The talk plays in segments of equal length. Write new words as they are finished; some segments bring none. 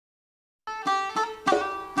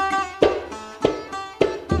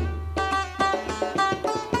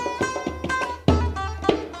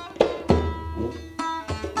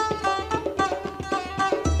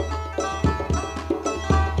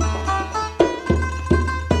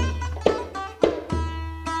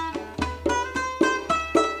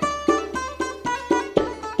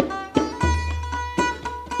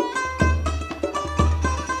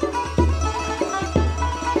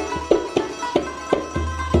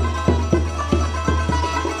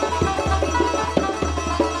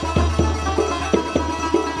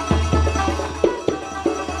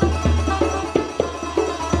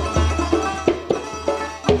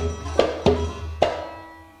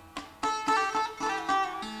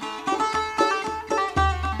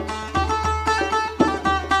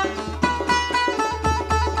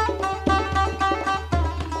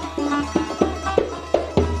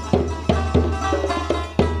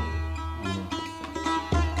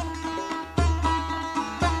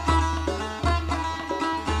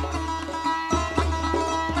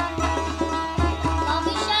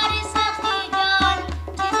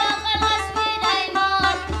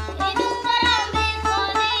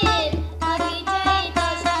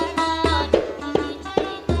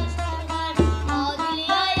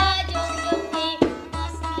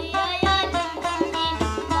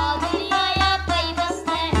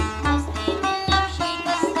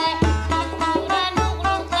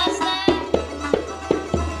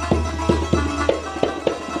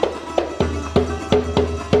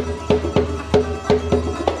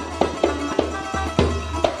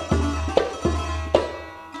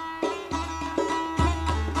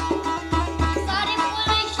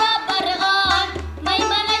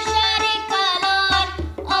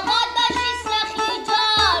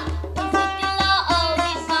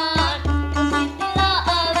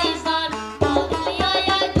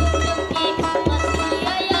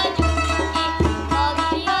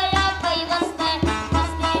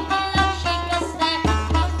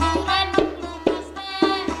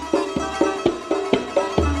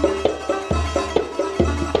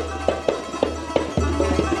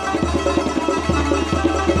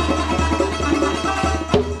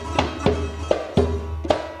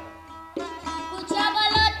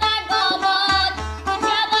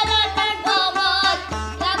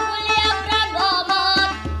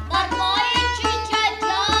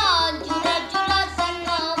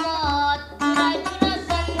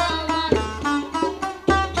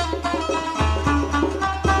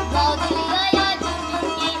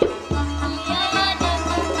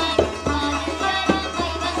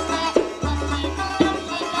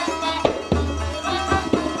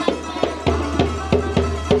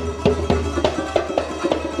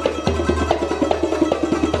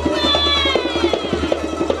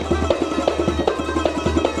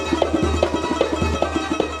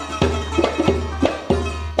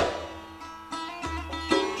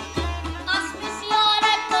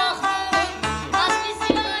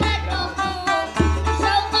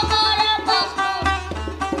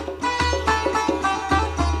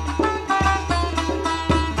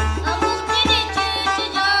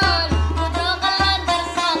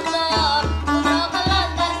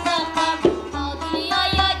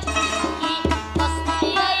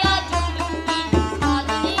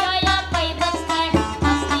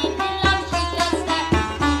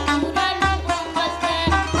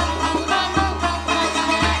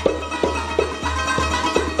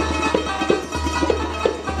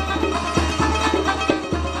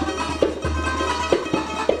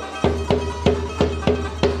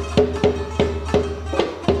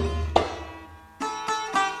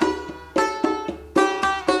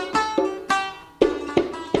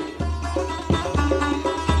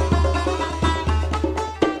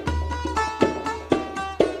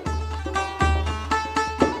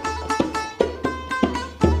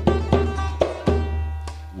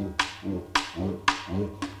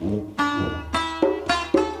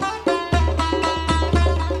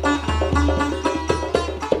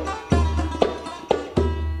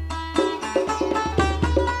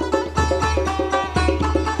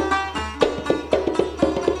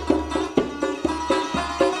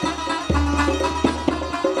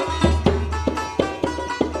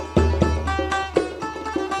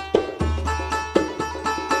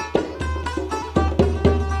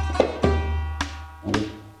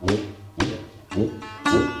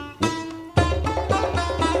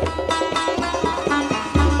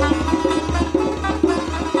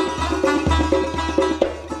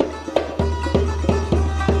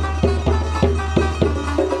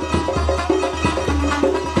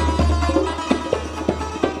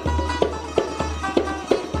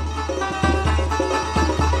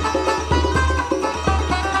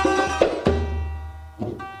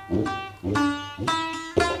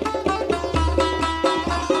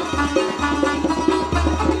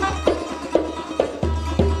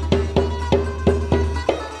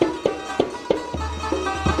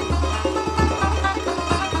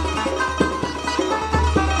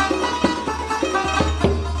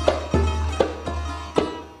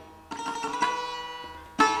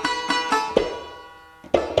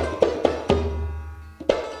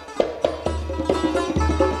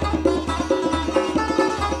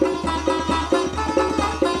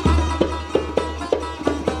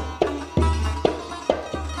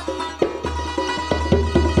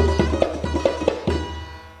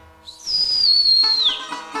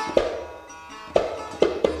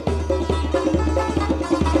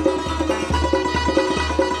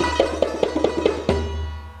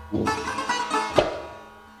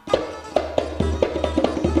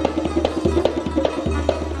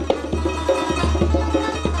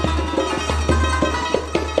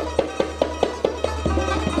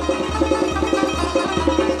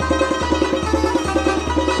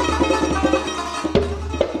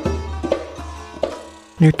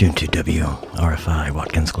You're tuned to WRFI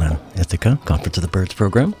Watkins Glen, Ithaca, Conference of the Birds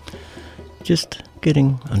program. Just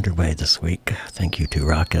getting underway this week. Thank you to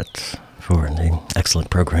Rocket for the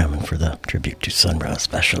excellent program and for the tribute to Sun Ra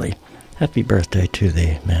especially. Happy birthday to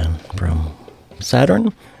the man from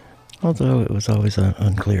Saturn, although it was always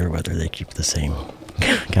unclear whether they keep the same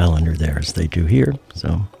calendar there as they do here,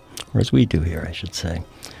 or as we do here, I should say.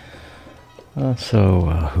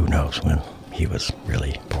 Who knows when he was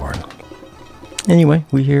really born. Anyway,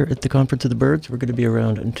 we here at the Conference of the Birds, we're going to be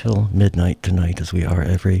around until midnight tonight, as we are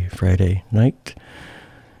every Friday night.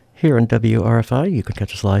 Here on WRFI, you can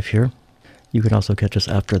catch us live here. You can also catch us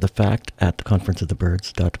after the fact at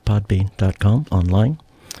conferenceofthebirds.podbean.com online.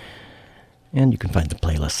 And you can find the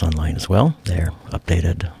playlists online as well. They're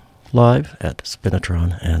updated live at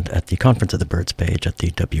Spinitron and at the Conference of the Birds page at the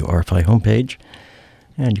WRFI homepage.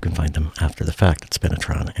 And you can find them after the fact at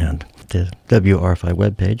Spinitron and the WRFI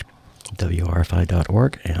webpage,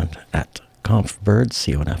 wrfi.org, and at confbirds,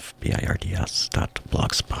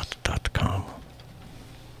 confbirds.blogspot.com.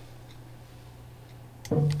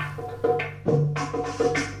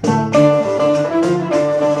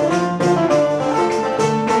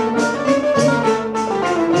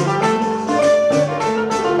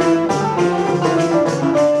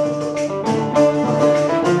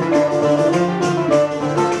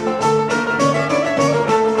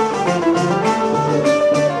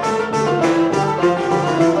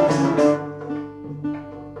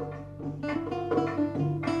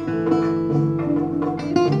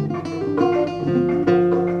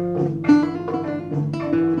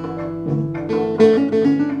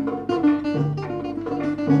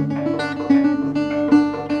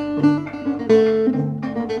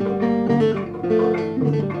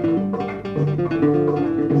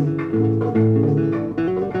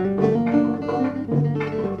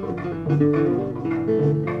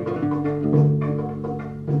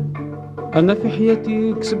 أنا في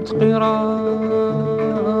حياتي كسبت قيراط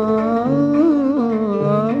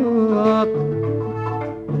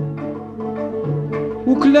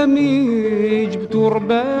وكلامي جبتو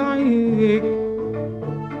رباعي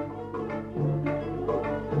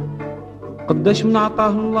قداش من عطاه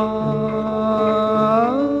الله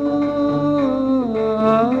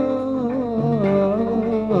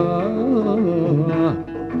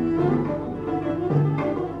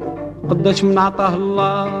قداش من عطاه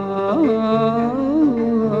الله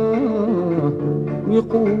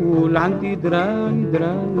ويقول عندي دراعي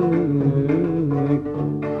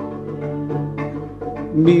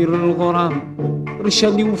مير الغرام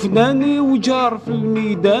رشالي وفناني وجار في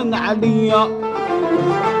الميدان عليا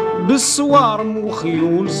بالصوارم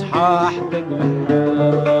وخيول صحاح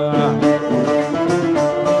دقلها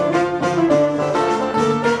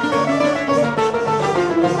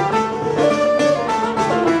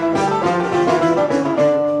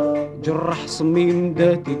جرح صميم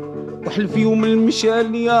ذاتي وحلف يوم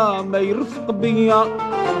المشالية ما يرفق بيا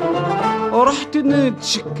ورحت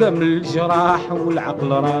نتشكى من الجراح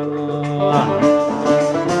والعقل راح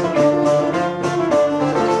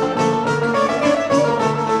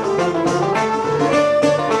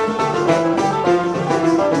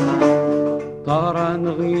ترى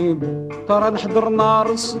نغيب ترى نحضر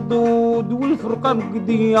نار الصدود والفرقة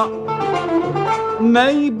مقدية ما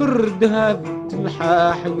يبرد هذا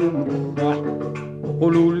التلحاح يوم الضحاح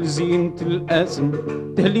قولوا لزينة الأزم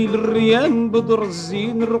تهليل الريان بدر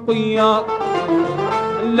الزين رقية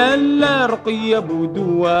لا رقية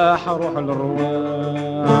بودواح روح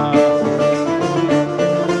الرواح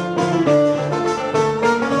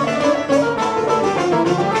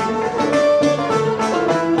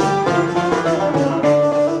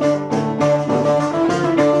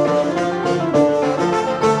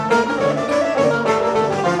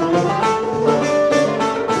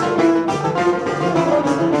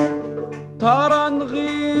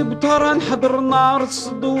ترى نحضر نار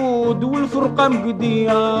الصدود والفرقة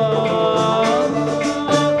مقدية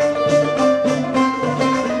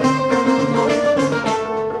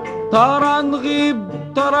ترى نغيب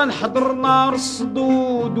ترى نحضر نار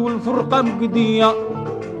الصدود والفرقة مقدية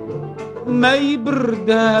ما يبرد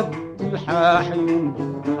هاد الحاح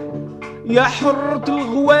يوم يا حرة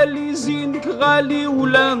الغوالي زينك غالي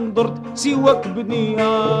ولا نضرت سواك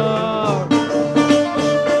بنية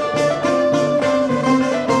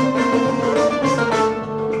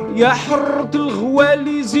يا حرة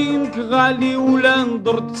الغوالي زينك غالي ولا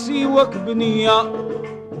نضرت سواك بنية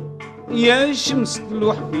يا شمس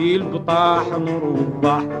تلوح في البطاح نور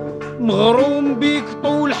وضاح مغروم بيك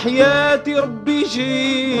طول حياتي ربي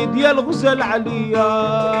جيد يا الغزال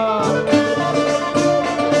عليا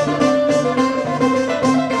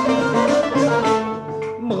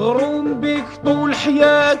مغروم بيك طول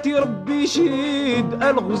حياتي ربي شيد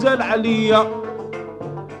الغزال عليا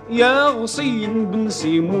يا غصين بن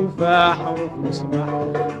سيم وفاح وسمح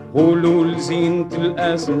قولوا لزينة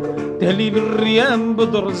الاسم تهليل الريان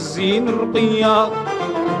بدر الزين الرقية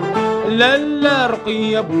لا لا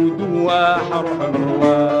رقية بودواح روح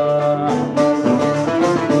الرواح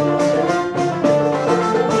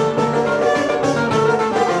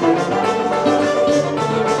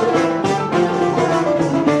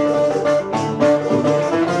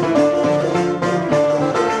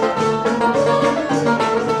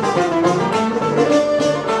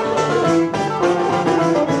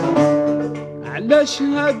علاش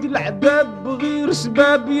هاد العذاب بغير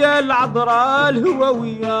سباب يا العذراء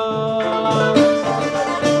الهووية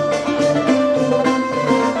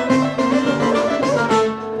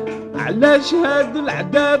علاش هاد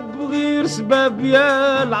العذاب بغير سباب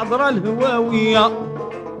يا العذراء الهواوية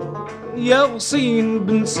يا غصين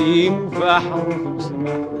بن سيم وفاحر في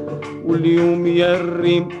سما واليوم يا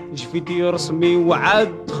الريم شفيتي رسمي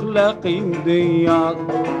وعاد خلاقي مضيق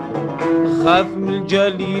خاف من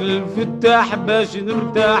الجليل الفتاح باش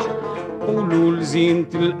نرتاح قولوا لزينة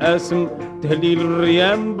الاسم تهليل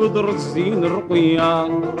الريان بدر الزين الرقية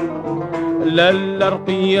لا لا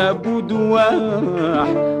رقية بودواح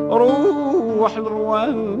روح الرواح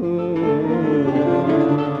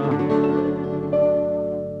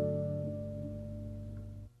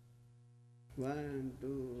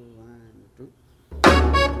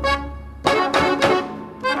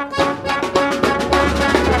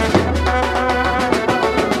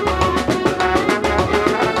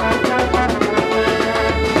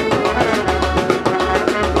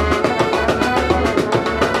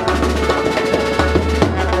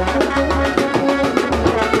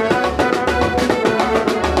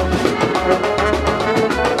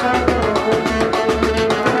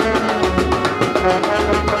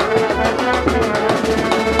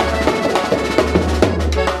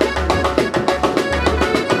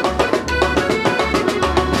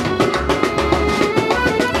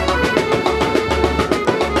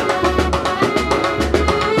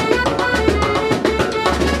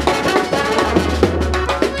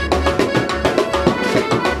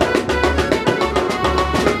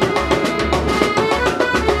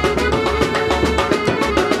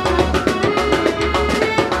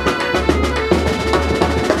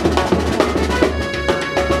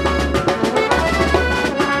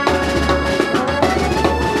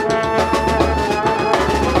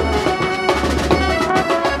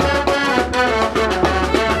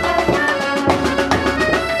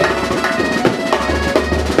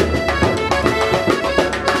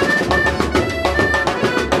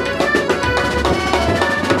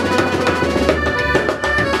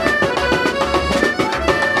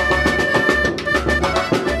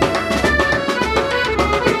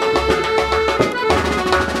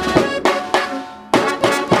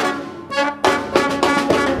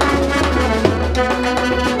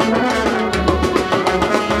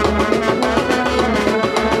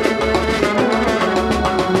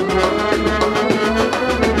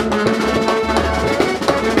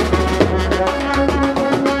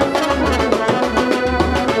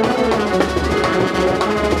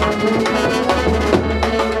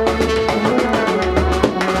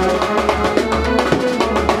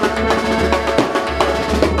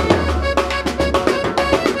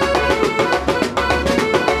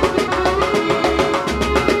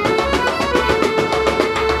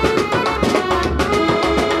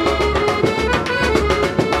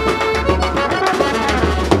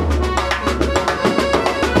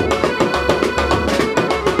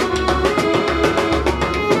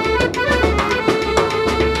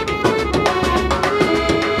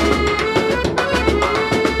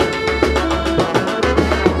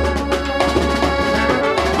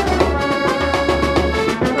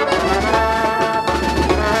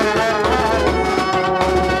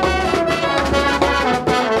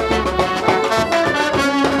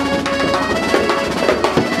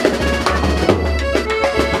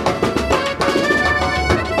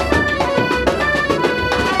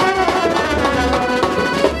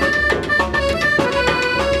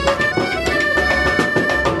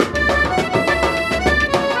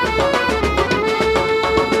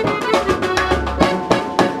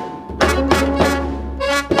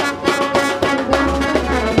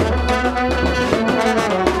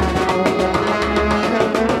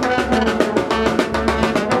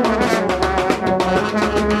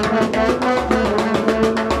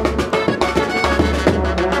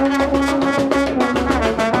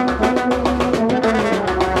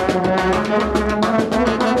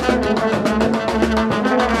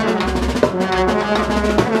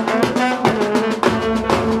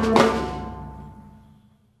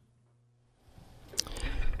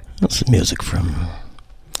That's music from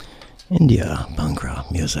India, Bhangra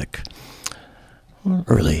music,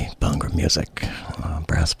 early Bhangra music,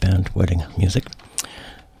 brass band wedding music,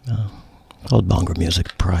 called Bhangra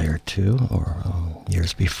music prior to, or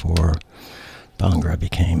years before, Bhangra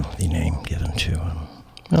became the name given to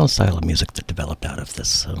a style of music that developed out of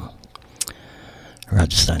this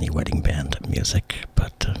Rajasthani wedding band music,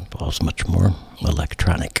 but involves much more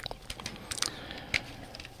electronic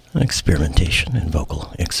experimentation and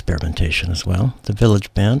vocal experimentation as well. The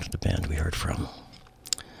Village Band, the band we heard from,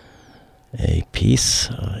 a piece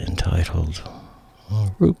entitled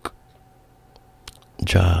Ruk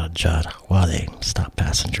Jadwade, Stop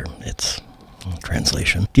Passenger. It's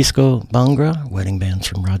translation. Disco Bhangra, wedding bands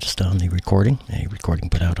from Rajasthan, a recording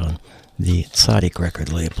put out on the Tzadik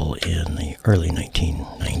record label in the early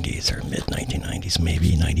 1990s or mid-1990s,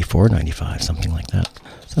 maybe 94, 95, something like that.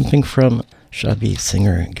 Something from Shabi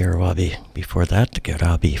singer Garabi. Before that,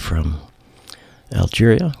 Garabi from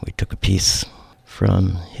Algeria. We took a piece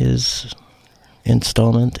from his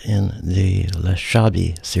installment in the Le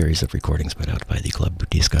Shabi series of recordings put out by the Club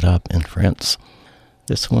Disque Arab in France.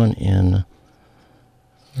 This one in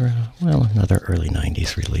another early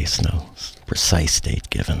 90s release, no precise date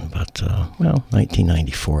given, but,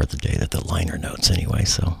 1994, the day that the liner notes anyway,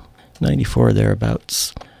 so 94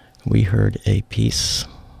 thereabouts. We heard a piece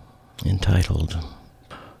entitled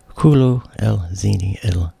Kulu El Zini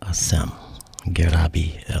El Assam,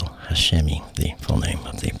 Garabi El Hashemi, the full name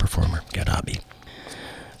of the performer, Garabi,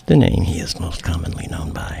 the name he is most commonly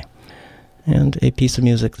known by, and a piece of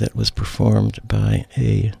music that was performed by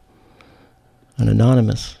an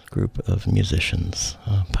anonymous group of musicians,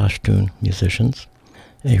 Pashtun musicians,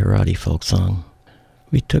 a Haredi folk song.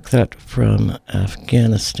 We took that from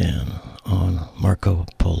Afghanistan on Marco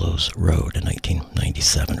Polo's Road, a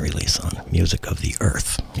 1997 release on Music of the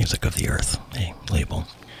Earth, a label.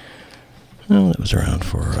 Well, it was around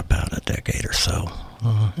for about a decade or so.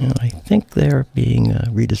 And I think they're being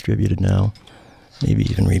redistributed now, maybe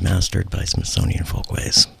even remastered by Smithsonian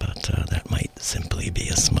Folkways, but that might simply be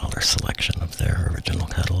a smaller selection of their original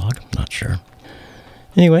catalog. Not sure.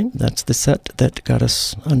 Anyway, that's the set that got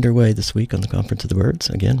us underway this week on the Conference of the Birds.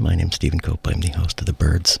 Again, my name's Stephen Cope. I'm the host of The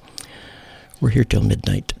Birds. We're here till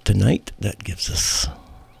midnight tonight. That gives us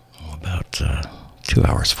about 2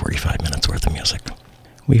 hours, 45 minutes worth of music.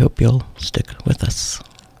 We hope you'll stick with us.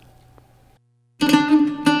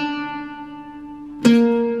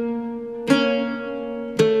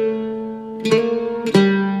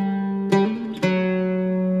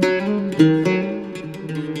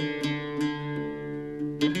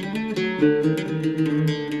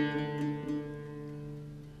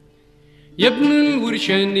 يا ابن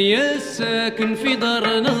الورشان يا ساكن في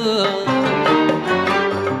دارنا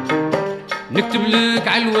نكتب لك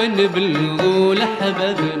علوان بالغول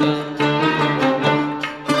حبابنا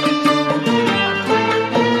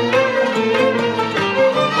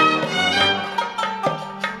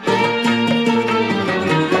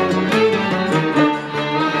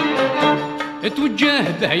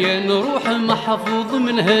اتوجه بعيان روح محفوظ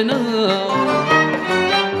من هنا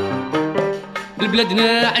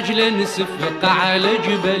بلادنا عجلة نسفق على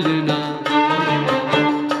جبالنا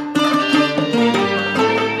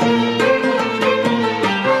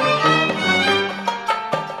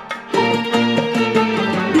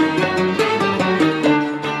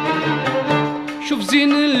شوف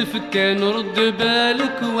زين الفتان رد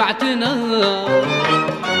بالك واعتنا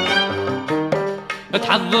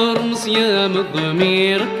اتحضر مصيام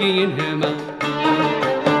ضميرك ينهمه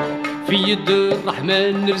في يد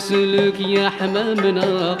الرحمن نرسلك يا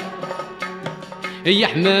حمامنا يا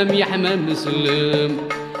حمام يا حمام نسلم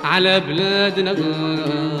على بلادنا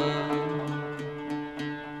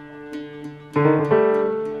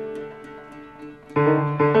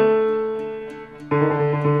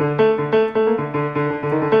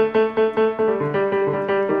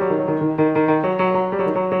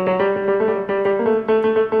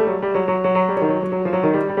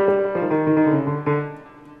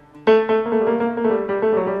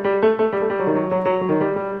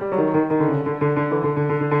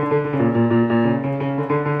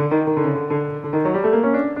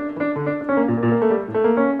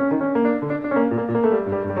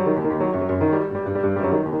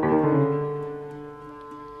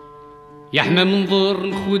يا حمام منظر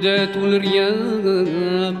الخدات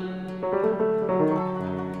والريام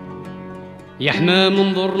يا حمام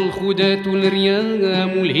منظر الخدات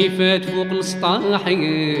والريام والهيفات فوق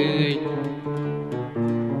السطاحي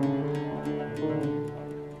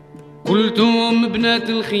كلتم بنات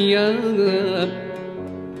الخيام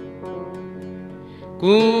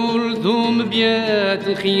كلتم بيات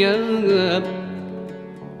الخيام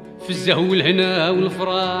في الزهو الهنا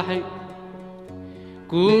والفراح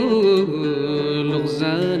كل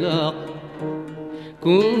غزالة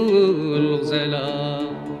كل غزالة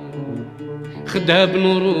خدها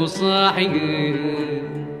بنور وصاحي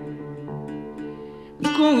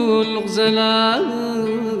كل غزالة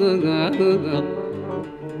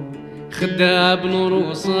خدها بنور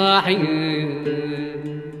وصاحي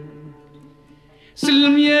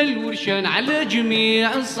سلم يا الورشان على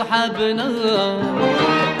جميع صحابنا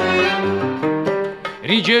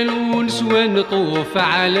رجال ونسوان طوف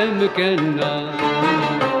على مكاننا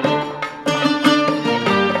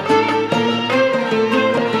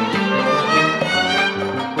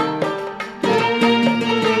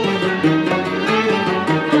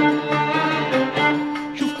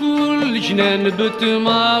شوف كل جنان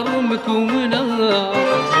بتمار ومكونة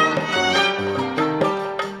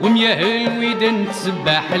ومياه الودن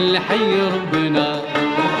تسبح الحي ربنا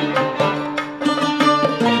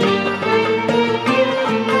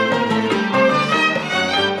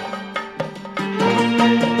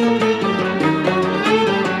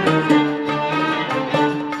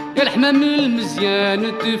الحمام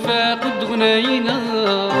المزيان تفاقد غناينا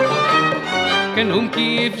كانهم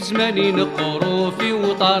كيف زماني نقرو في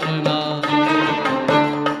وطارنا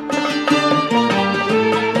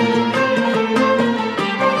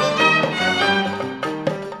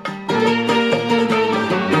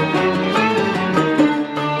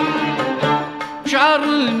شعر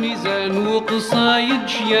الميزان وقصايد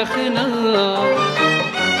شياخنا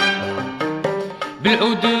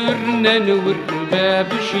بالعود الرنان والرباب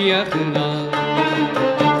شياخنا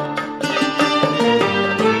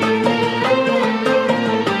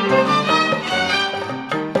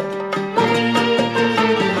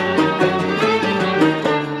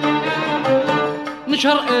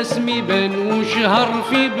نشهر اسمي بان وشهر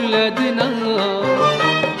في بلادنا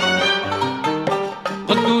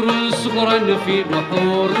قدر الصغران في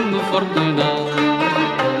بحور فرضنا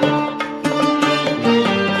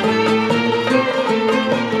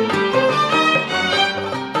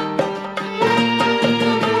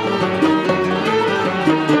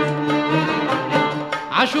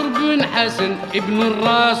عاشور بن حسن ابن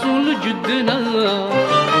الرسول جدنا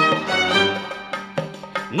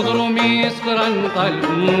نظروا ميسكرا قال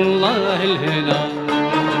الله الهنا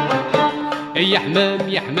يا حمام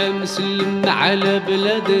يا حمام سلم على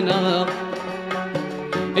بلادنا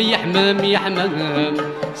يا حمام يا حمام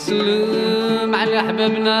سلم على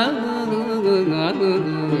احبابنا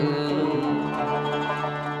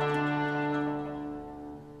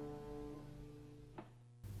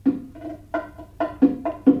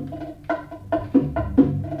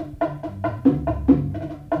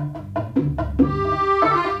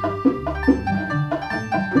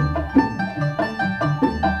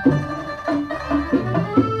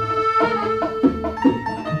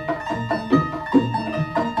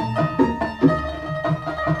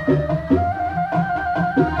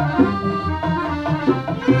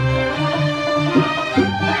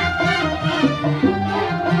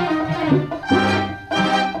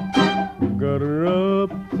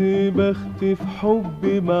بختي في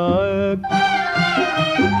حبي معاك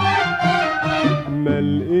ما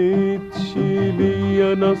لقيتش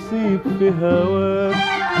ليا نصيب في هواك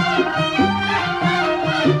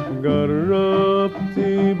جربت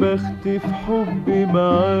بختي في حبي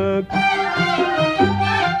معاك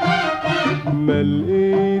ما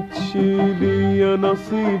لقيتش ليا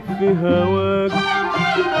نصيب في هواك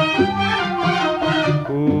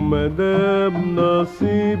ومادام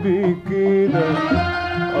نصيبي كده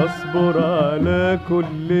اصبر على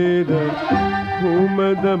كل ده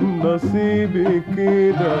ومادام نصيبي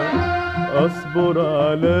كده اصبر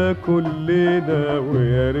على كل ده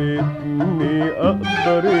ويا ريتني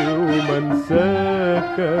اقدر يوم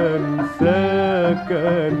انساك انساك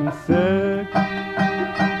انساك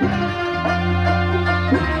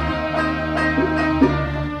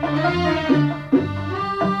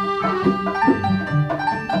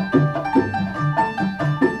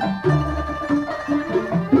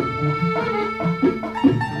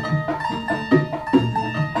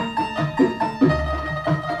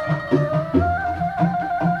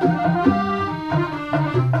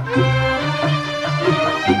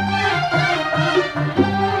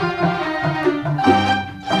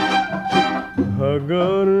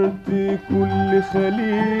هجرت كل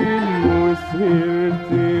خليل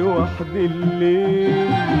وسهرت وحد الليل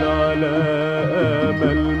على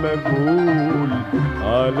امل مجهول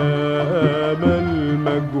على امل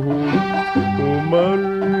مجهول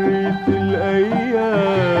ومرت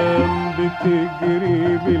الايام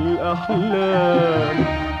بتجري بالاحلام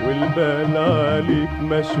والبال عليك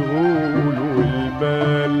مشغول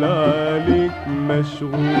والبال عليك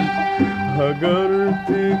مشغول. هجرت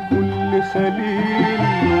كل خليل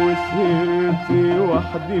وسهرت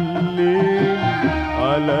وحدي الليل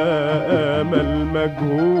على امل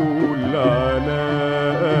مجهول، على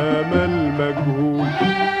امل مجهول.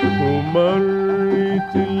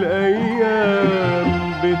 ومرت الايام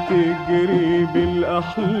بتجري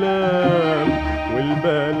بالاحلام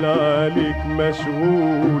والبال عليك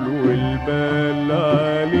مشغول، والبال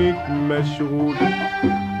عليك مشغول.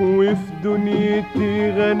 وفي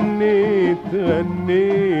دنيتي غنيت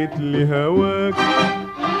غنيت لهواك،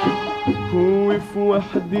 وفي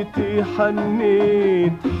وحدتي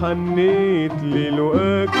حنيت حنيت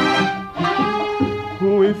للقاك.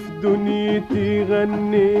 وفي دنيتي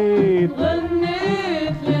غنيت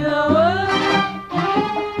غنيت لهواك،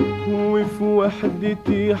 وفي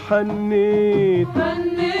وحدتي حنيت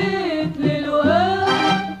حنيت للقاك.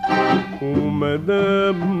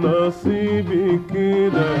 ومدام نصيبي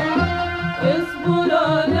كده اصبر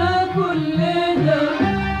على كل ده،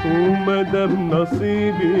 ومدام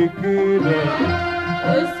نصيبي كده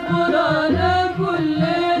اصبر على كل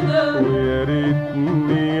ده. ويا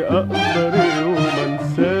ريتني اقدر يوم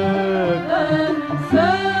انساك،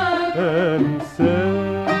 انساك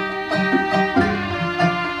انساك.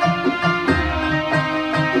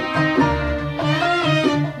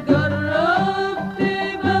 جربت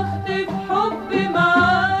بختي في حبي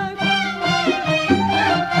معاك،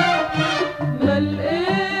 ما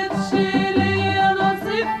لقيتش ليا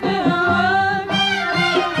نصيب في هواك.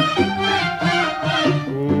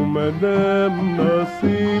 ومدام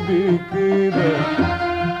نصيبي كده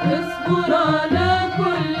اصبر على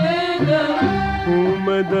كل ده،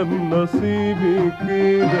 ومدام نصيبي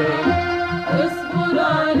كده اصبر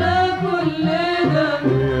على كل ده.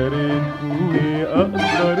 ويا ريتني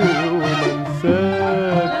اقدر يوم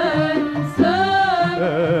انساك، انساك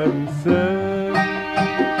انساك.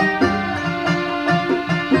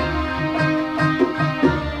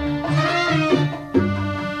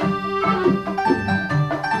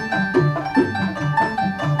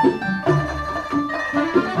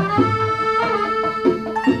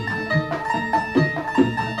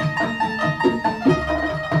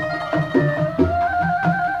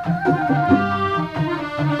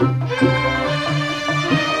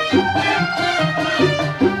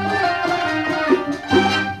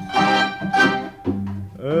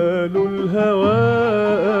 قالوا الهوى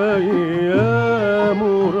ايام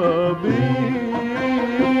ربيع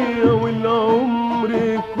والعمر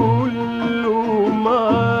كله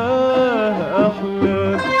معاه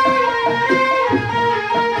احلام.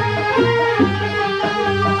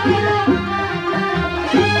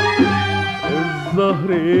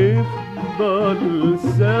 الزهر يفضل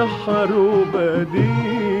سحر وبديع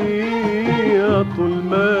طول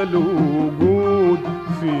ما له وجود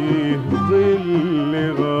فيه ظل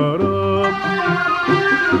غرام.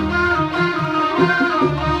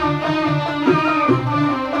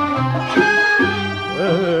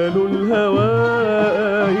 قالوا الهوى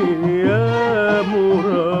ايام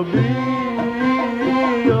ربيع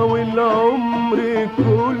والعمر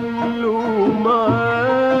كله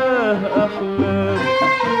معاه احلام.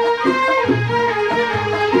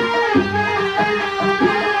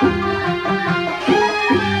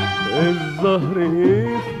 الزهر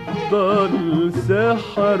يفضل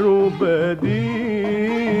سحر وبديع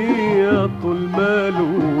طول ما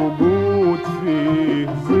له وجود فيه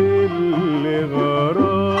ظل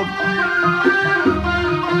غرام.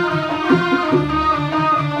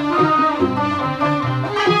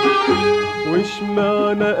 وش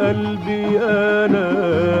معنى قلبي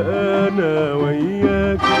انا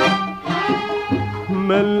وياك،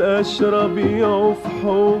 ملقاش ربيع في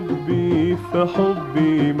حبي في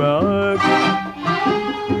حبي معاك.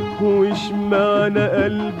 وش معنى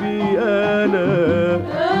قلبي انا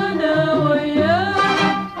وياك،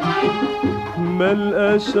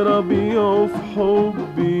 ملقاش ربيع في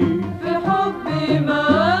حبي في حبي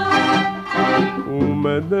معاك.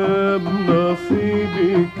 ومدام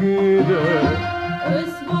نصيبي كده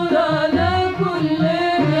اصبر على كل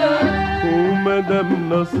ده، ومدام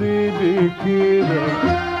نصيبي كده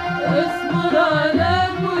اصبر على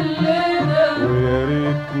كل ده. ويا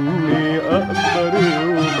ريتني اقدر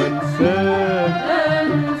يوم انساك،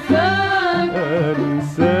 انساك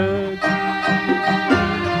انساك.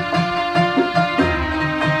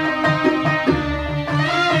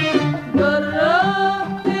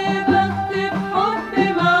 جربت بختي في حبي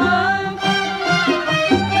معاك،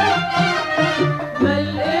 ما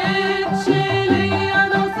لقيتش ليا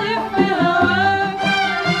نصيب في هواك.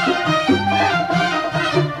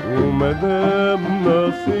 ومدام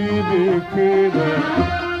نصيبي كده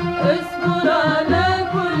اصبر على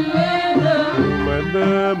كل ده،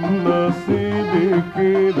 ومدام نصيبي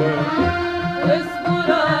كده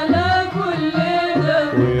اصبر على كل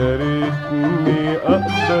ده ويا ريتني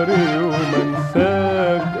اقدر يوم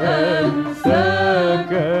انساك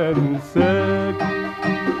انساك انساك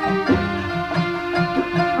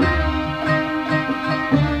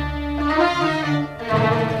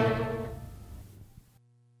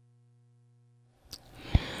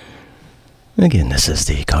Again, this is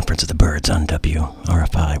the Conference of the Birds on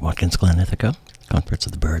WRFI Watkins Glen, Ithaca. Conference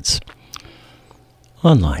of the Birds.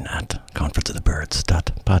 Online at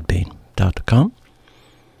conferenceofthebirds.podbean.com.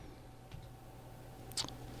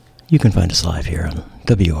 You can find us live here on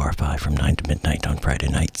WRFI from 9 to midnight on Friday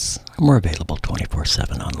nights. And we're available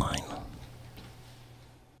 24/7 online.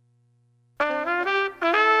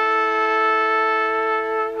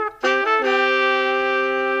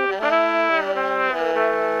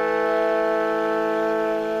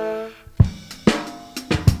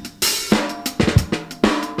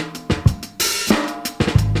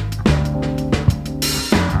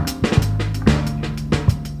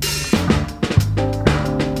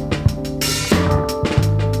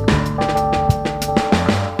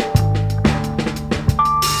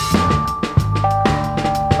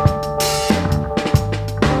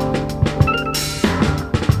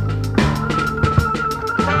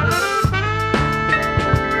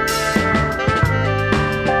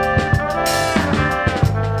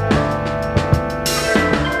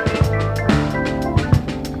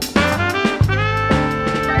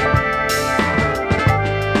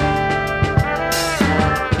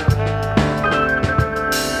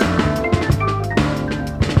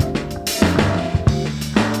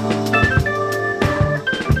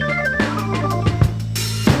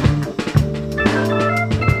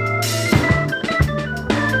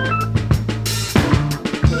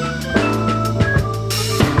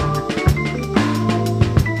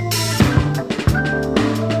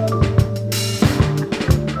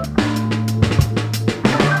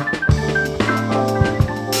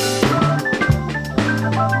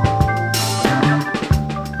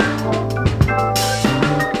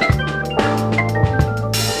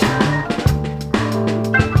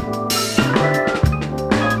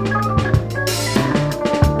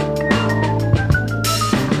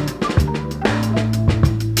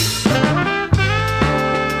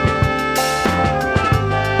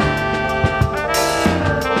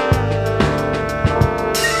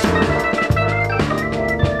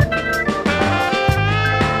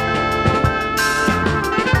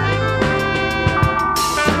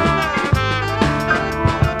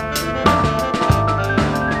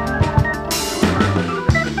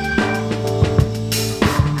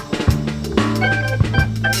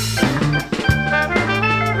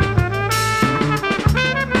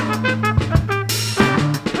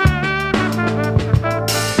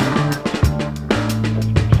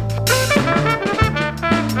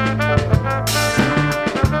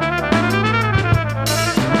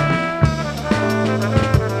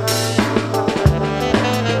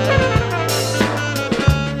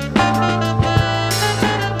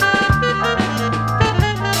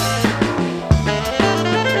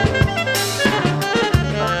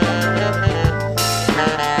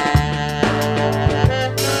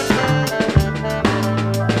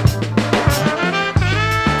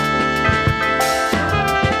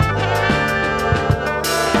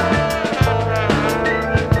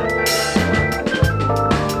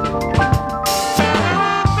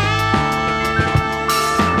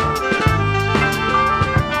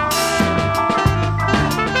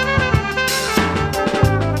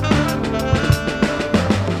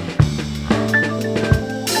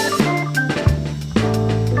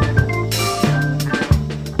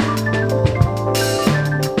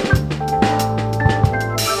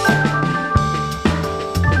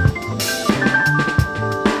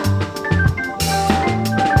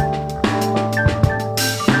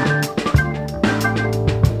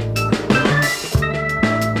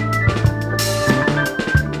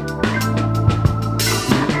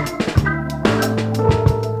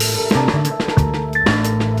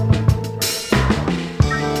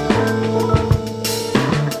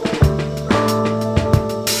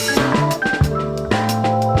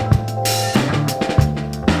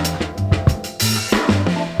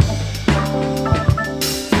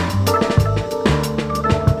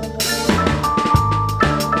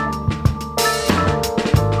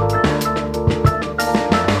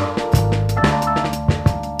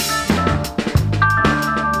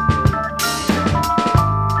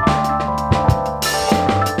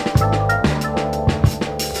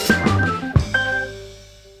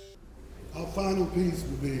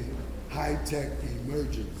 high-tech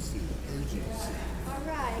emergency. Urgency. All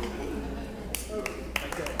right. Okay.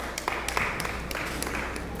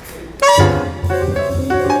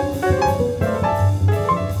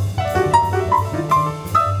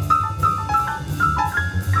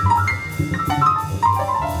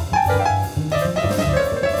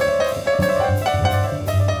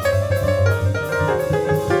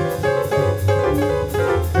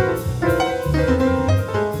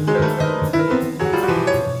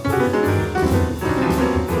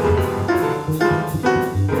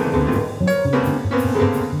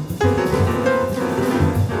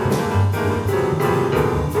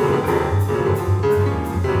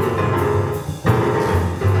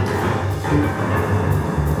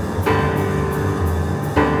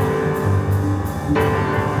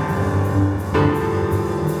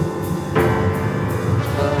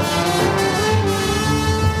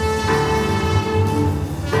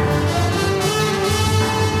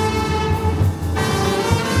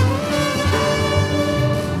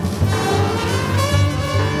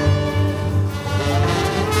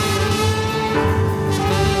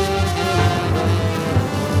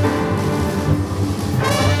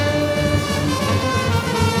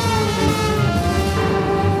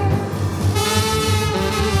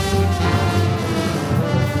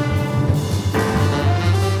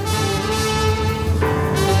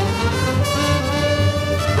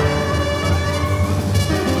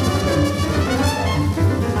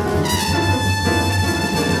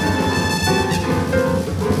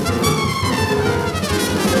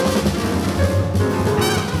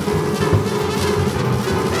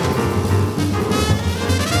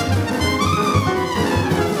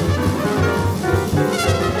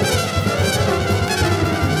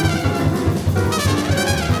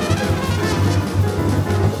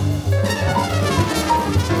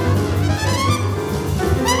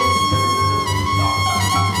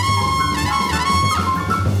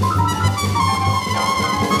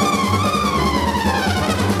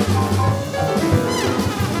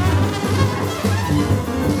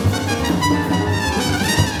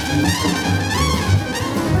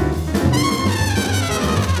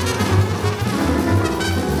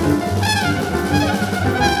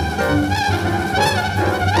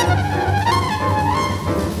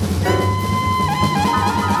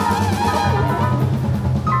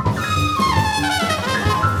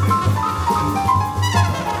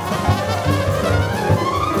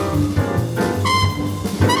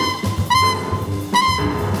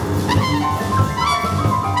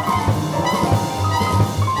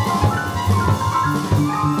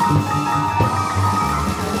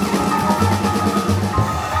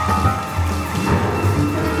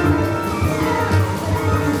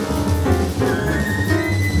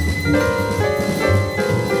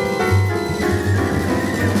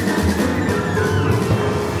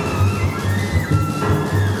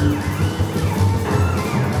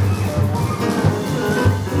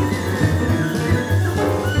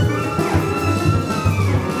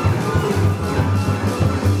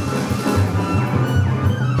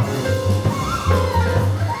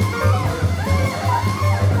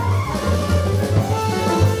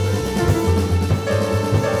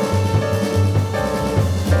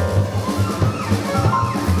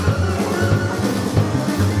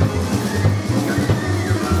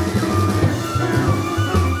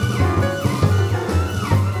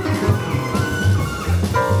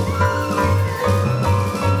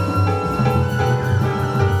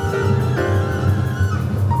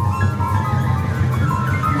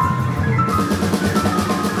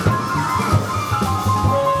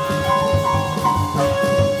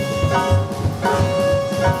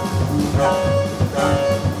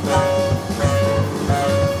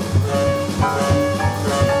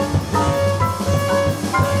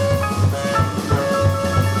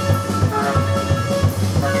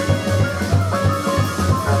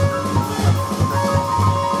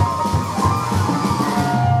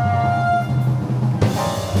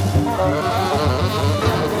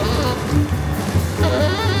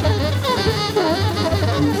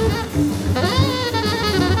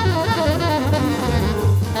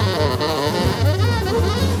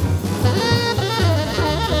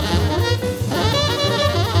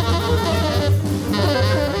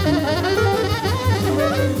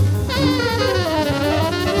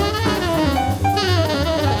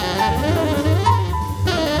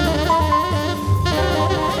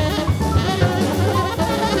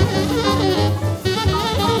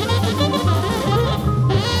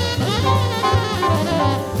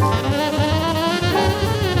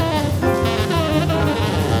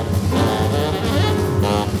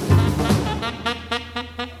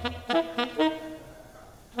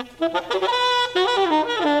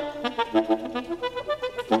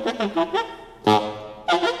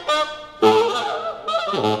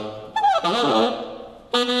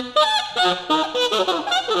 Thank you.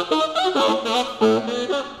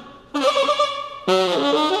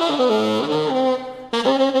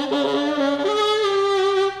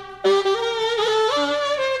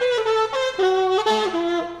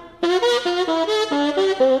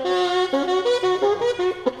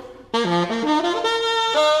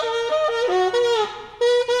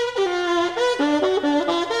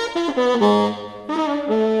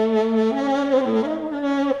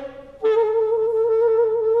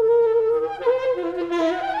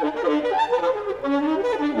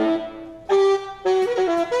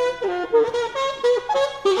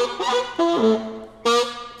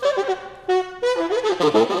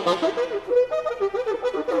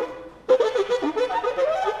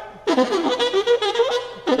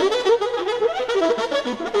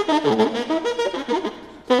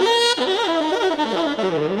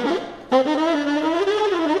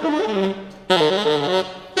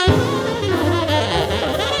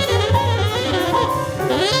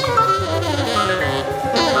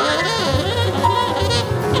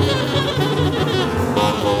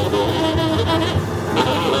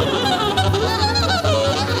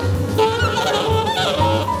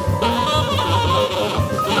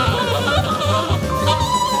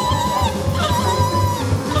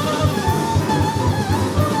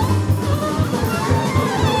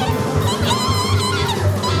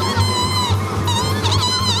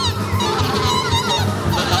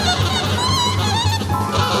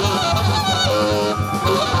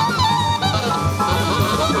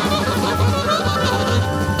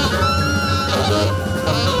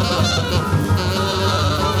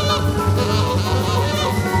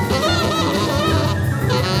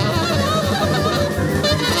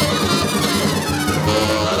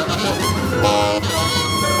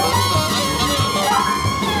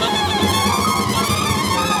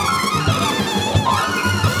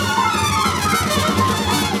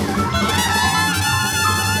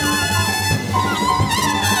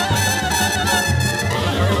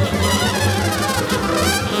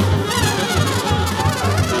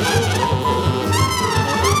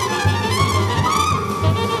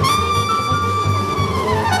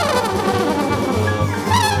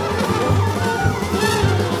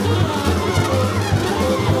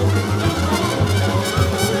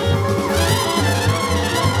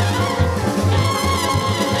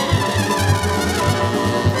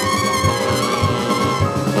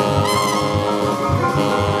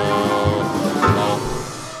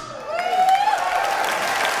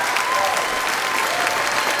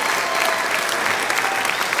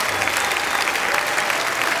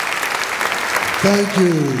 Thank you.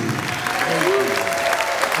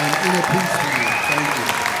 And inner peace to you. Thank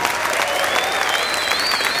you.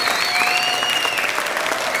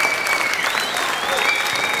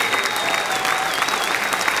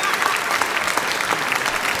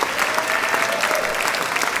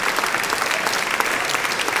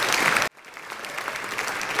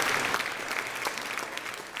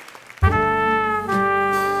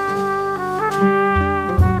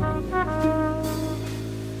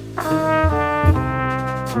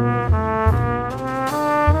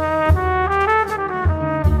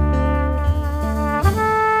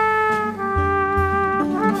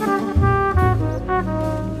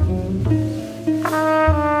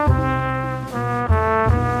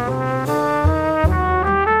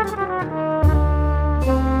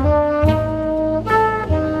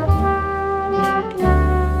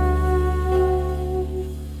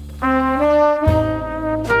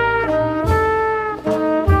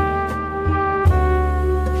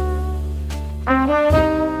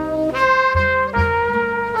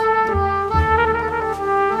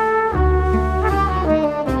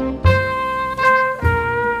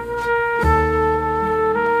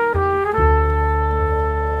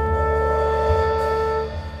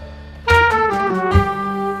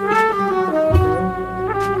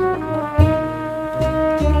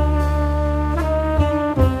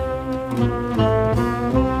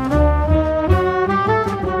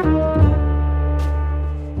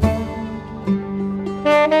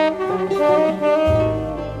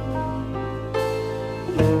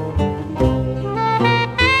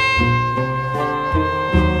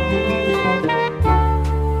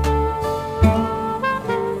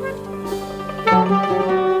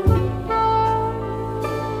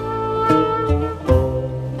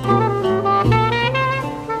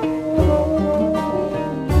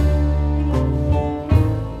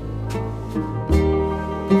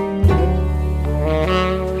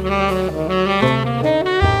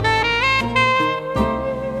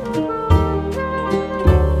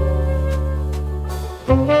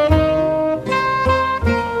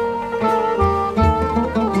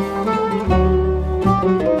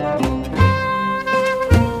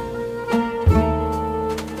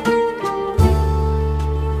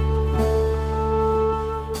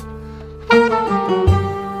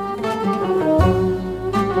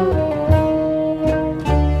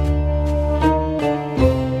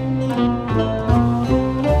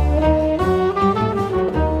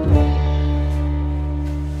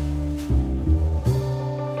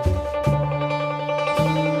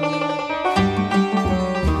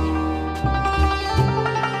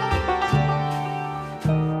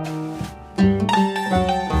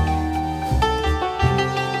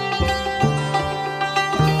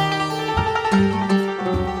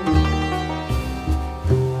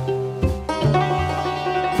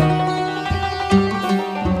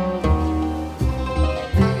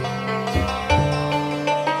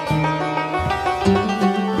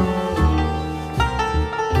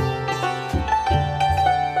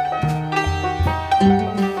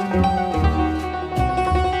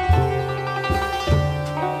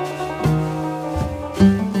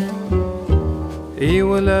 اي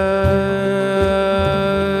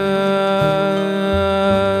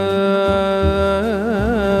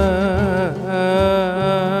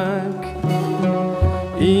ولاك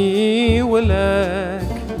اي ولاك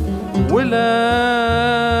ولاك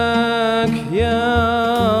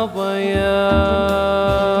يابا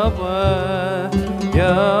يابا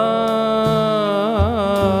يا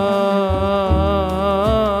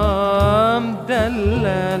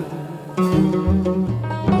مدلل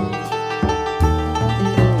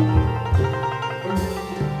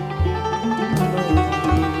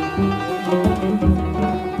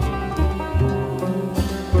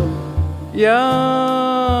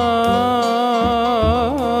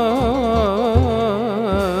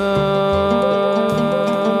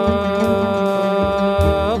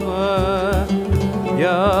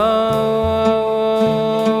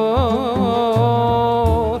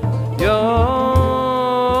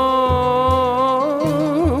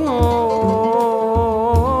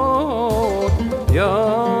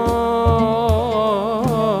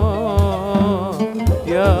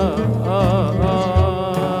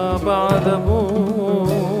بعد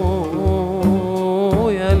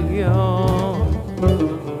ابويا اليوم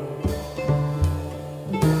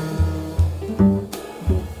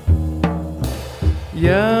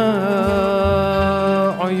يا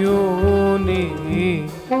عيوني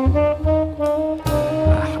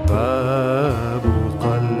أحباب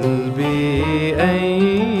قلبي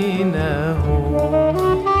أين هم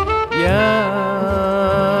يا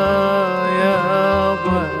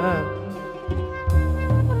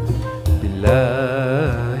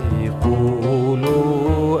بالله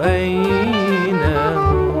قولوا أين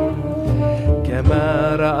هم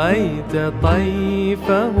كما رأيت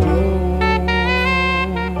طيفه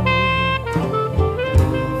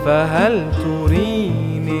فهل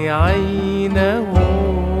تريني عينه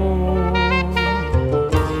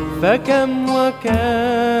فكم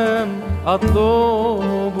وكم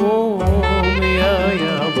أطلبهم يا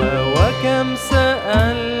يابا وكم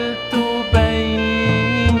سألت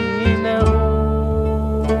بينه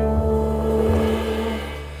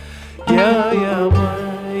يا يابا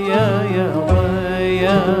يا يابا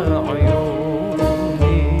يا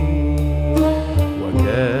عيوني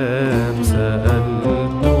وكم سألت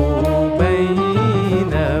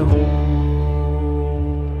بينهم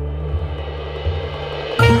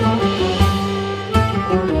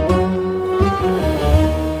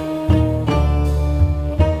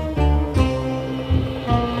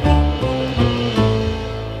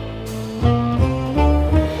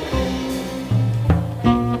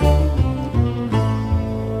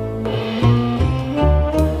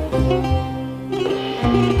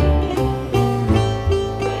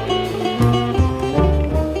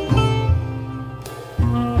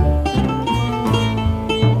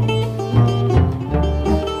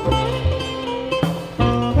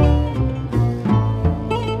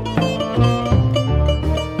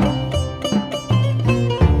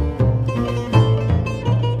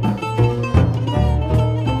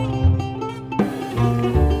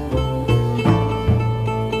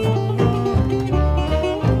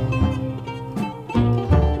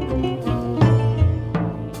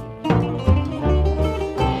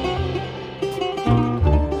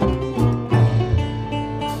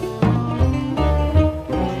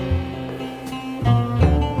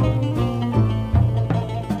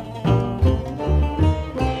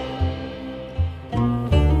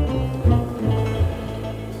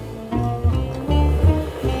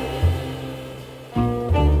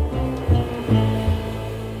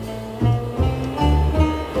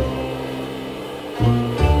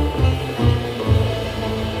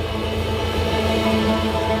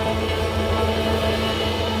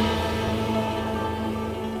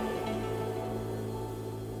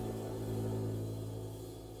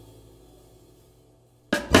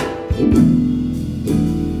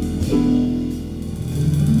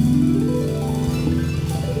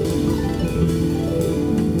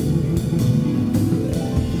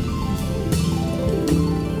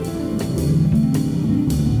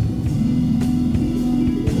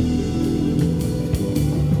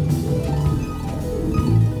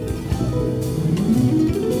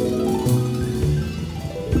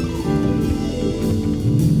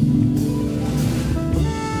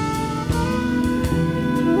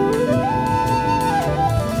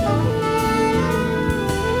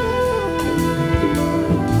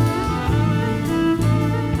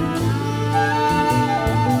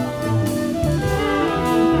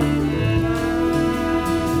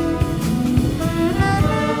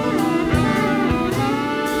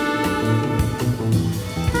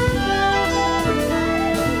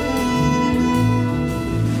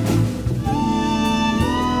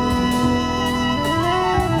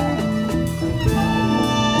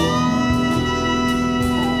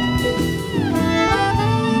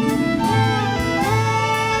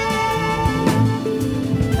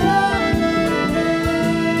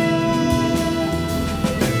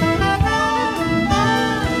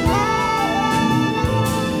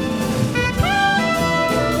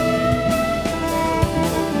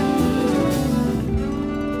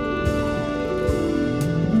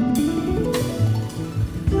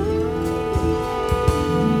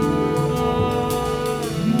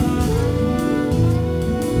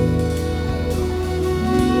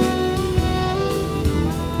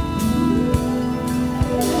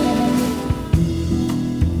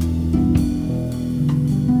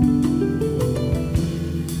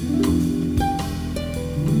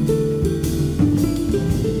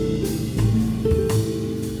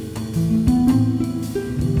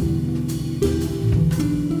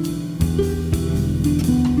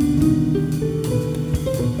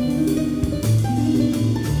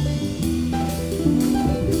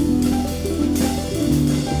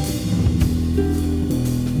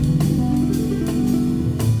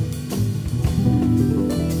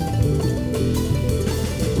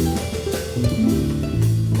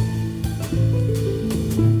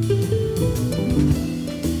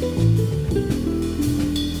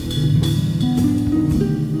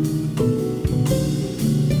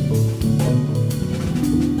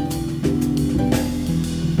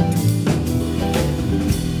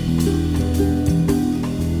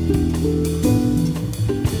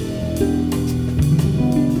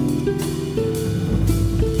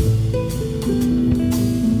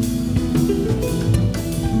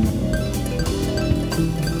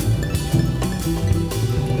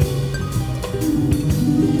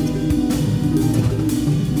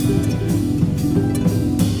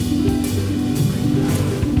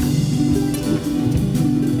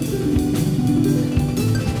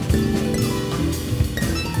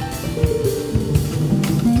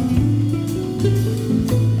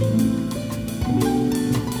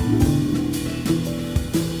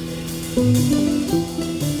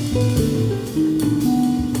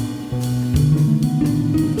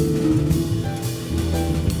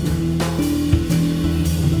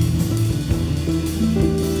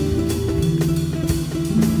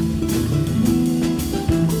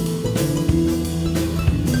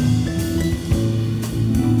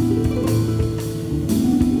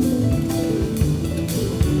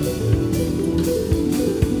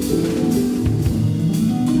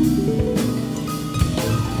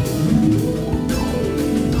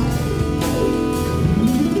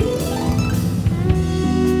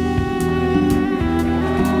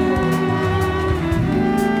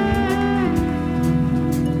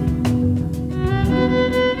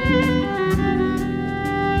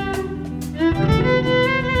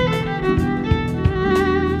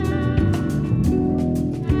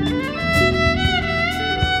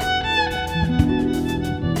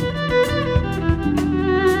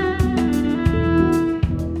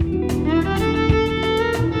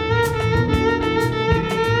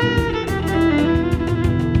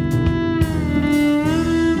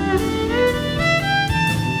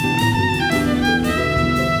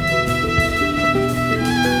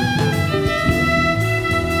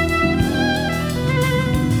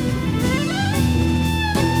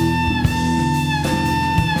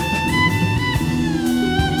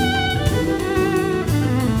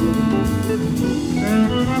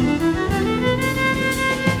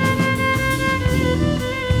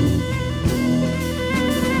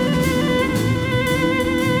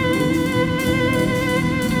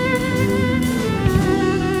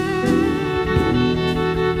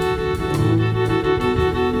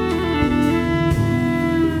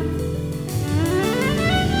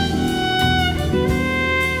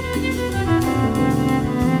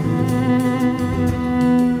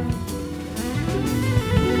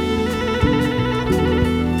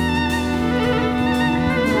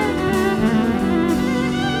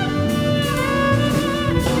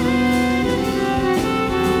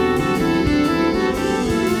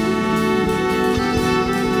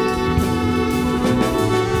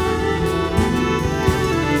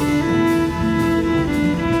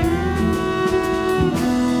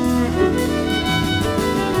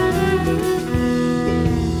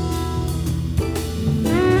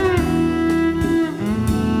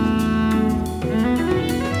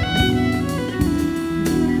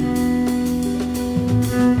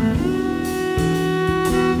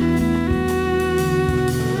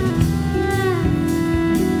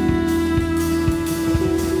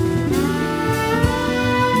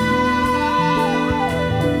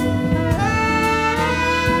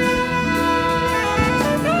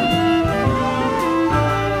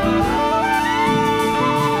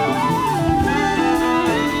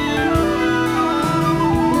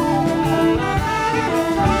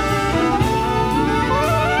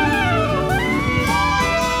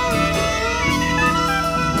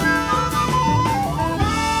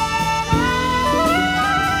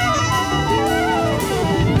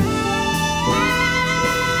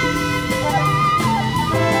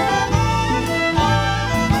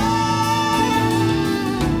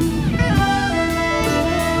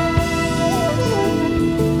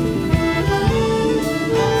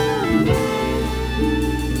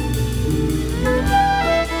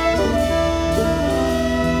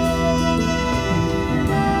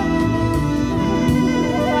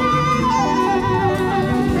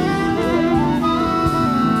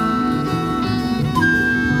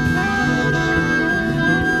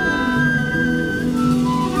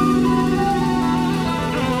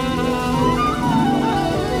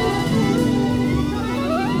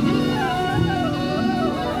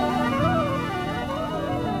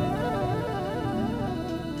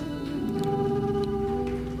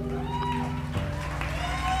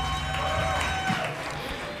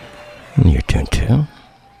You're tuned to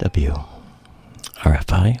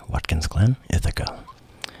WRFI, Watkins Glen, Ithaca.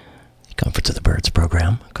 The Conference of the Birds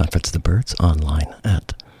program, Conference of the Birds, online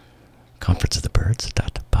at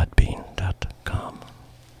conferenceofthebirds.podbean.com.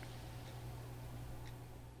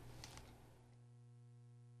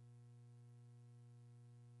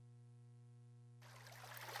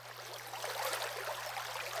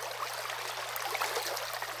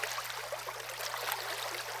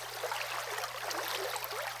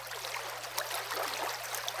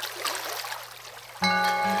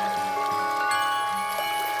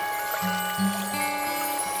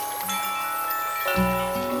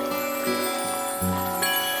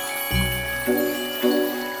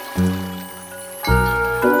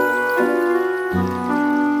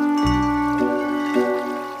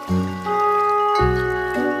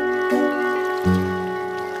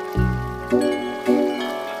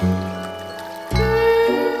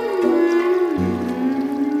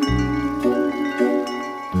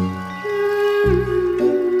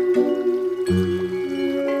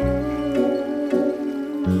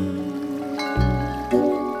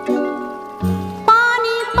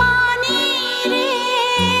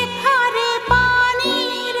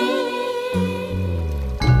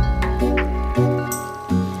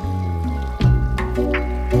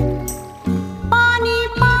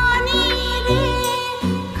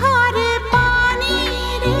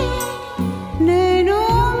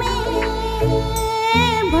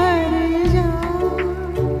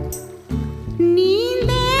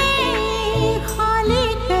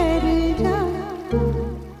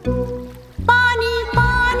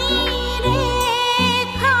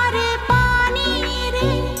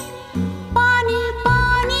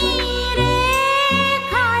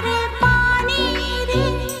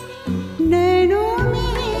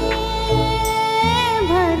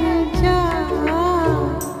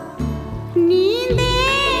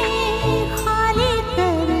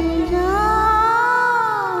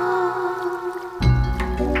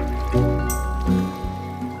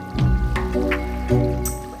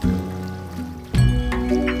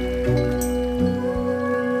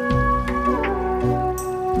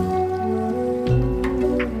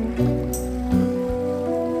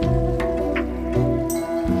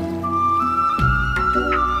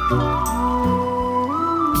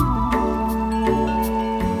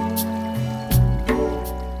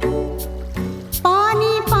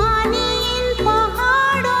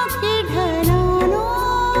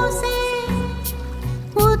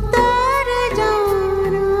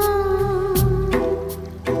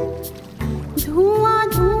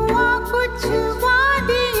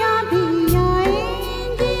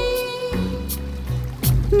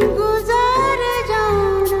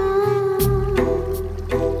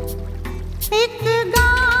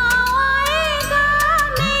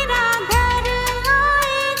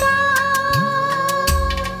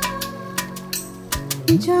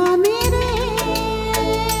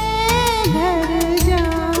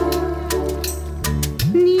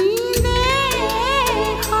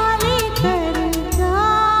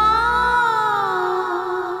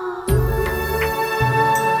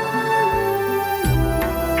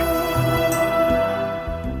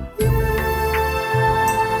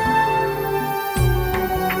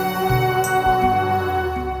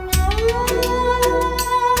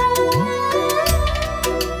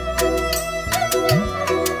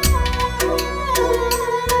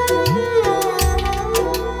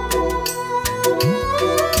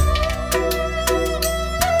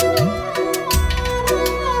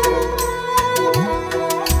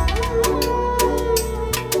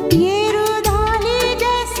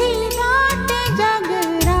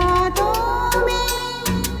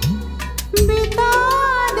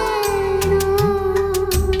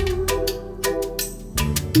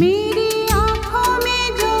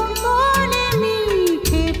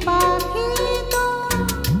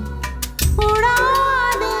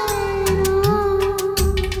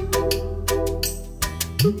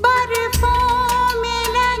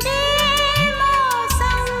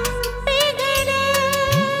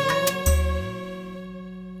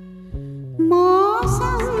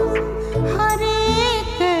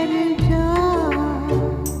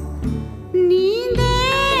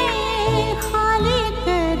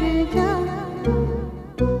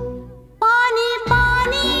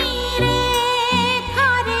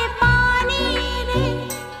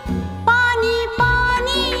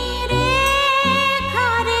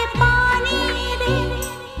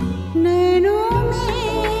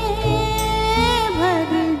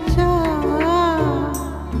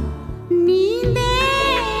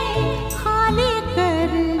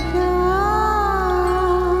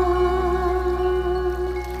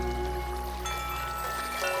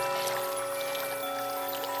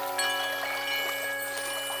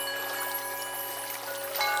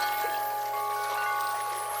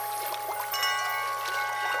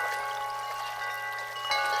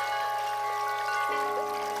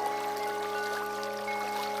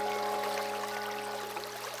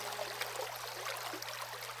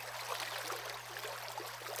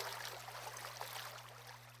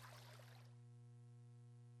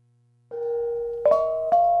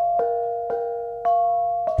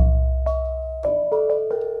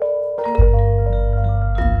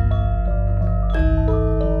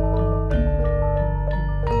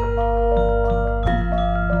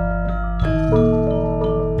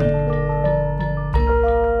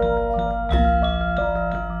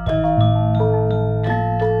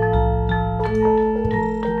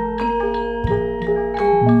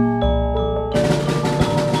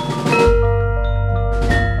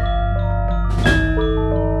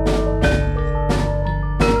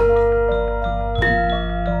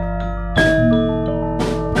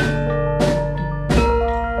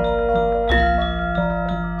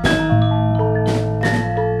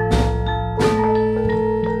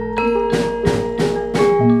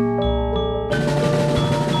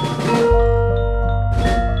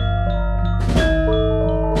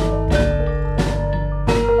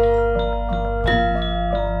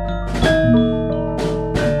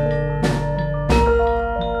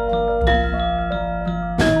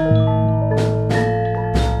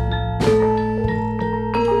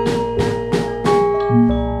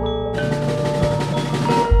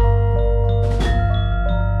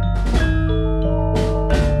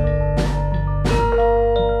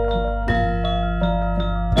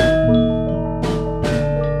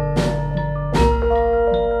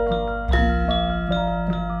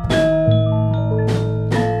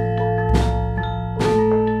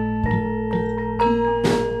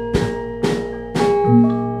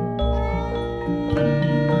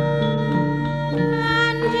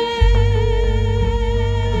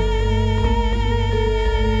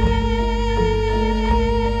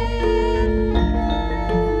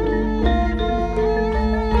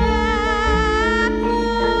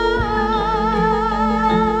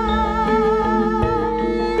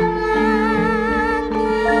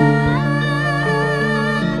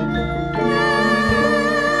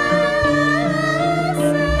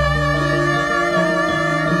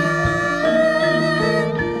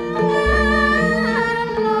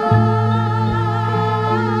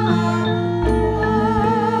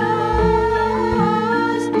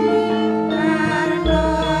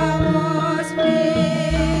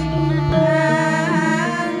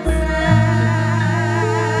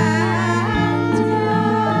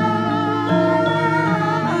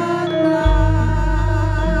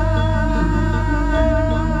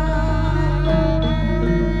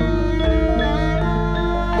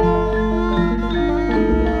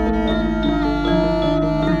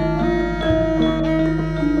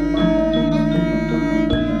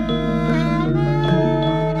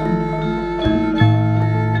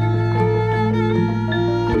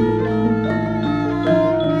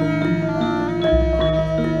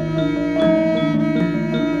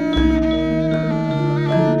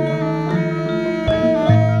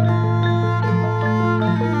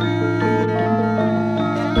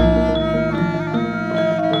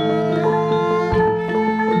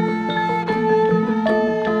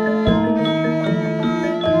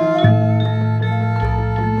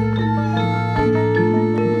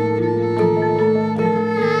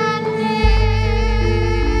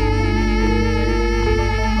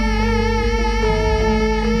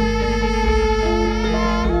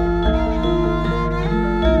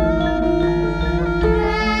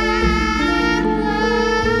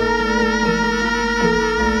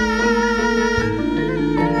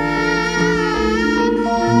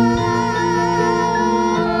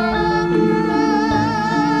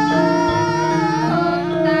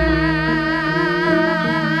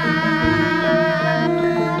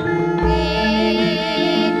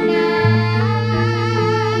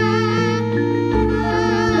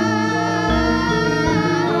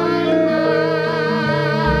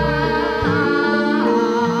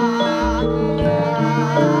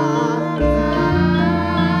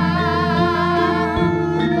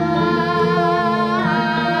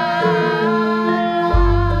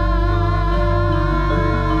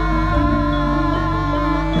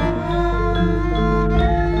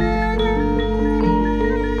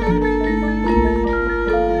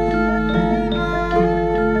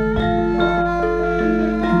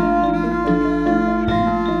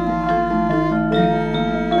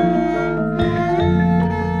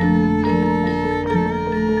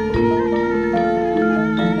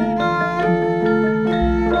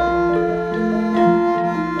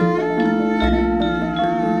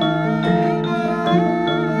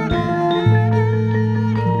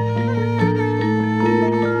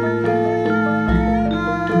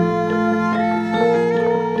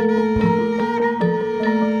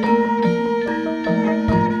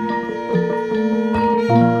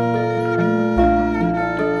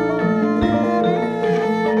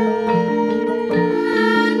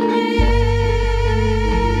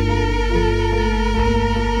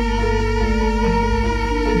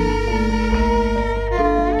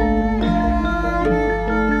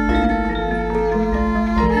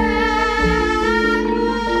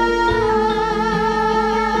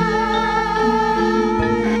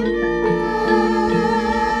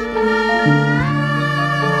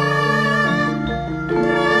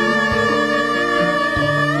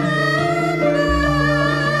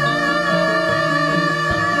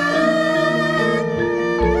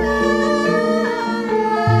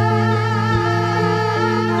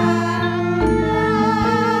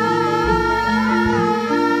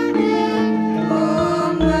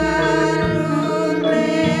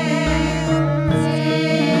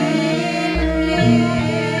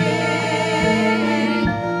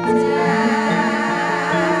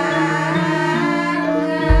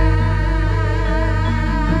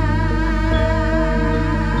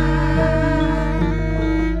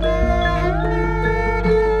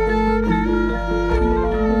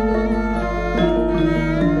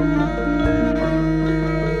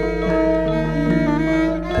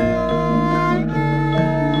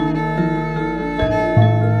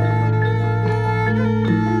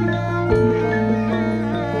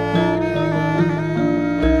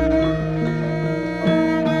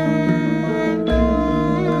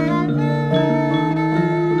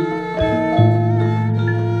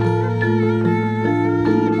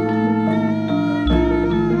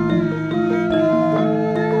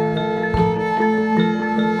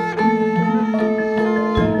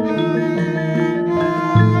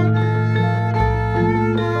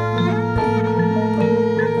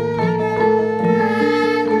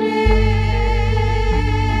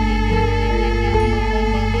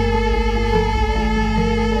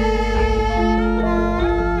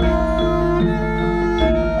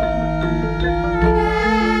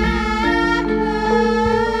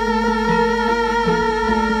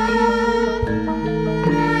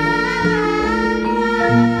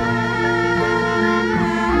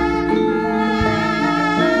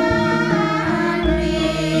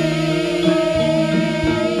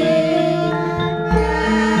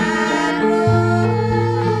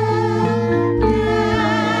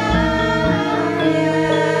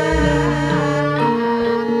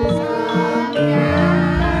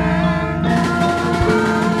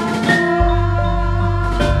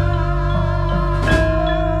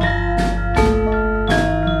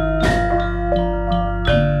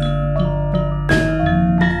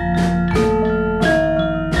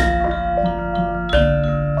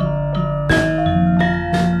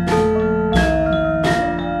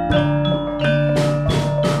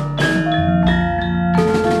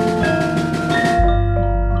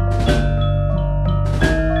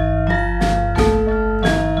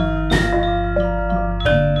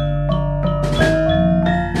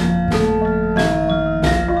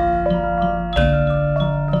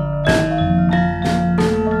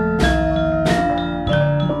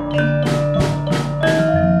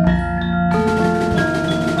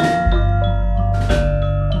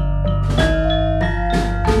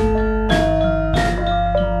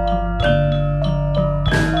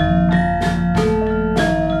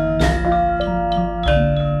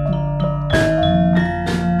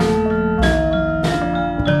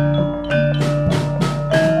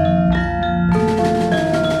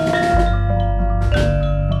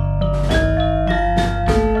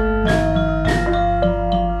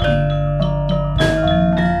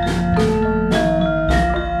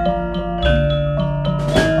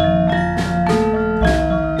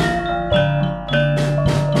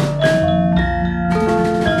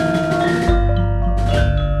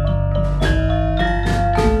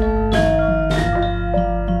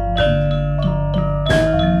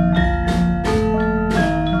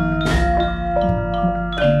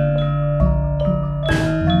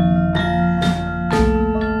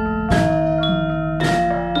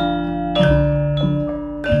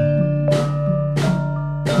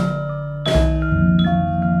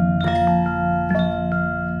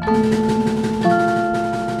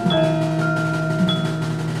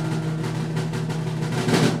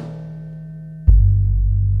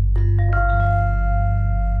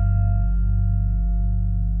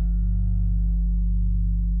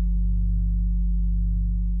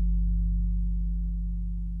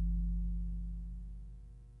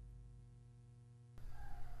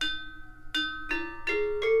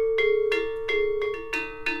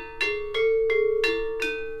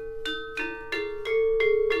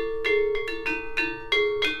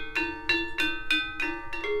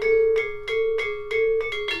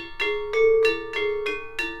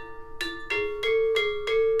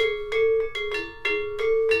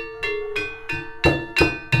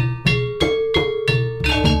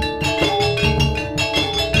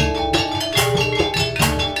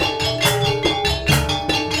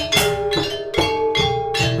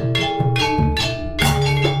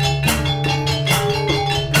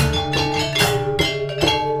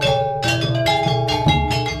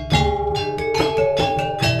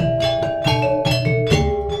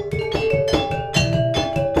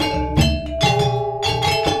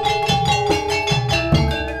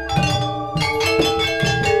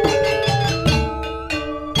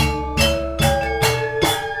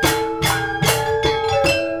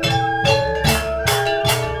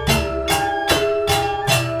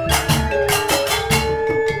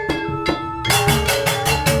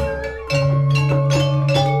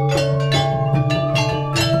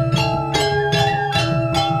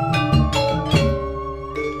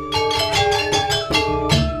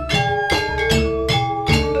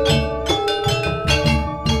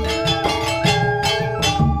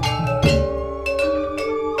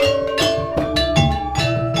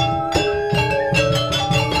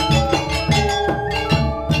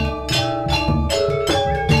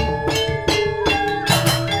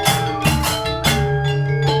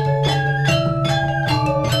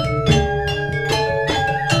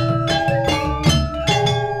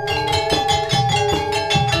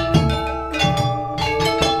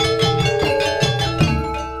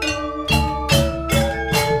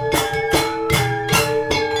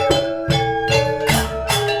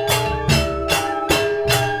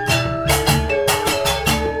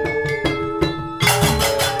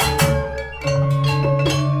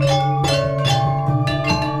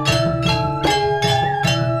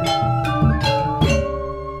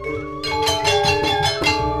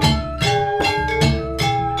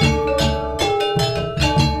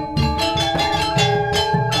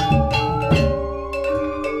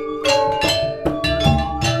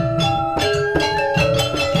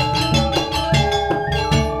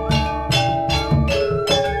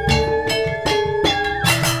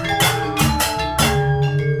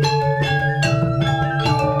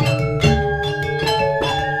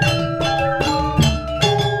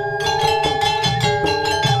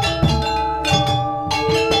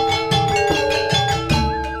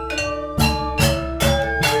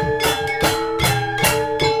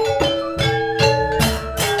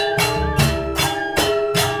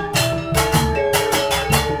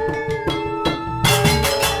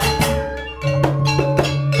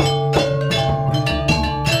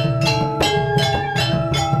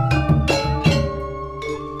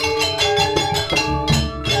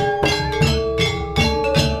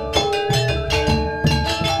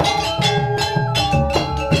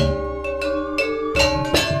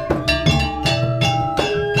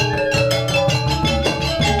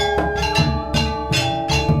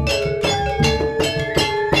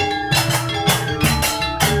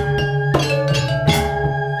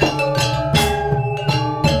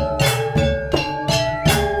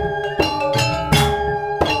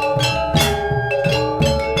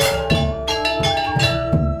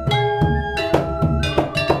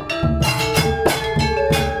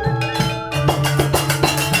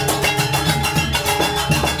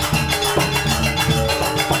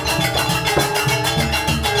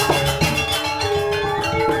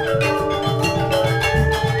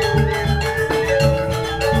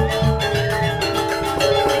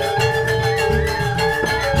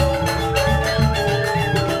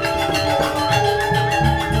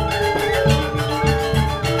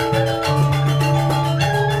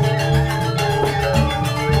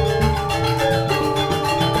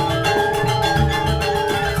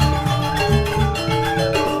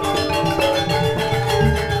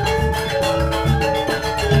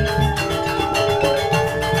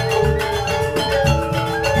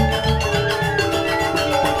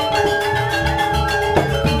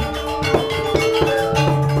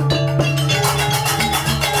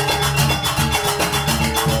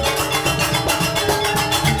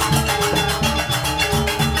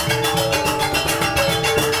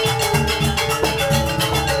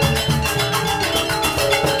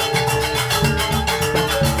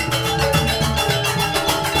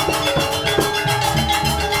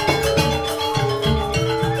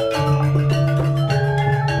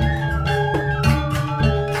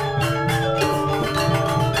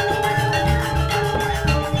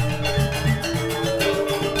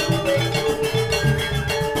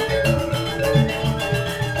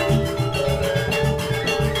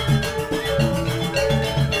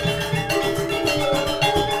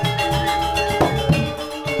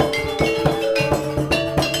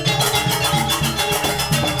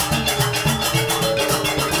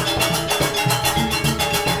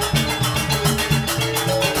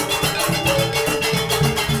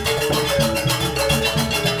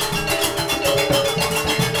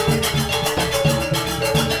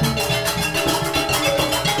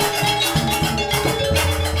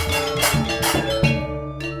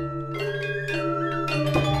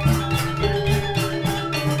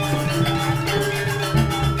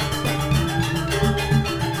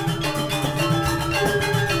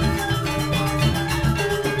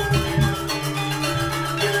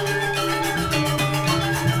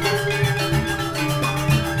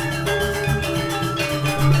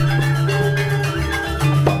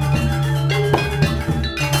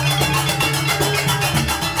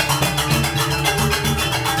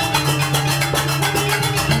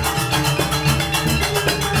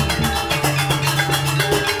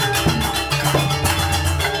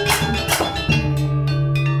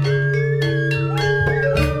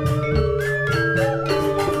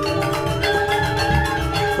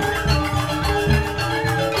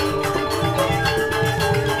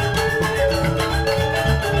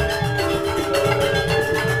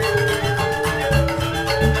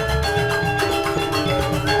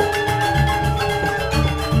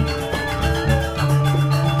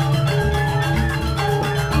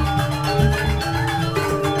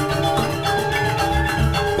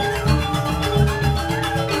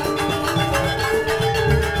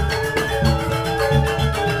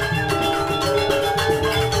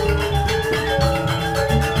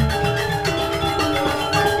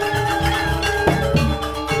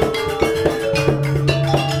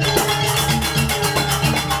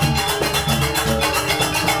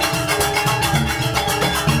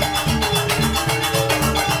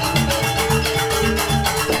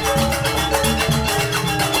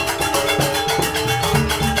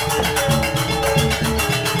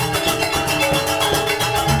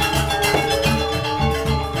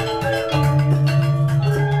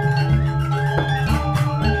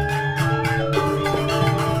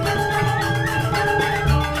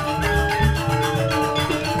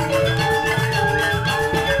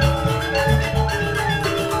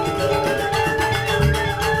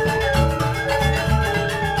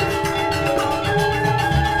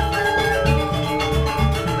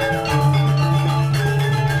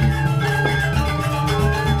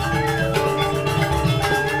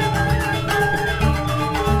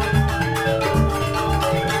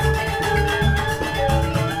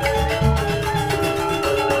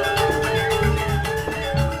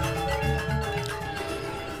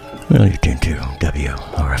 Well, you're tuned to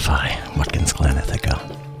WRFI, Watkins Glen, Ithaca.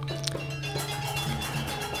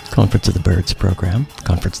 Conference of the Birds program.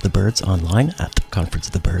 Conference of the Birds online at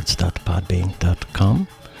conferenceofthebirds.podbean.com.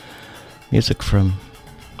 Music from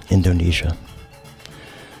Indonesia.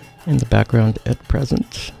 In the background at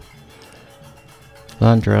present,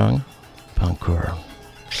 Landrang Pangkur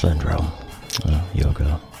Slendro,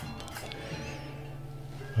 yoga.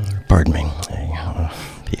 Pardon me, a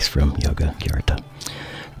piece from Yoga Girita.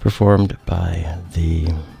 Performed by the...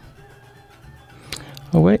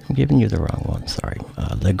 Oh wait, I'm giving you the wrong one, sorry.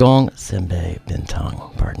 Legong Sembe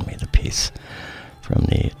Bintang, pardon me, the piece from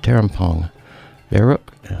the Terampong Beruk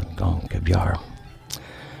and Gong Kebyar.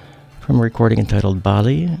 From a recording entitled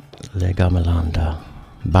Bali Legamalanda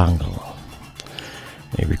Bangal,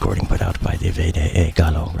 a recording put out by the VDE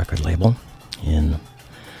Gallo record label in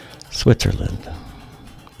Switzerland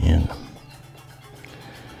in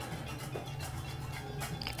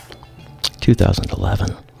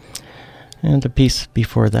 2011. And a piece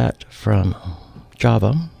before that from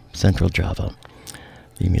Java, Central Java,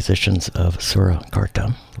 the musicians of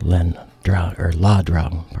Surakarta,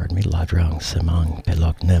 Ladrang Semang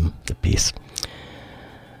Pelok Nem, the piece.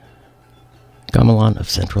 Gamelan of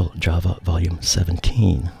Central Java, Volume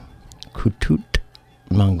 17. Kutut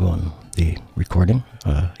Mangun, the recording,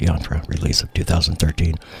 Yantra release of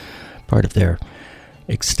 2013, part of their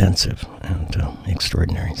extensive and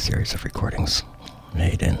extraordinary series of recordings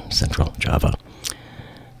made in Central Java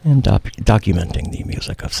and documenting the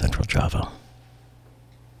music of Central Java.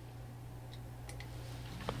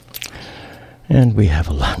 And we have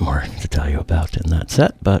a lot more to tell you about in that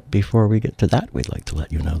set, but before we get to that, we'd like to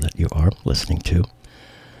let you know that you are listening to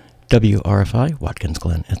WRFI, Watkins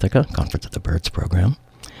Glen, Ithaca, Conference of the Birds program.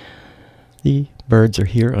 The Birds are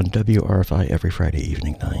here on WRFI every Friday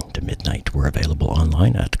evening, 9 to midnight. We're available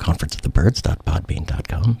online at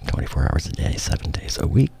conferenceofthebirds.podbean.com, 24 hours a day, 7 days a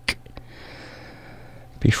week.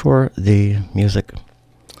 Before the music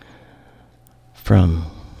from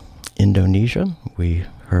Indonesia, we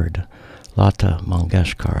heard Lata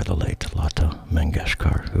Mangeshkar, the late Lata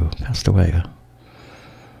Mangeshkar, who passed away.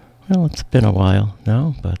 Well, it's been a while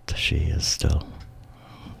now, but she is still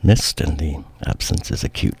missed and the absence is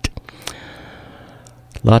acute.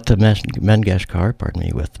 Lata Mangeshkar,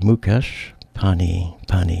 with Mukesh Pani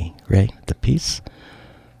Ray, the piece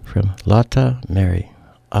from Lata Mary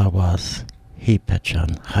Awaz Hi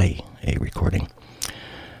Pechan Hai, a recording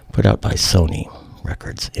put out by Sony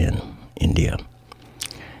Records in India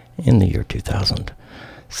in the year 2000.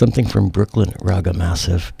 Something from Brooklyn Raga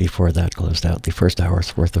Massive before that closed out the first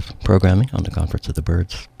hour's worth of programming on the Conference of the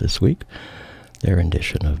Birds this week. Their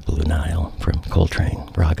rendition of Blue Nile from Coltrane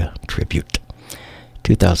Raga Tribute,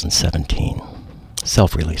 2017,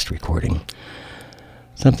 self-released recording.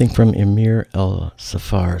 Something from Emir El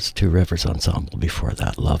Safar's Two Rivers Ensemble before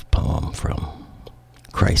that, Love Poem from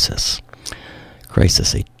Crisis.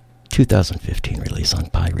 Crisis, a 2015 release on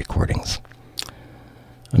Pi Recordings.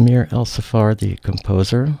 Emir El Safar, the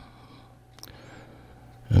composer.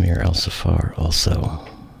 Emir El Safar also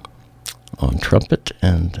on trumpet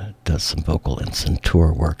and does some vocal and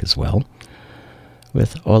centaur work as well,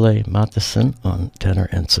 with Ole Matheson on tenor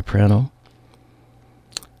and soprano,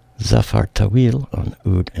 Zafar Tawil on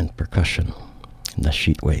oud and percussion,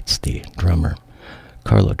 Nashit Waits, the drummer,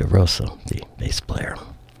 Carlo De Rosa, the bass player.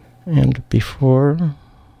 And before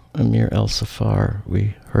Emir El Safar,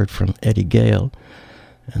 we heard from Eddie Gale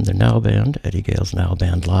and their Now Band, Eddie Gale's Now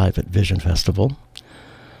Band, live at Vision Festival.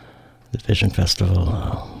 The Vision Festival,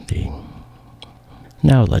 the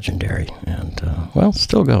now legendary and,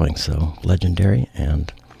 still going, so legendary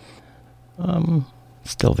and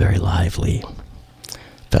still very lively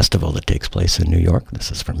festival that takes place in New York. This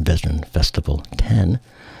is from Vision Festival 10.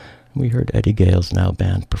 We heard Eddie Gale's Now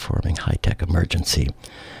Band performing High Tech Emergency.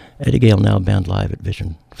 Eddie Gale Now Band live at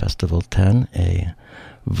Vision Festival 10, a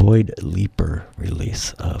Void Leaper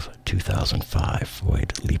release of 2005,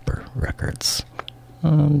 Void Leaper Records.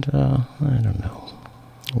 And, I don't know,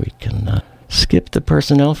 we can skip the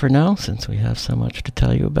personnel for now since we have so much to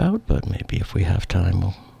tell you about, but maybe if we have time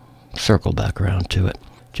we'll circle back around to it.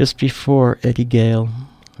 Just before Eddie Gale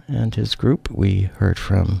and his group, we heard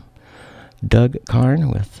from Doug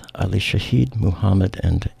Karn with Ali Shahid Muhammad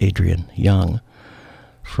and Adrian Young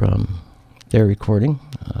from their recording,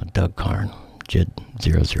 Doug Karn, JID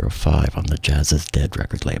 005 on the Jazz is Dead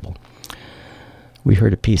record label. We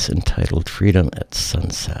heard a piece entitled Freedom at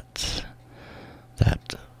Sunset.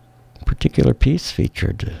 That particular piece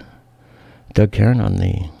featured Doug Karn on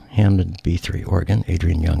the Hammond B3 organ,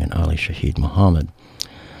 Adrian Young and Ali Shahid Muhammad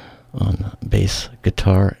on bass,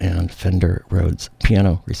 guitar, and Fender Rhodes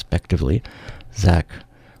piano, respectively. Zach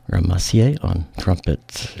Ramassier on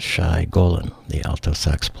trumpet, Shai Golan, the alto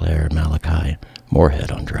sax player, Malachi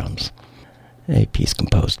Moorhead on drums. A piece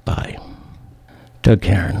composed by Doug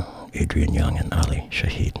Cairn, Adrian Young, and Ali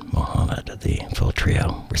Shahid Mohammed, the full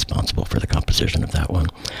trio responsible for the composition of that one.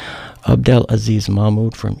 Abdel Aziz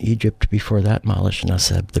Mahmoud from Egypt, before that Malish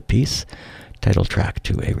Naseb, the piece, title track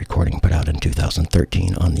to a recording put out in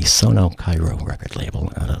 2013 on the Sono Cairo record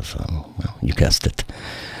label out of, well, you guessed it,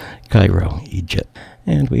 Cairo, Egypt.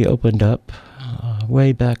 And we opened up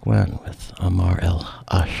way back when with Amar El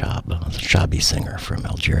Ashab, a Shabi singer from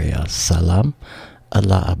Algeria, Salam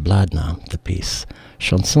Allah Abladna, the piece,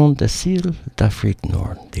 Chanson de Cils d'Afrique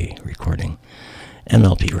Nord, the recording.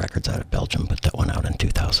 MLP Records out of Belgium put that one out in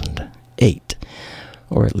 2008,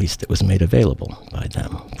 or at least it was made available by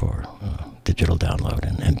them for digital download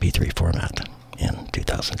in MP3 format in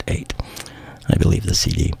 2008. I believe the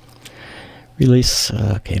CD release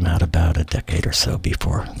came out about a decade or so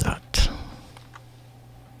before that.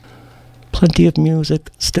 Plenty of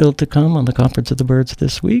music still to come on the Conference of the Birds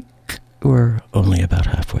this week. We're only about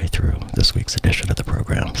halfway through this week's edition of the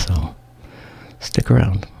program, so stick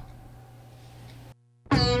around.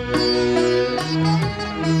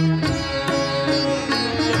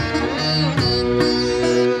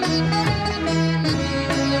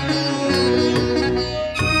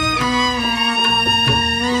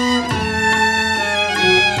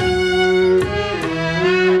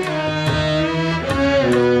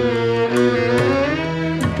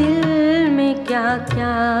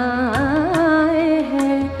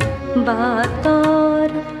 बात और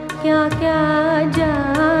क्या क्या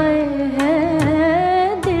जाए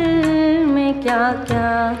है, दिल में क्या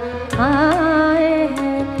क्या आए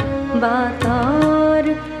है, बात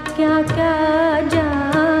और क्या क्या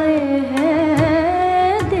जाए है,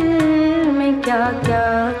 दिल में क्या क्या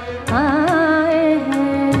आए है,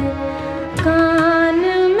 कान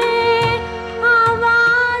में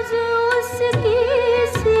आवाज उसकी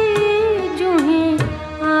सी जो ही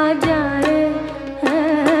आ जाए,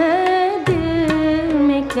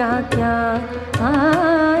 क्या क्या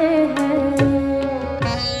आए हैं।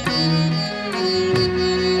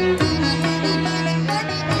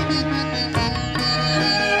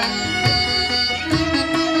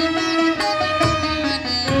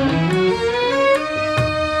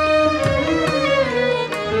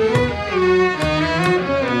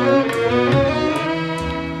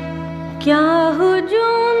 क्या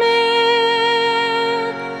हुजूम में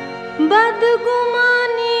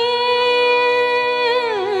बदगुमानी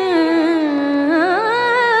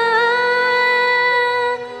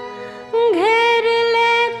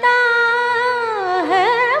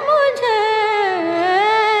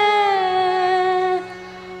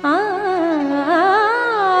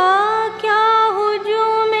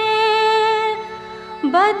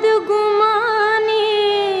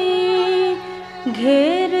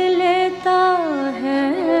घेर लेता है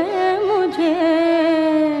मुझे,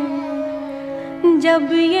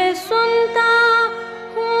 जब ये सुनता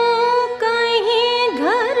हूँ कहीं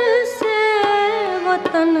घर से वो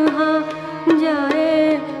तन्हा जाए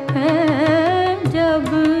है, जब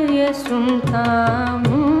ये सुनता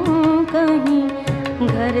हूँ कहीं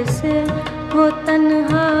घर से वो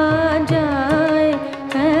तन्हा जाए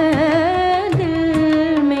है,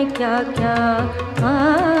 दिल में क्या क्या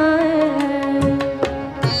आए।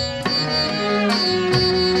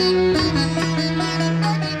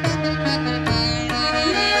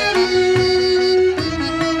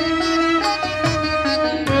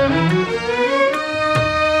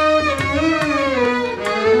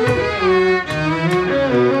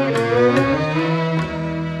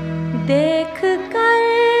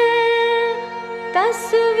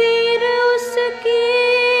 तस्वीर उसकी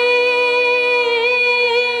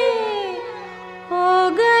हो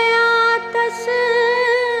गया तस्वीर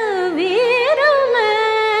में,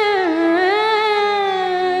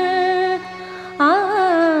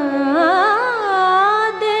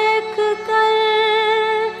 देख कर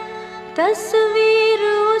तस्वीर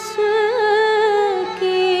उसकी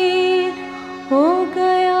हो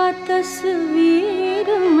गया तस्वीर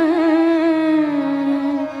में,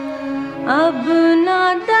 अब ना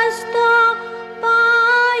दस्तो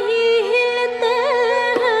पाही हिलते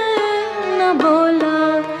हैं, न बोला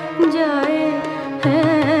जाए है,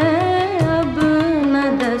 अब न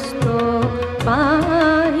दस्तो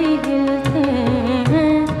पाही हिलते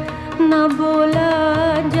हैं, न बोला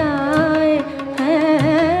जाए है,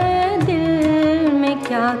 दिल में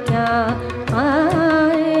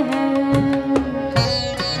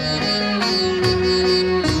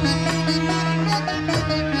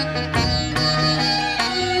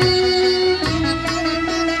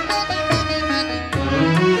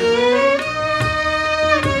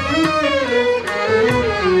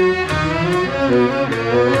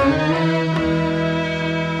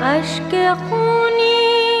आशिक खूनी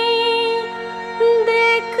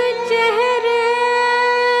देख चेहरे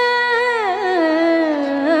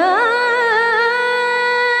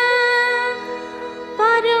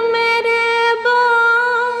पर मेरे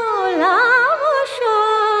बोला वो शोख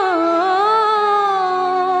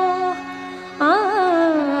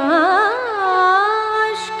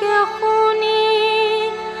आशिक खूनी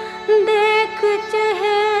देख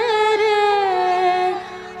चेहरे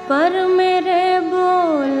पर मेरे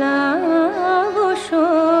बोला वो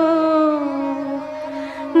शोख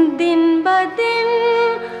दिन ब दिन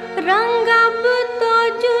रंग अब तो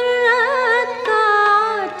जुर्रत का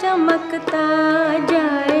चमकता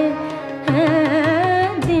जाए है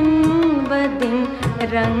दिन ब दिन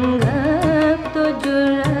रंग अब तो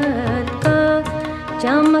जुर्रत का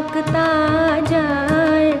चमकता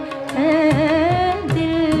जाए है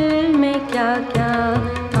दिल में क्या क्या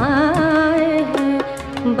आए हैं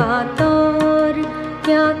बात और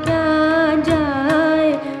क्या क्या जाए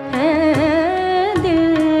है दिल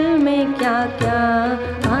में क्या क्या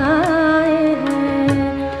आए हैं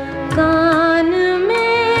कान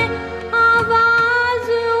में आवाज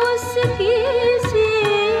उसकी सी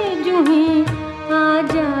यूं ही आ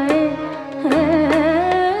जाए है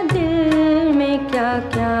दिल में क्या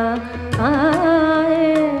क्या आए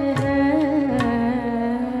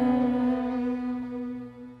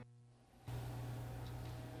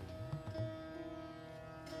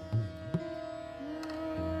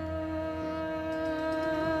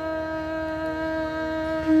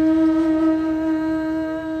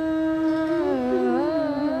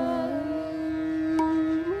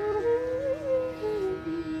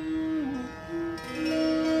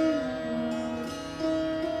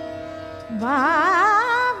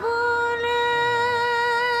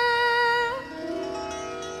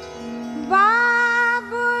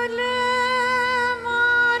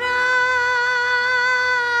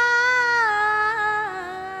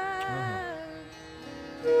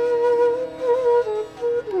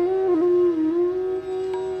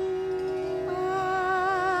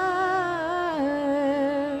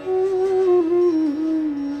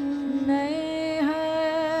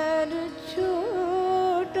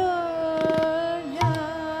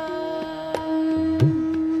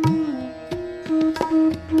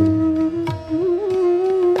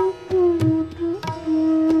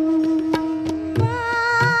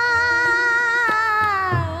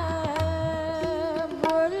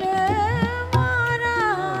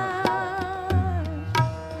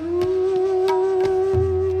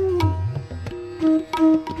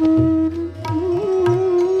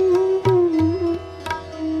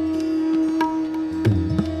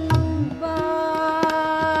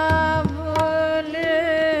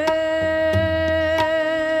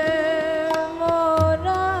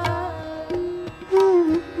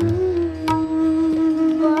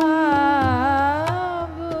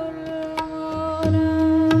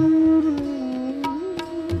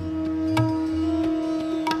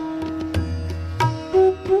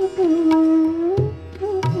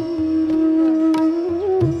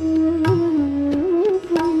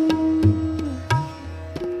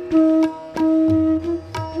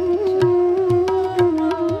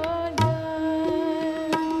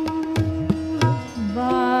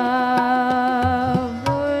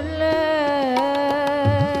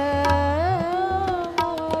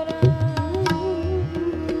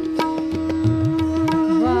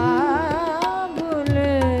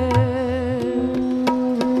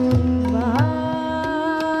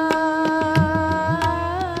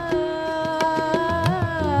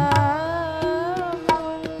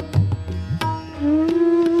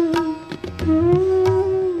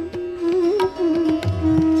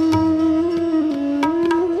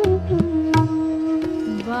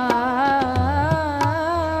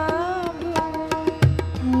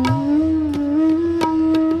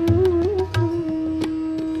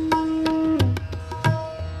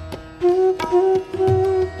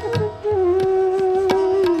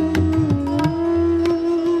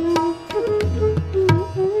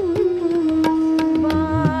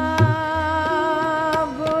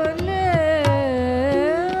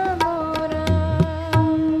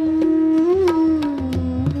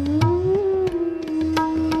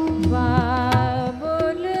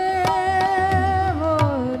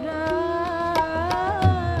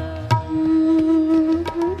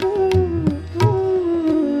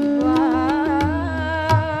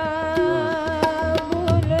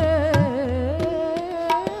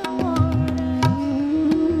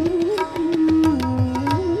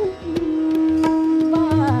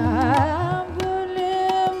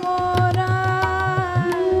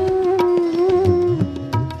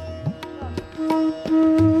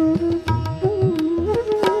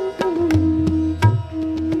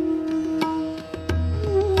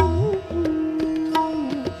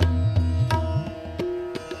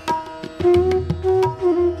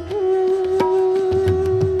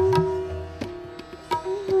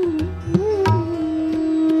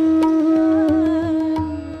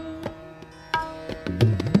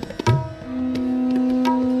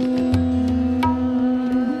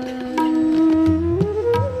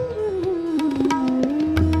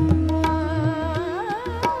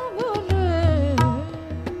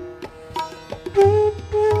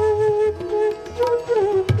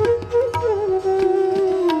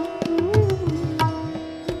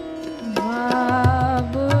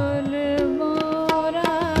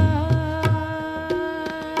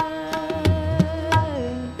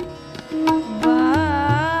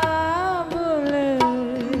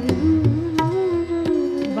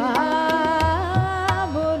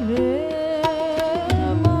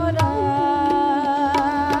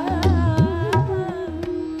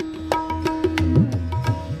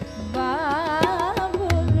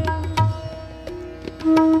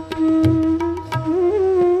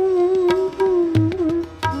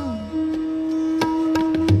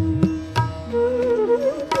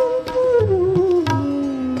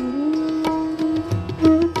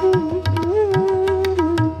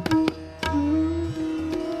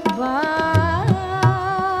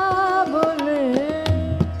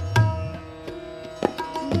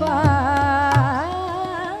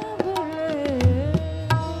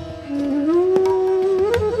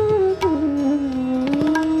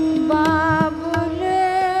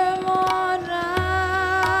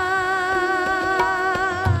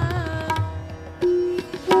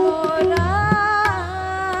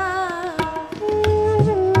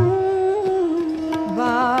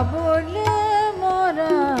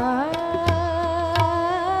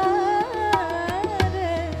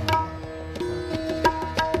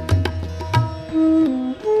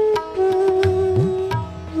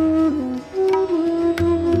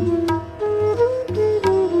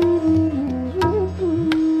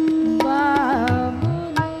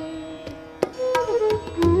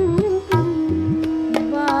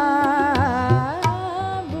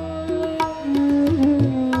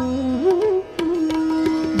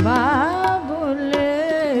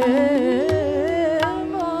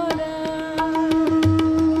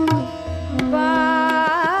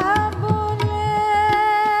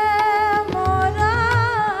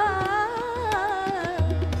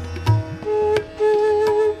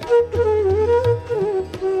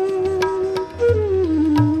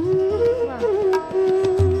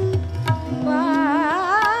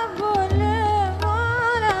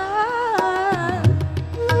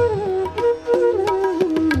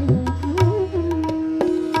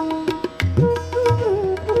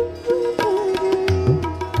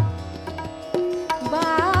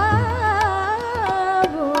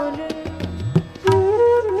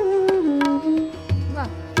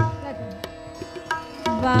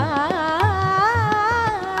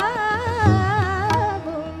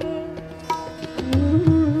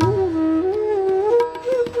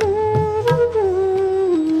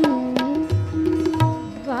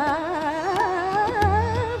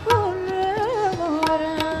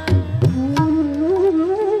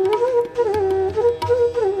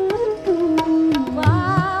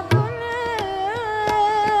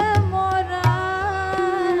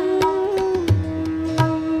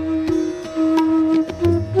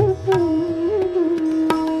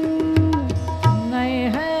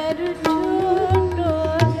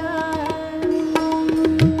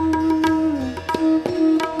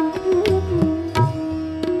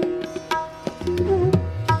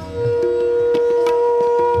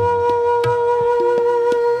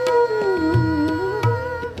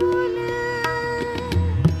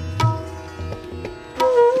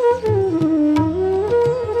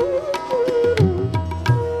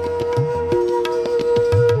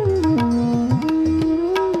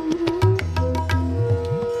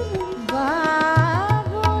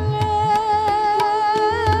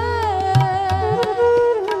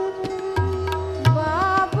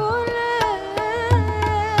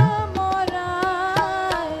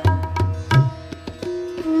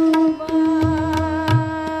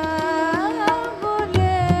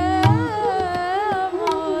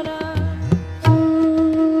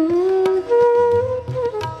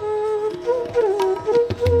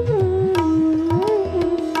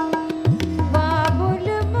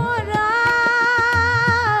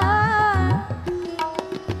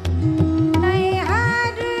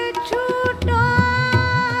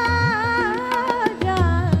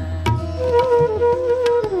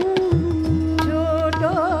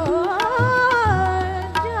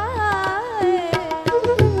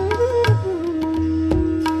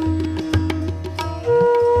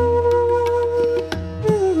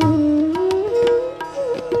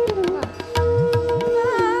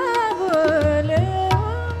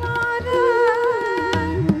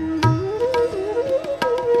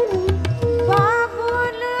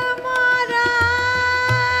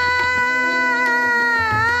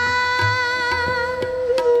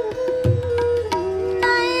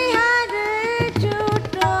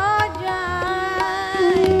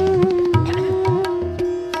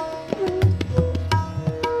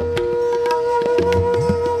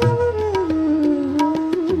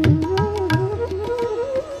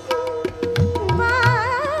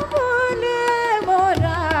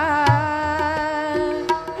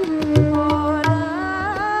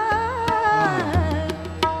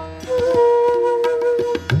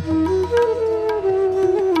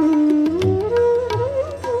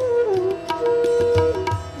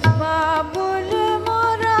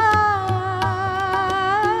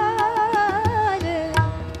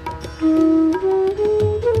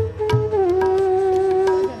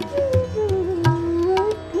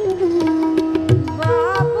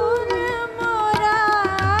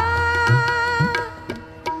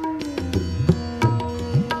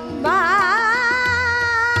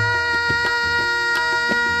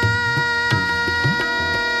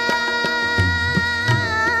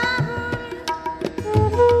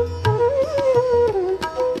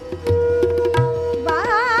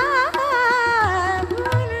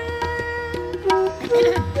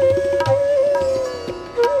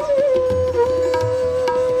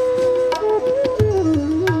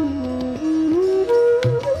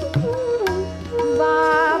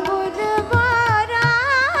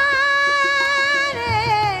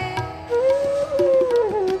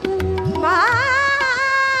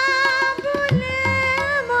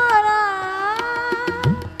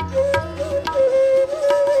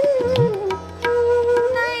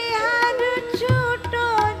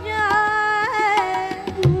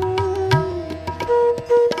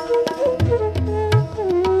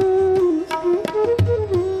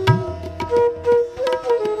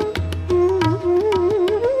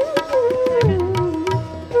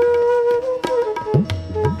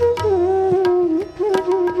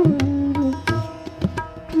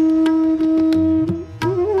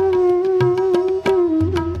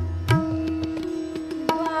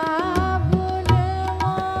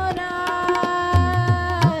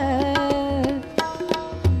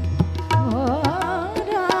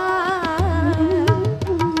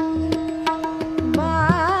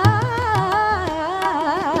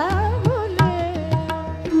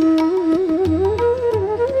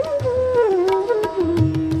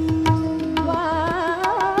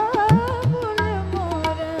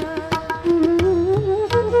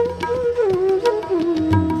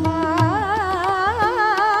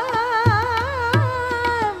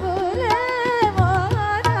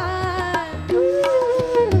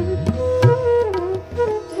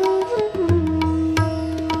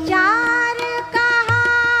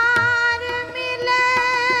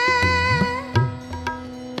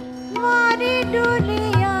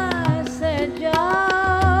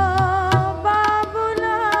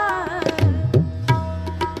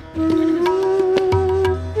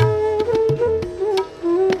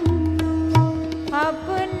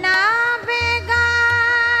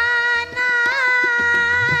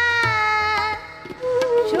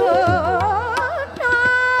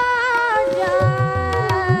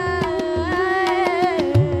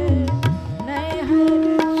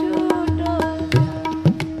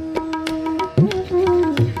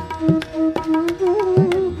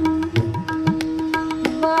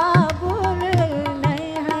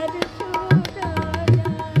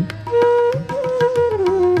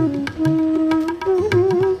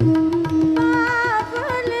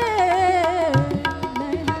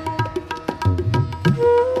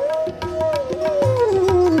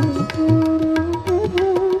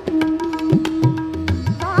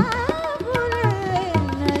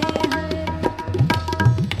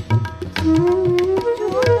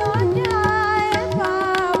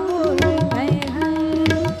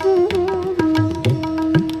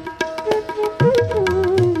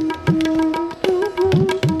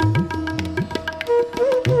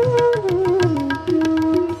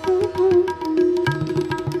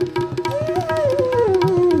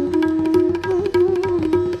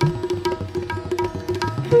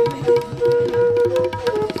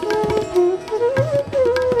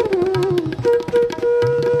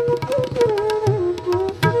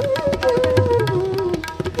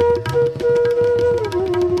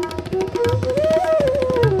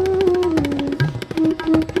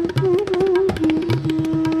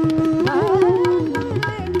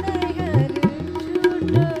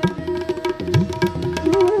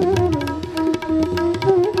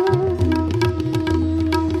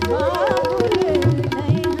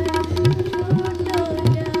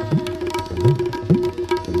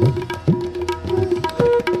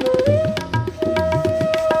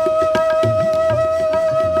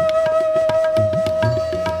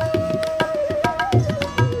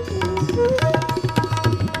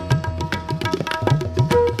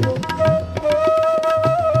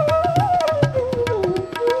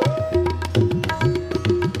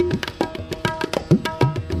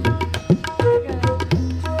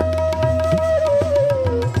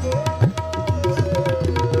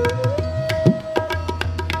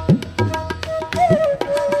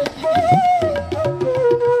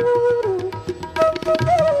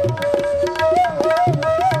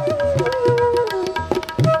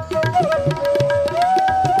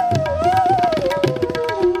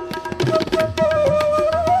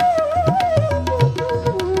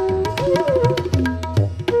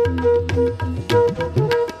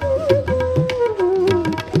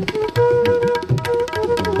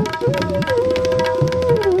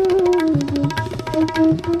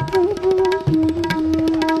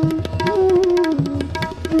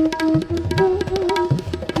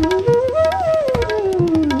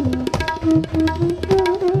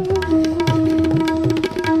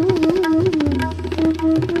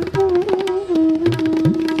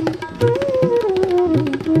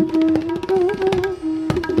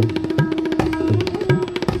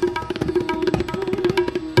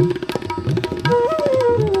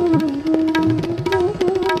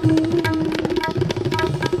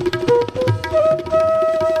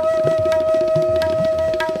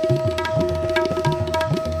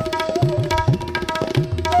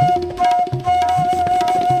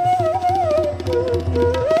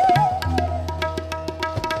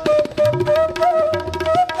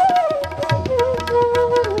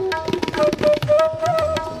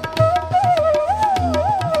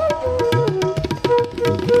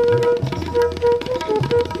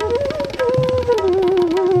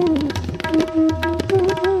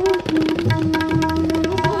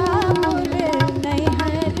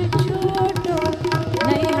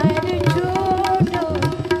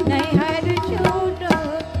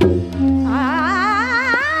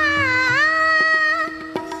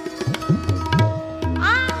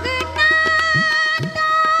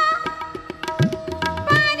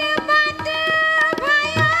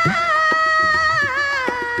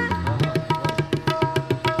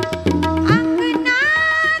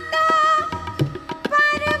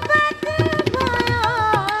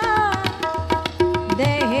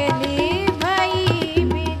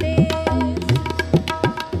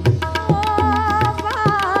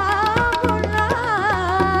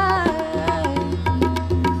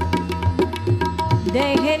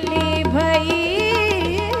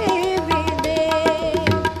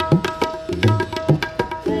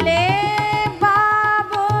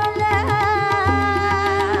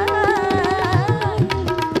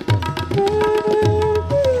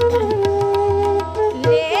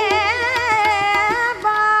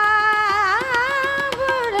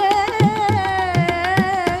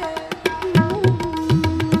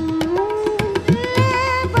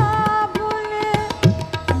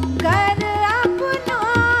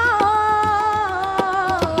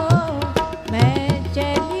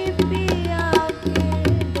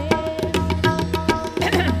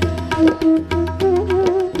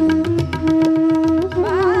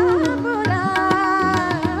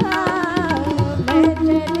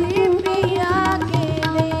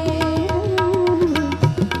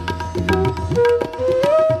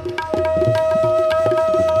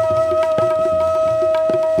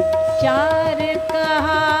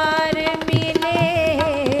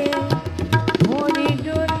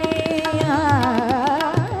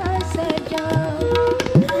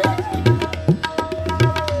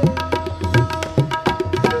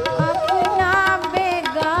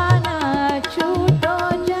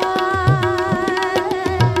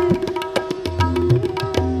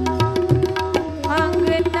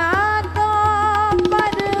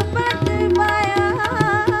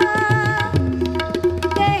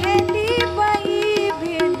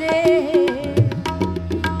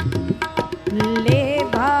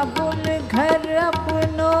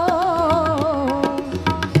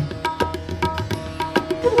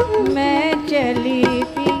मैं चली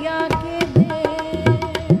पिया के दे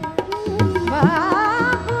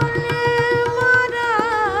बाबुल मोरा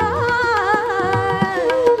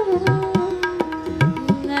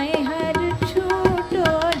नैहर छूटो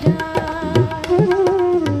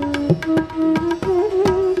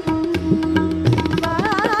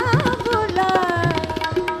बाबुला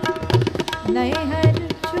नैहर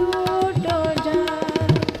छूटो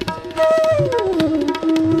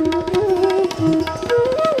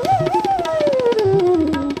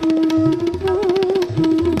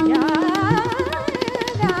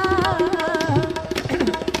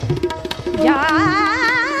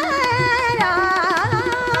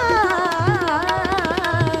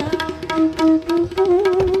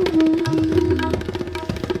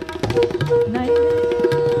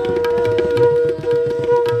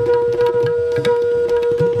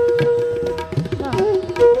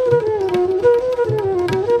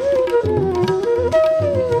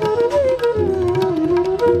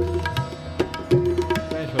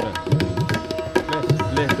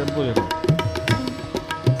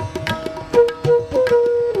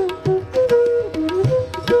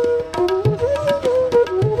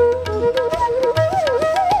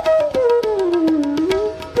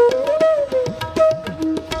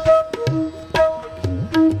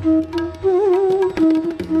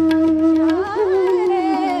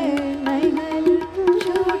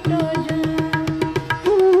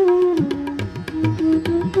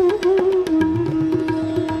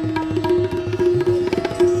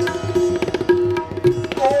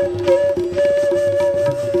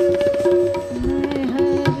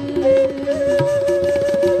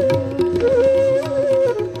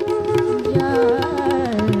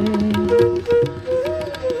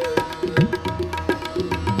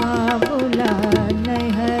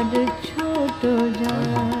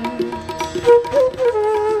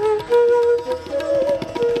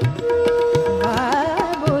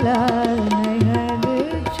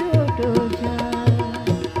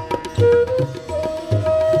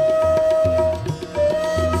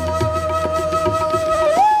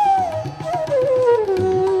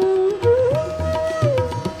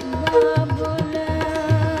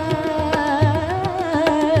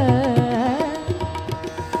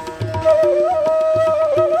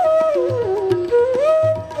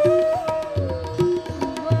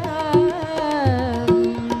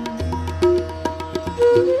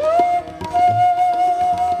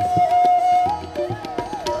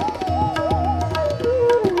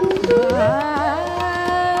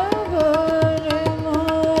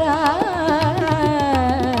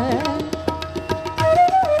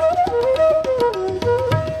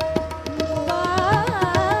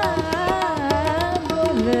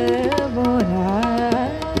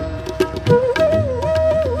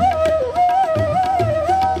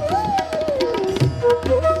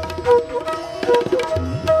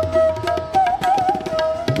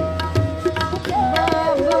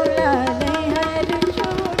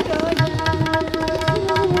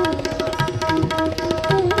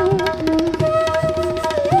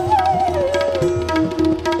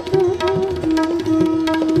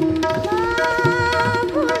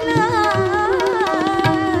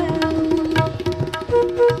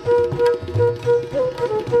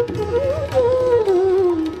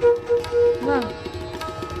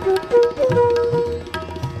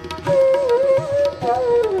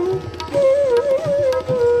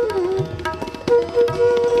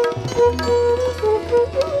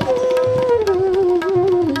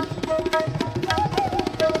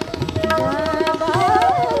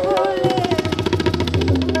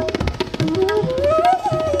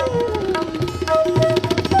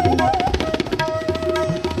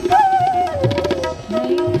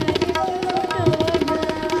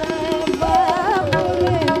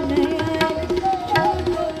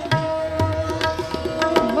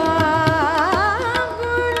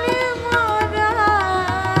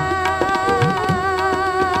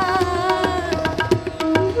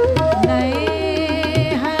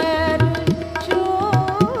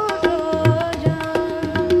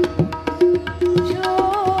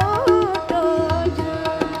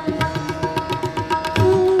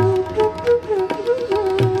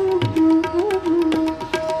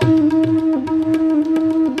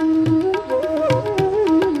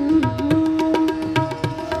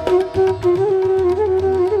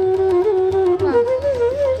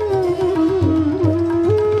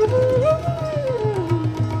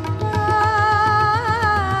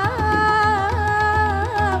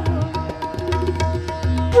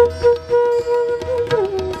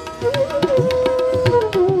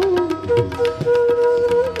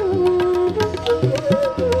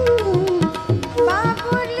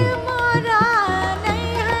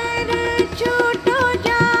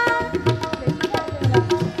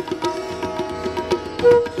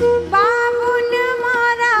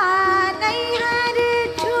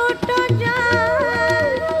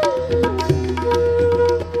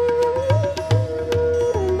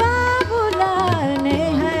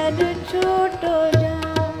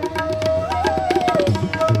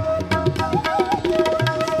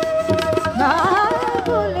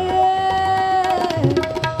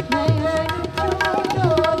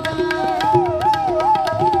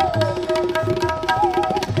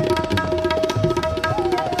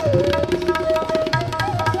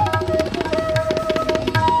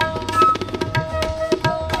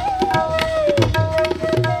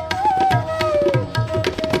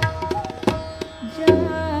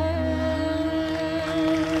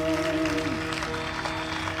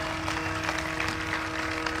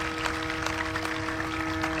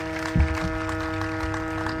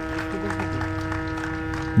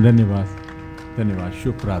धन्यवाद धन्यवाद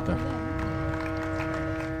शुभ प्रातः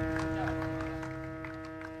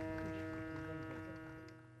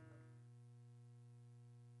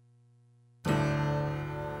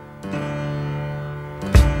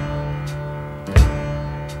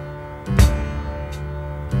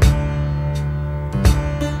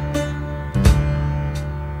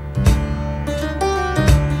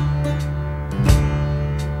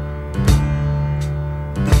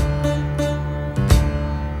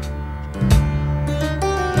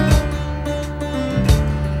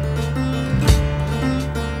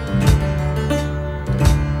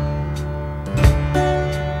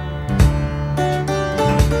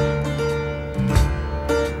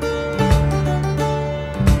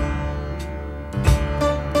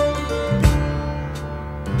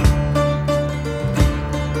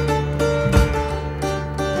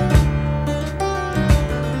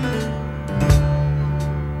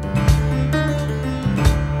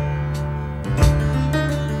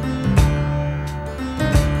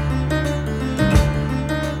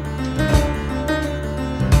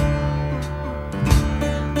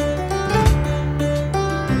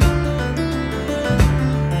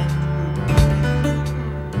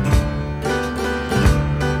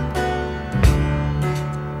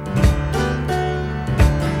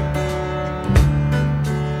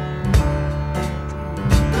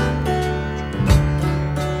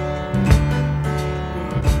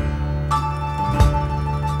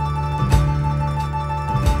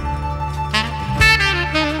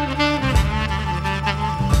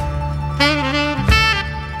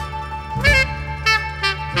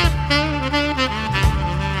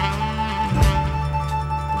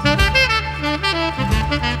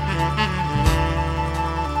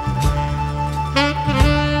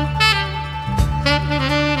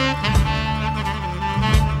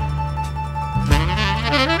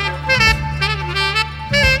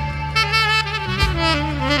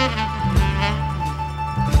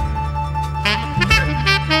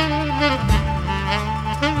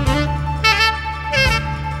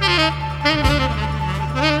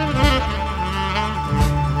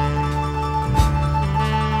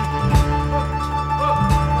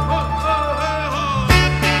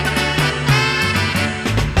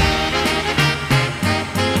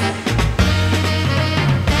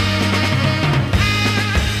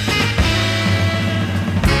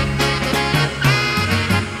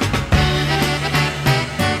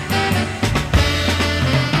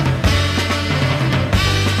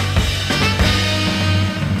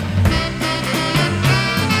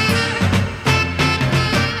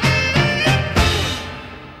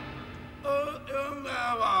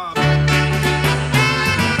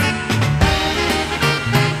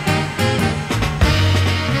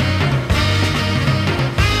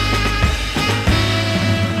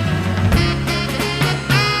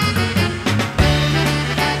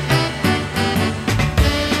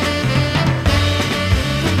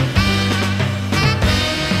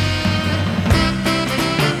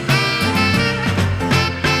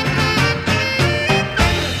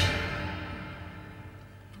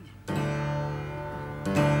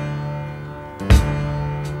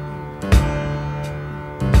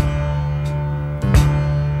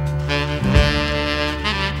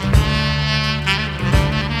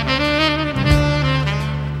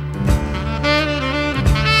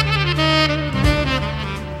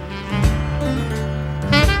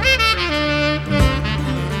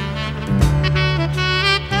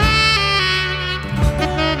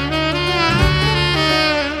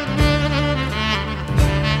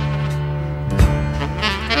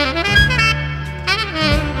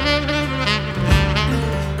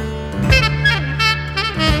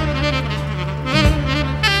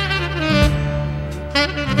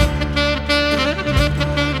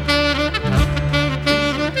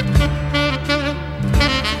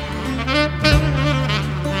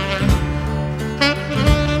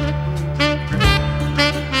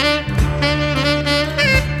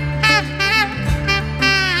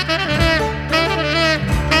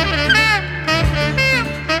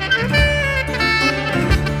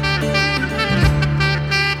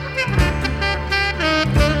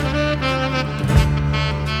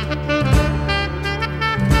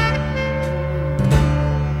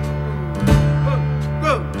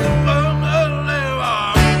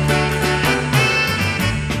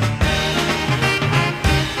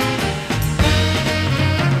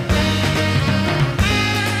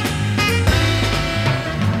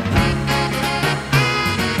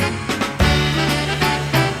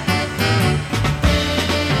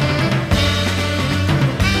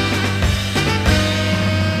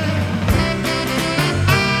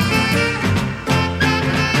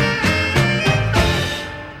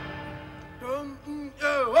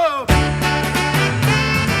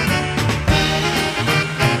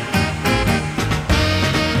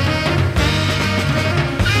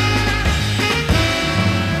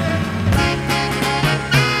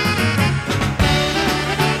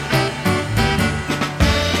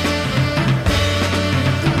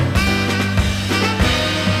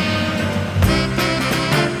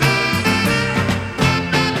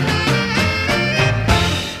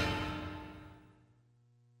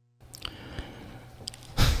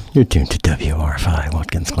You're tuned to WRFI,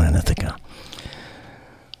 Watkins Glen, Ithaca.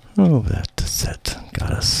 Oh, that set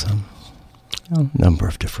got us a number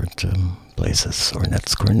of different places.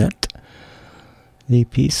 Ornette's Cornet. The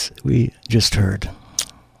piece we just heard,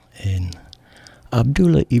 an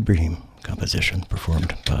Abdullah Ibrahim composition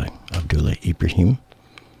performed by Abdullah Ibrahim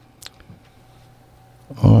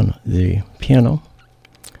on the piano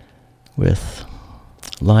with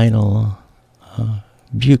Lionel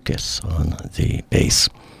Bukis on the bass.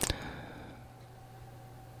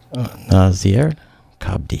 Nazir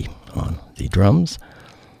Kabdi on the drums.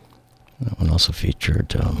 That one also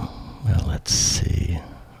featured,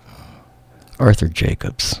 Arthur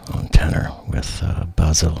Jacobs on tenor with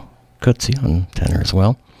Basil Kutzi on tenor as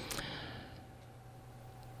well.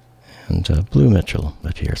 And Blue Mitchell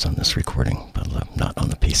appears on this recording, but not on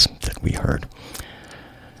the piece that we heard.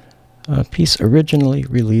 A piece originally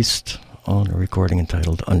released on a recording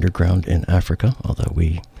entitled Underground in Africa, although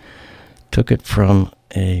we took it from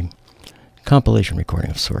a compilation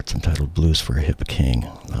recording of sorts entitled Blues for a Hip King,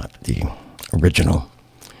 not the original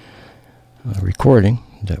recording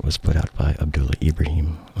that was put out by Abdullah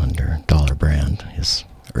Ibrahim under Dollar Brand, his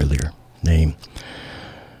earlier name,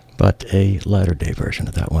 but a latter-day version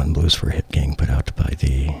of that one, Blues for a Hip King, put out by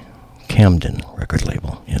the Camden record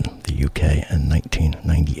label in the UK in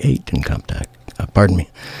 1998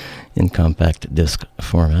 in compact disc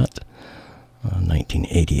format.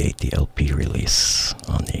 1988, the LP release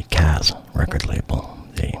on the Kaz record label,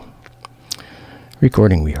 the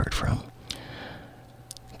recording we heard from.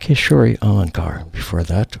 Kishori Amankar before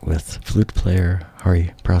that, with flute player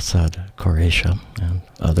Hari Prasad Koresha and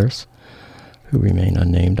others who remain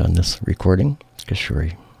unnamed on this recording.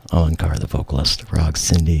 Kishori Amankar, the vocalist, Rag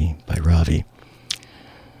Sindhi by Ravi.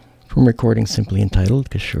 From recording simply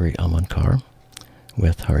entitled Kishori Amankar,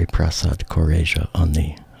 with Hari Prasad Koresha on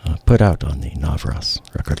the put out on the Navras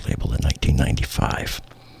record label in 1995.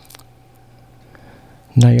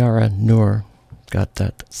 Nayara Noor got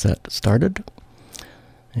that set started.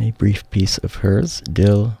 A brief piece of hers,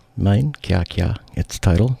 Dil Main Kya Kya, its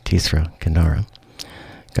title, Tisra Kinara.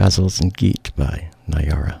 Ghazals and Geet by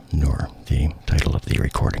Nayara Noor, the title of the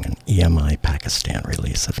recording, an EMI Pakistan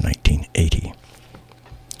release of 1980.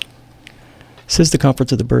 This is the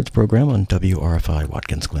Conference of the Birds program on WRFI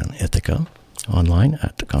Watkins Glen, Ithaca. Online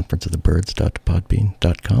at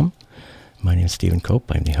conferenceofthebirds.podbean.com. My name is Stephen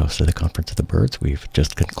Cope. I'm the host of the Conference of the Birds. We've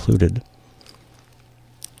just concluded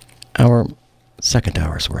our second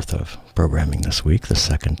hour's worth of programming this week, the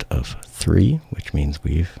second of 3, which means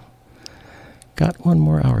we've got 1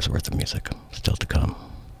 more hour's worth of music still to come.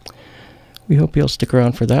 We hope you'll stick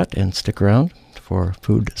around for that, and stick around for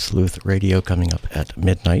Food Sleuth Radio coming up at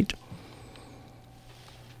midnight.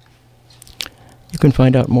 You can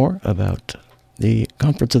find out more about the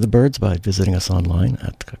Conference of the Birds by visiting us online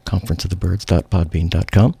at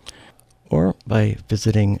conferenceofthebirds.podbean.com or by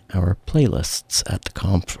visiting our playlists at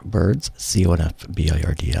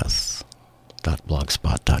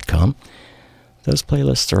confbirds.blogspot.com. Those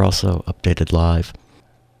playlists are also updated live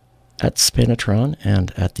at Spinatron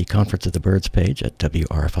and at the Conference of the Birds page at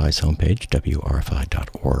WRFI's homepage,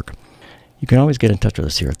 wrfi.org. You can always get in touch with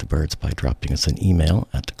us here at The Birds by dropping us an email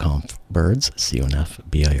at confbirds,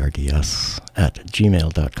 CONFBIRDS,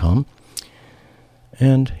 @gmail.com.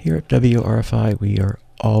 And here at WRFI, we are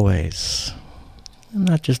always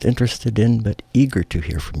not just interested in, but eager to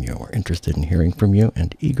hear from you. We're interested in hearing from you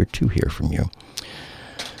and eager to hear from you.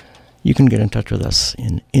 You can get in touch with us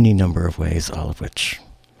in any number of ways, all of which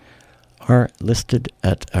are listed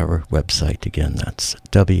at our website. Again, that's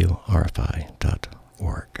wrfi.org.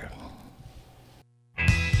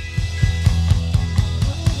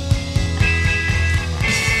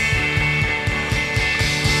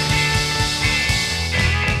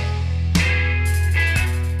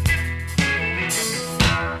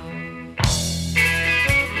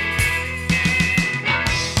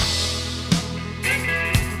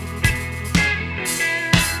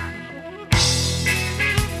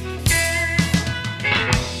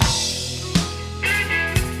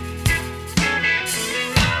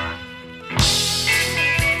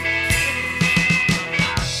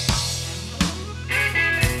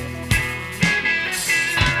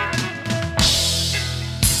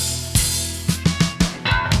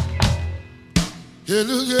 Hey,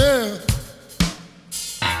 little girl,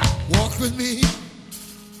 walk with me,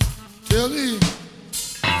 tell me,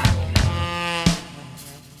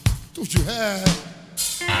 don't you have,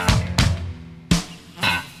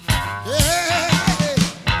 hey,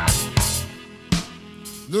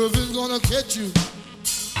 love is gonna catch you,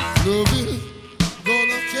 love is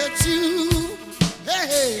gonna catch you,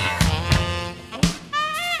 hey,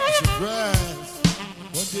 surprise,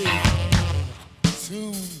 one day.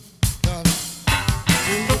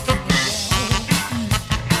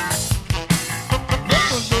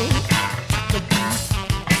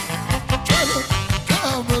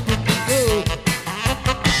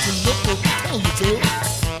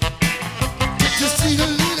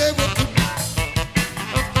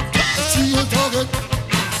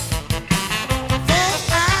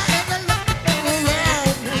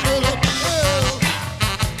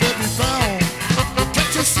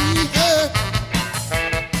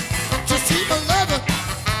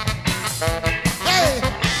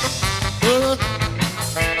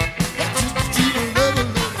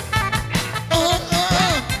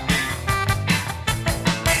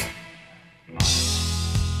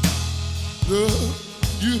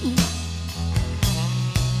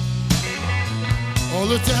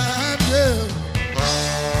 the time, yeah.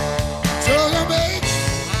 So gonna make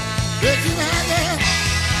you happy.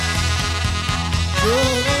 So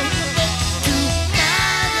gonna make you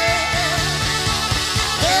happy.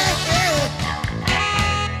 Hey, hey.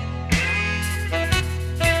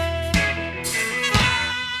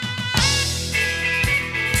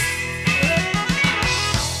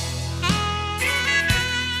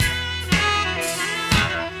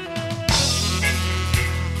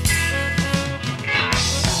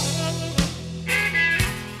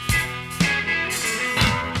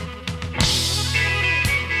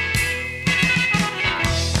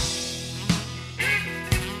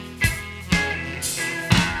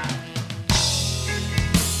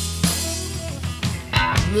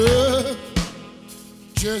 Love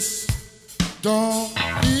just don't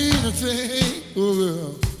mean a thing, oh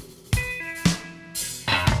girl.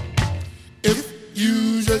 If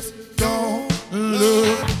you just don't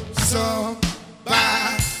love somebody,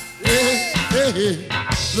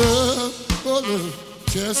 love, oh love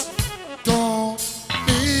just don't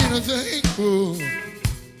mean a thing, oh.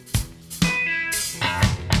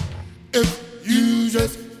 If you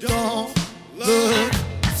just don't love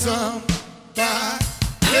somebody,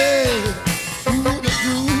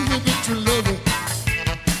 you get your lover,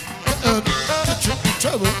 get you in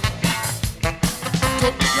trouble. Go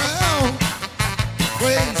round,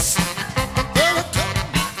 waste, never come,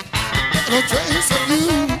 no trace of you.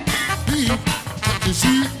 Leave, can't you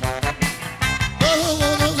see? Oh,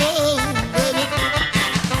 baby,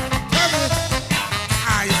 tell me,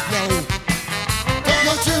 eyes blow.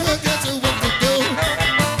 Don't you get to what to do?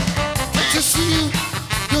 Can't you see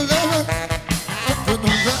your lover up in the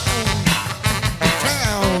ground?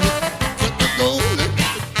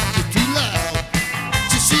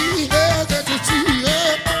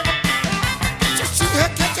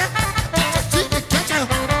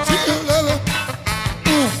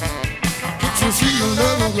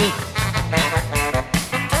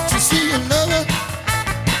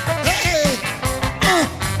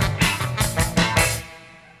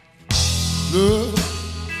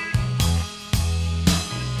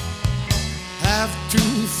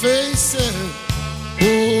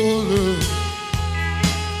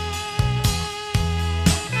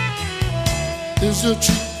 Is your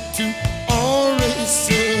cheek to always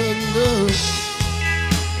say love?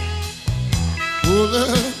 Oh,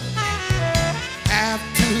 love, have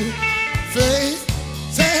to face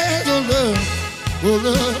sad love. Oh,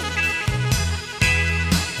 love,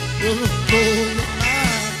 will blow your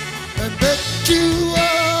mind and bet you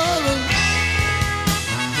all alone.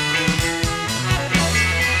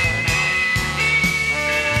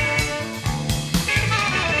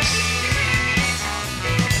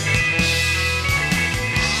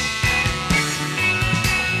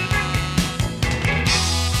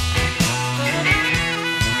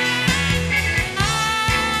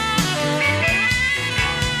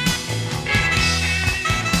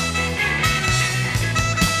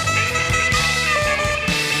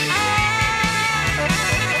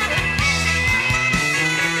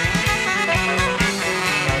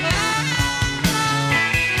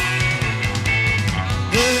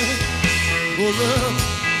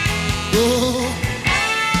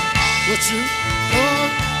 What you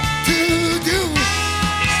want to do?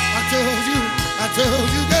 I told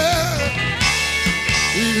you, girl,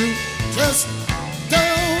 you just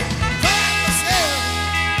don't find yourself.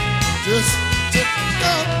 Just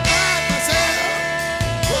don't find yourself.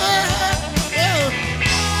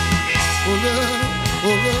 Oh, love,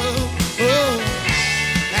 oh, love, oh.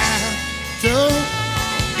 Now, don't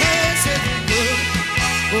listen, love,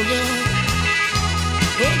 oh, love,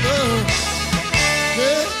 oh, love.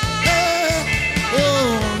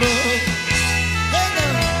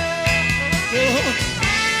 Yeah.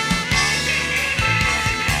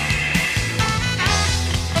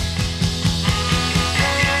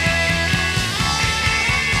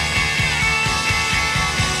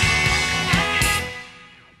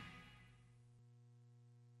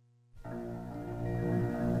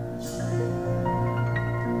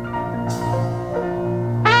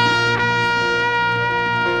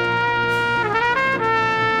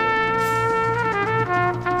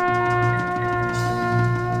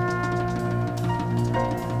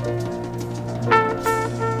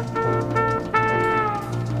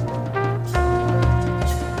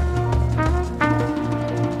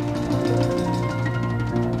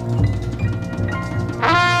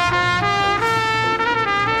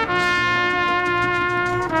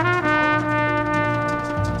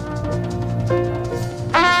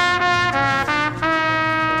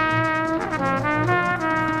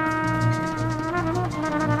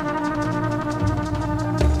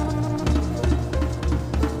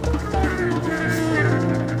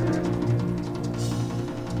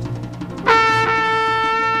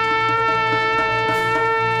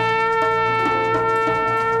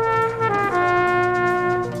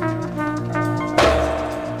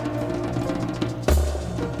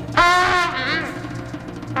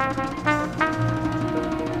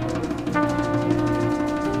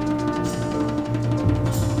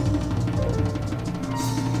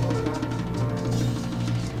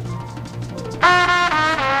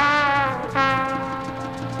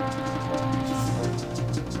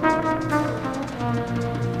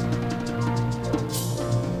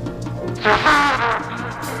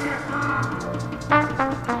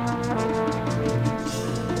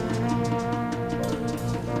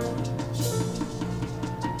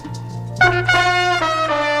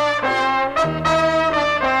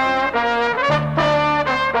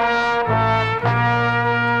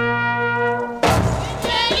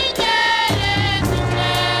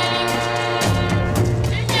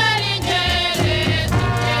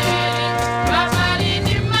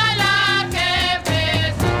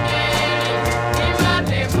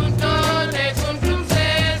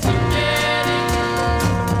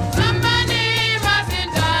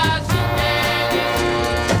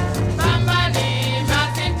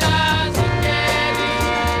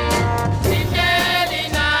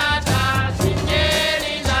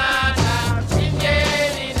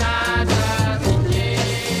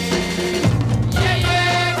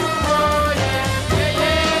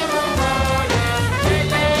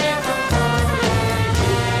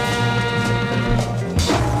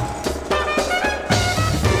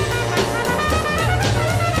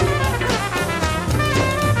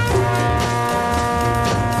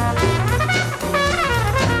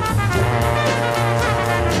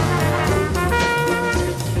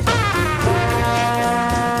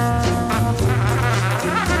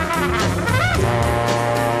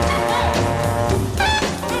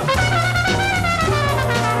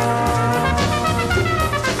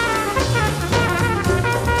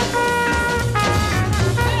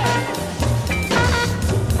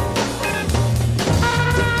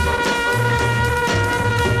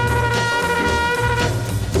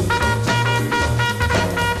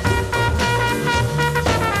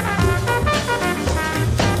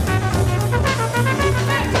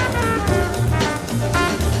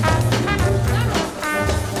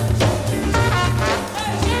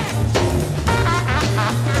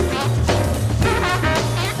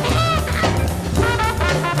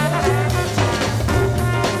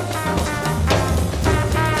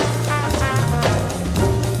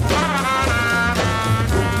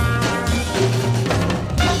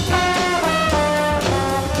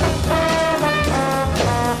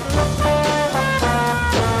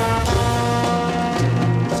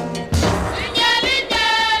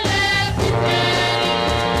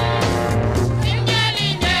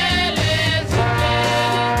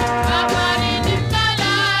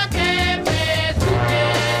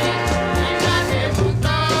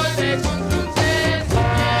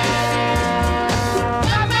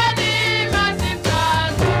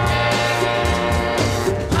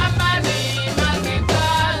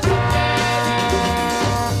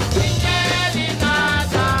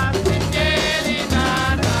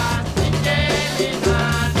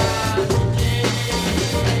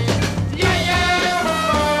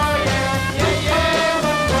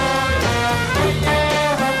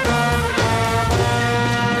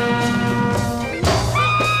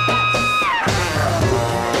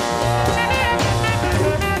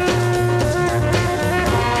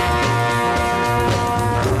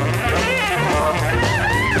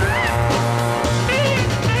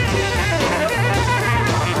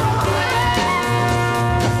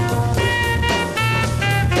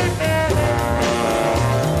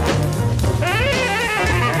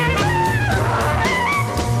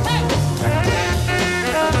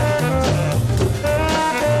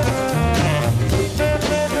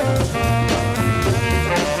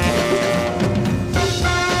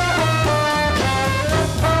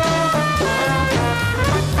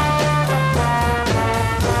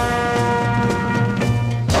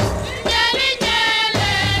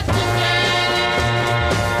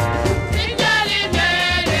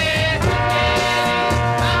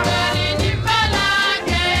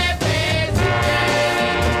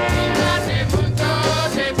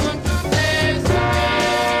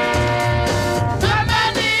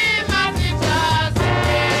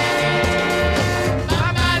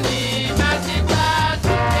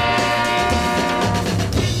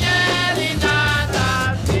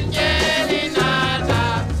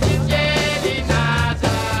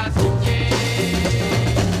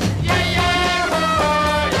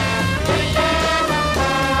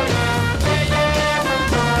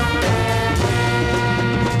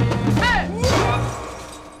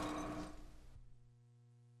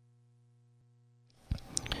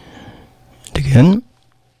 again.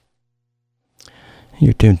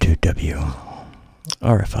 You're tuned to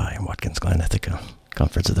WRFI, Watkins Glen, Ithaca,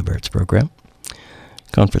 Conference of the Birds program.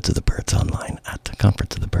 Conference of the Birds online at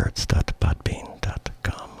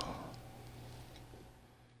conferenceofthebirds.podbean.com.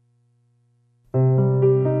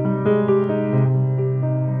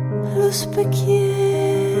 Lo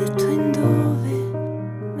specchietto in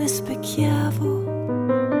dove mi specchiavo,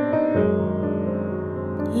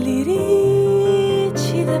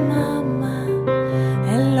 l'iricide mamma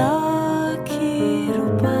e l'occhi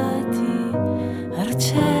rubati al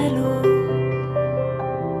cielo,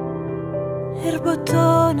 il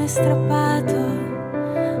bottone strappato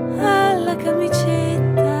alla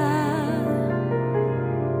camicetta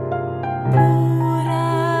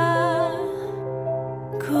pura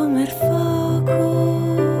come il fuoco.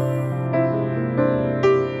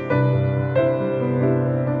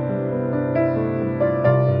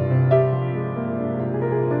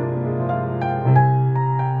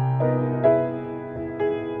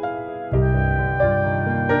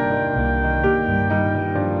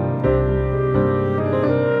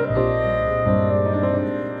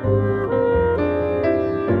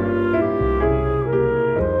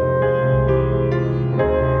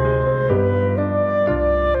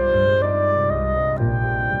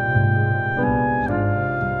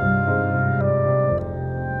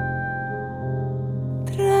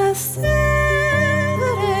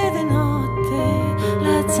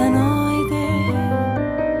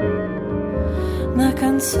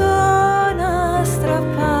 Canzone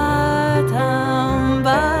strappata a un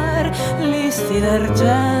bar, listi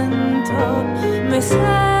d'argento, mi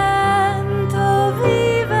sento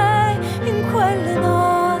vive in quelle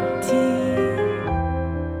notti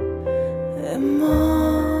e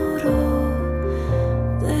moro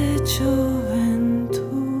di gioventù.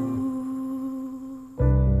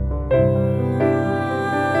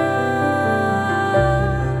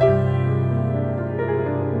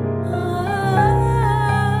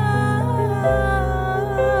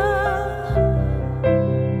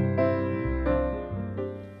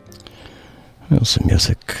 Some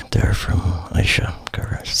music there from Aisha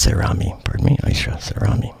Serami, Aisha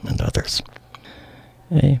Serami and others.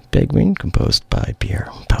 A Beguine composed by Pier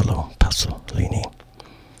Paolo Pasolini.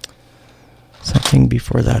 Something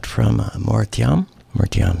before that from Mortiam.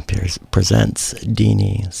 Mortiam presents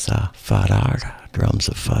Dini Safarar, Drums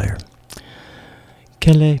of Fire.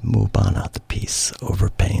 Kele Mubana, the piece Over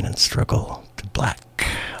Pain and Struggle to Black.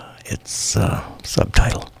 Its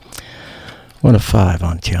subtitle. 1 of 5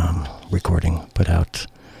 on Tiam recording put out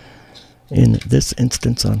in this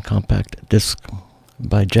instance on compact disc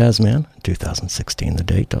by Jazzman, 2016 the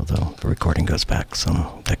date, although the recording goes back some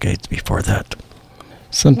decades before that.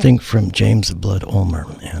 Something from James Blood Ulmer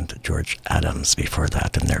and George Adams before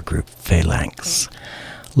that in their group Phalanx.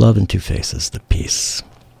 Love in Two Faces, the piece.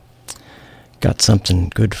 Got Something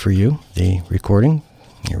Good for You, the recording.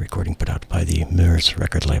 A recording put out by the Murs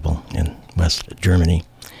record label in West Germany.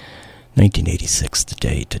 1986 the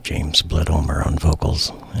date, James Blood Ulmer on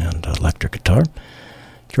vocals and electric guitar.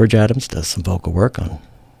 George Adams does some vocal work on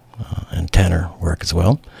and tenor work as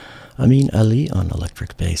well. Amin Ali on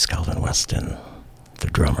electric bass, Calvin Weston, the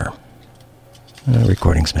drummer.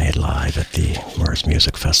 Recordings made live at the Murs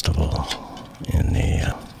Music Festival in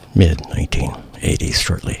the mid-1980s,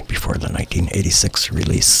 shortly before the 1986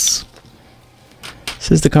 release.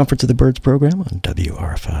 This is the Conference of the Birds program on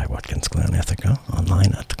WRFI Watkins Glen, Ithaca,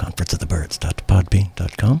 online at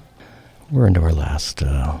conferenceofthebirds.podbean.com. We're into our last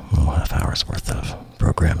half hour's worth of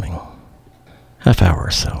programming. Half hour or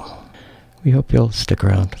so. We hope you'll stick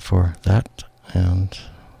around for that, and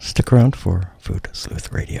stick around for Food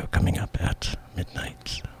Sleuth Radio coming up at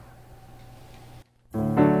midnight.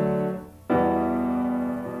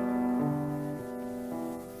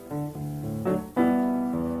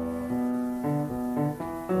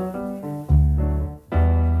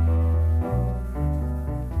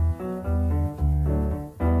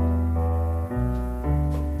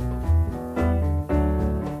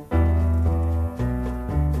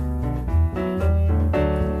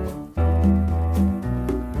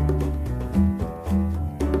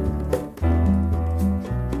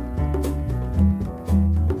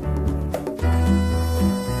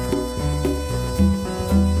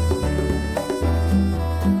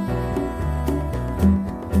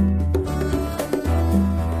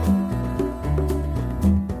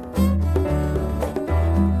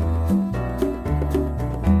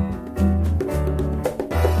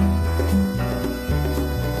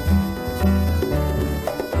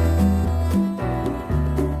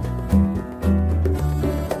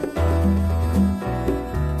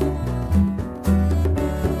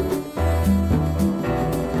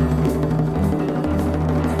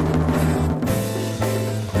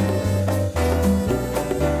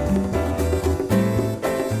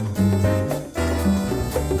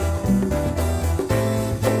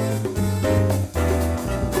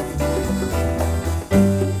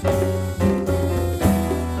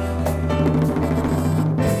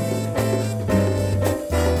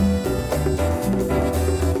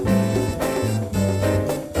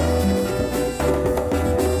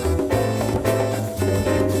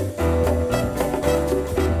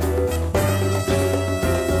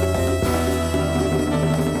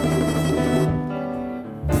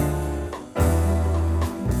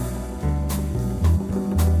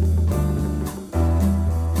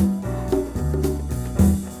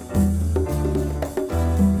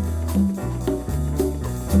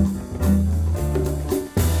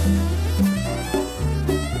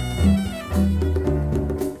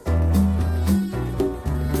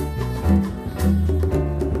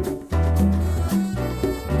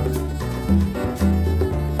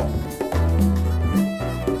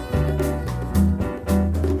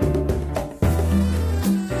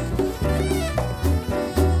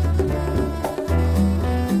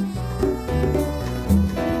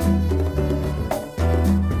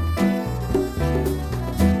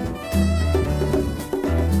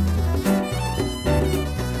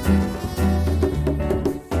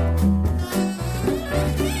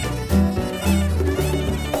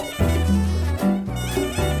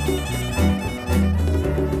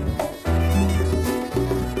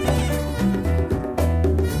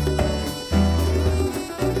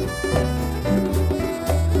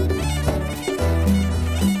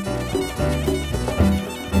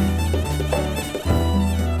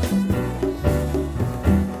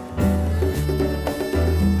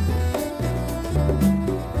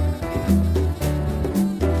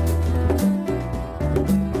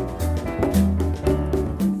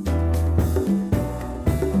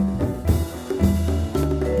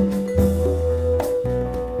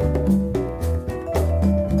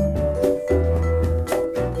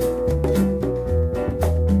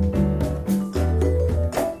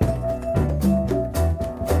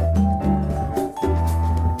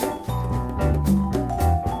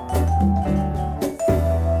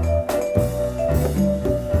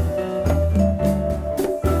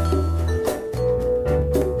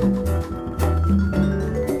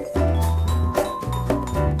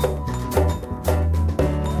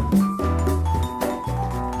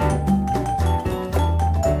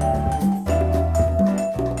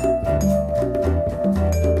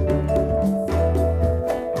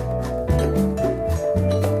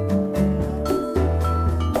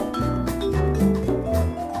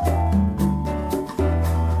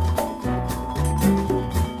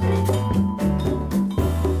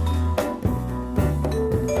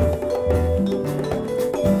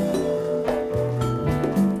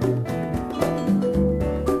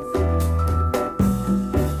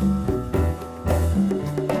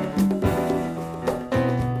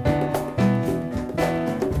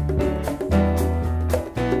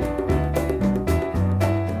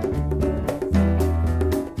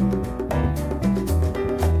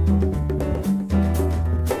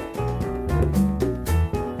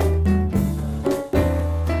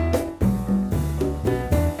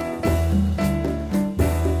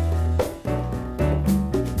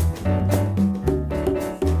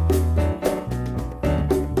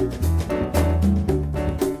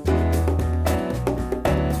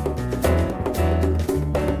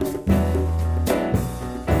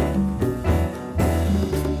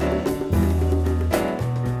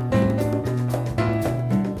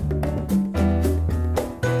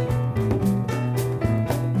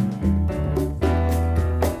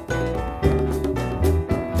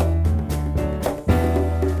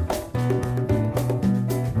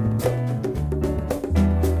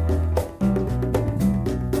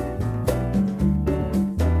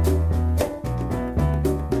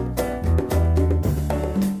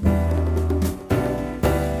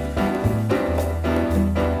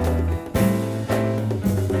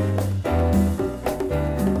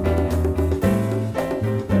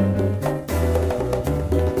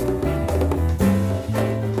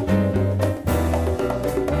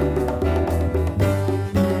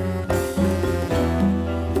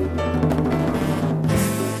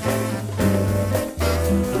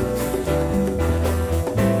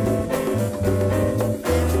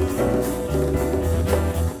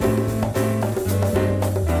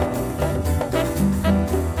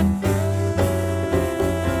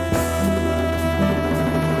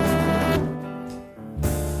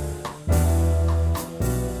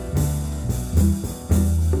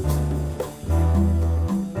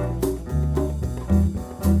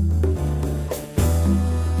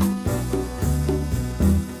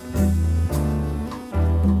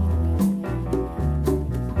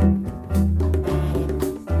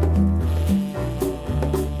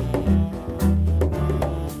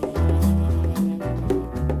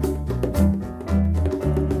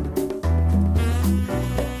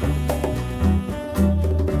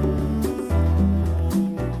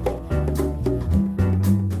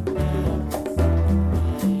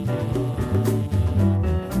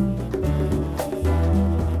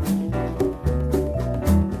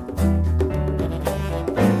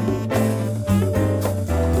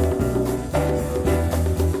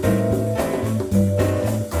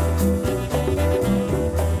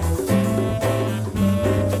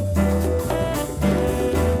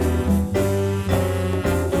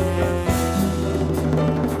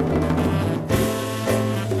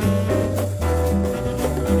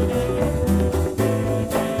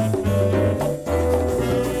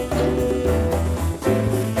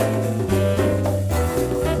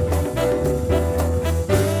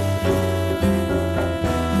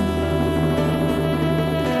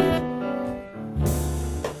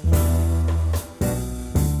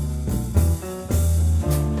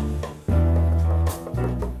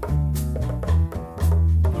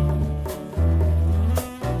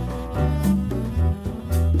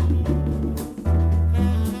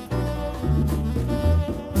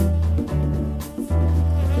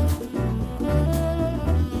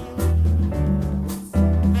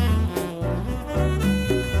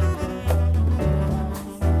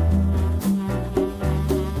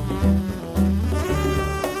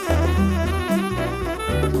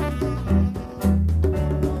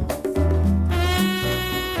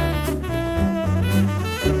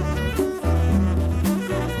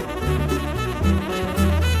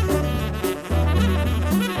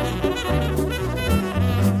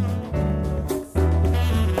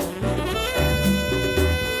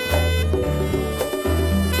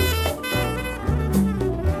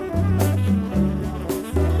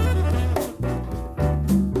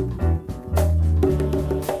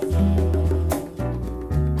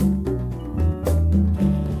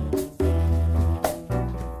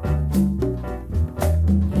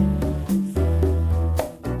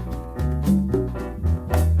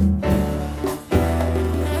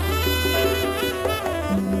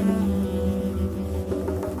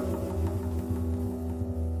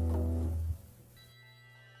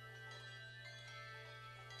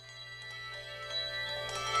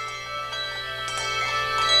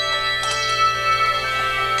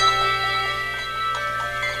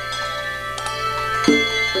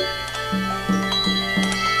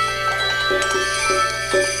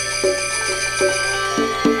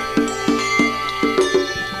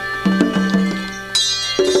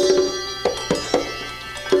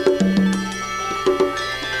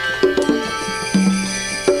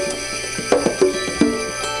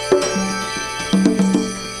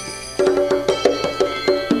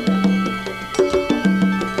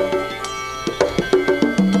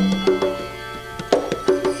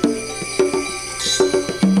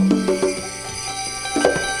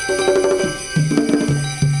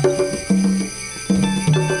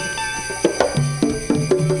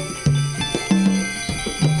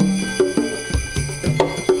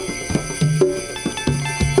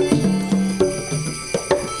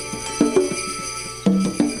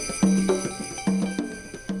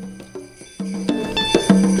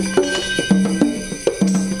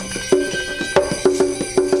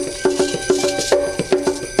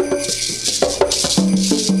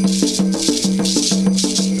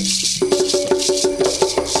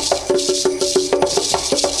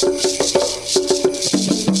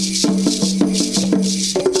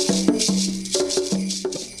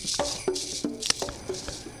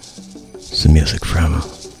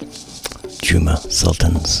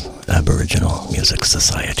 Sultan's Aboriginal Music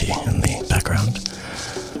Society in the background.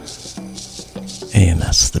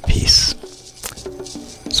 AMS, the piece.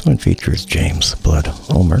 This one features James Blood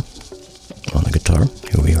Ulmer on the guitar,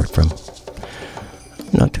 who we heard from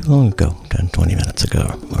not too long ago, 10-20 minutes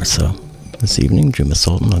ago or so. This evening, Juma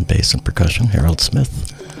Sultan on bass and percussion, Harold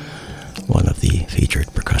Smith, one of the featured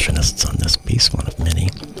percussionists on this piece, one of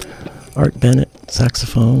many. Art Bennett,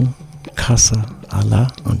 saxophone, Kasa Allah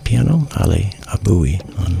on piano, Ali Aboui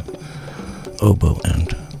on oboe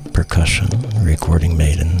and percussion, a recording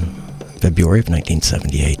made in February of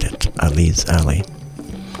 1978 at Ali's Alley.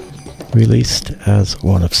 Released as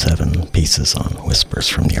one of 7 pieces on Whispers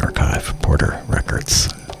from the Archive, Porter Records,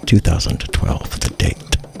 2012, the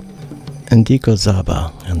date. Ndiko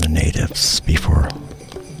Zaba and the Natives before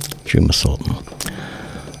Juma Sultan.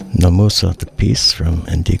 Namusa, the piece from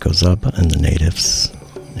Ndiko Zaba and the Natives,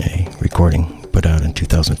 a recording put out in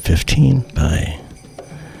 2015 by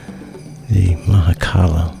the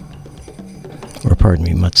Mahakala, or pardon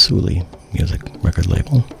me, Matsuli Music record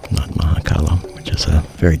label, not Mahakala, which is a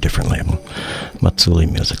very different label. Matsuli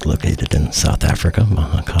Music, located in South Africa,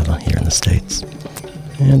 Mahakala here in the States.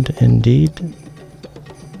 And indeed,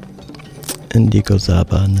 Ndiko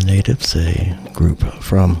Zaba and the Natives, a group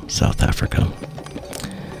from South Africa.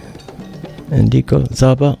 Ndiko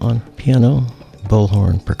Zaba on piano,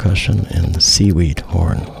 bullhorn percussion, and the seaweed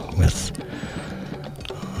horn with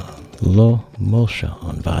Lo Mosha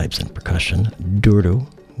on vibes and percussion. Duru,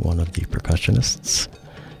 one of the percussionists,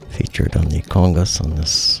 featured on the congas on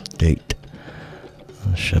this date.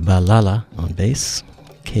 Shabalala on bass.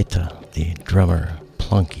 Keta, the drummer.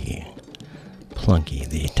 Plunky,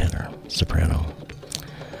 the tenor, soprano.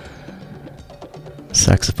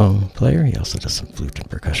 Saxophone player, he also does some flute and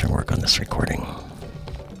percussion work on this recording.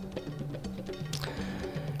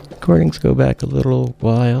 Recordings go back a little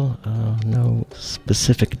while, no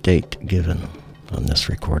specific date given on this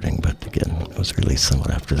recording, but again, it was released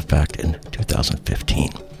somewhat after the fact in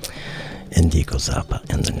 2015. Ndiko Zaba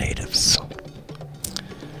and the Natives.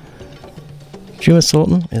 Juma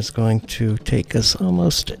Sultan is going to take us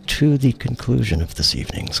almost to the conclusion of this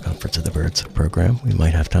evening's Conference of the Birds program. We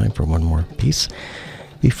might have time for one more piece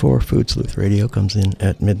before Food Sleuth Radio comes in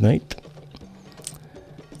at midnight.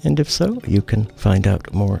 And if so, you can find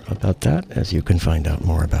out more about that, as you can find out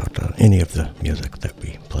more about any of the music that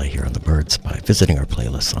we play here on the Birds by visiting our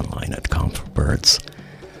playlists online at confbirds,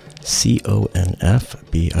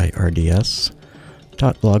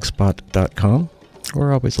 confbirds.blogspot.com.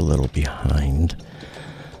 We're always a little behind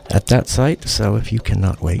at that site, so if you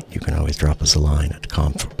cannot wait, you can always drop us a line at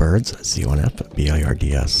confbirds,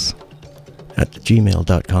 confbirds, at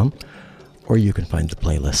gmail.com, or you can find the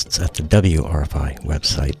playlists at the WRFI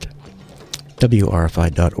website,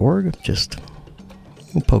 wrfi.org. Just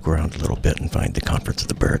poke around a little bit and find the Conference of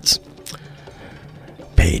the Birds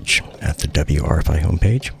page at the WRFI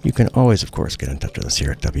homepage. You can always, of course, get in touch with us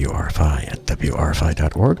here at WRFI at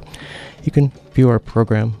wrfi.org. You can view our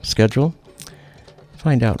program schedule,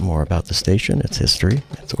 find out more about the station, its history,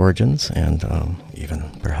 its origins, and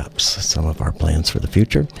even perhaps some of our plans for the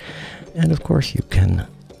future. And of course, you can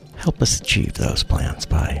help us achieve those plans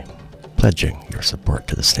by pledging your support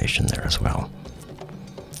to the station there as well.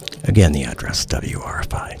 Again, the address,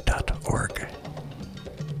 wrfi.org.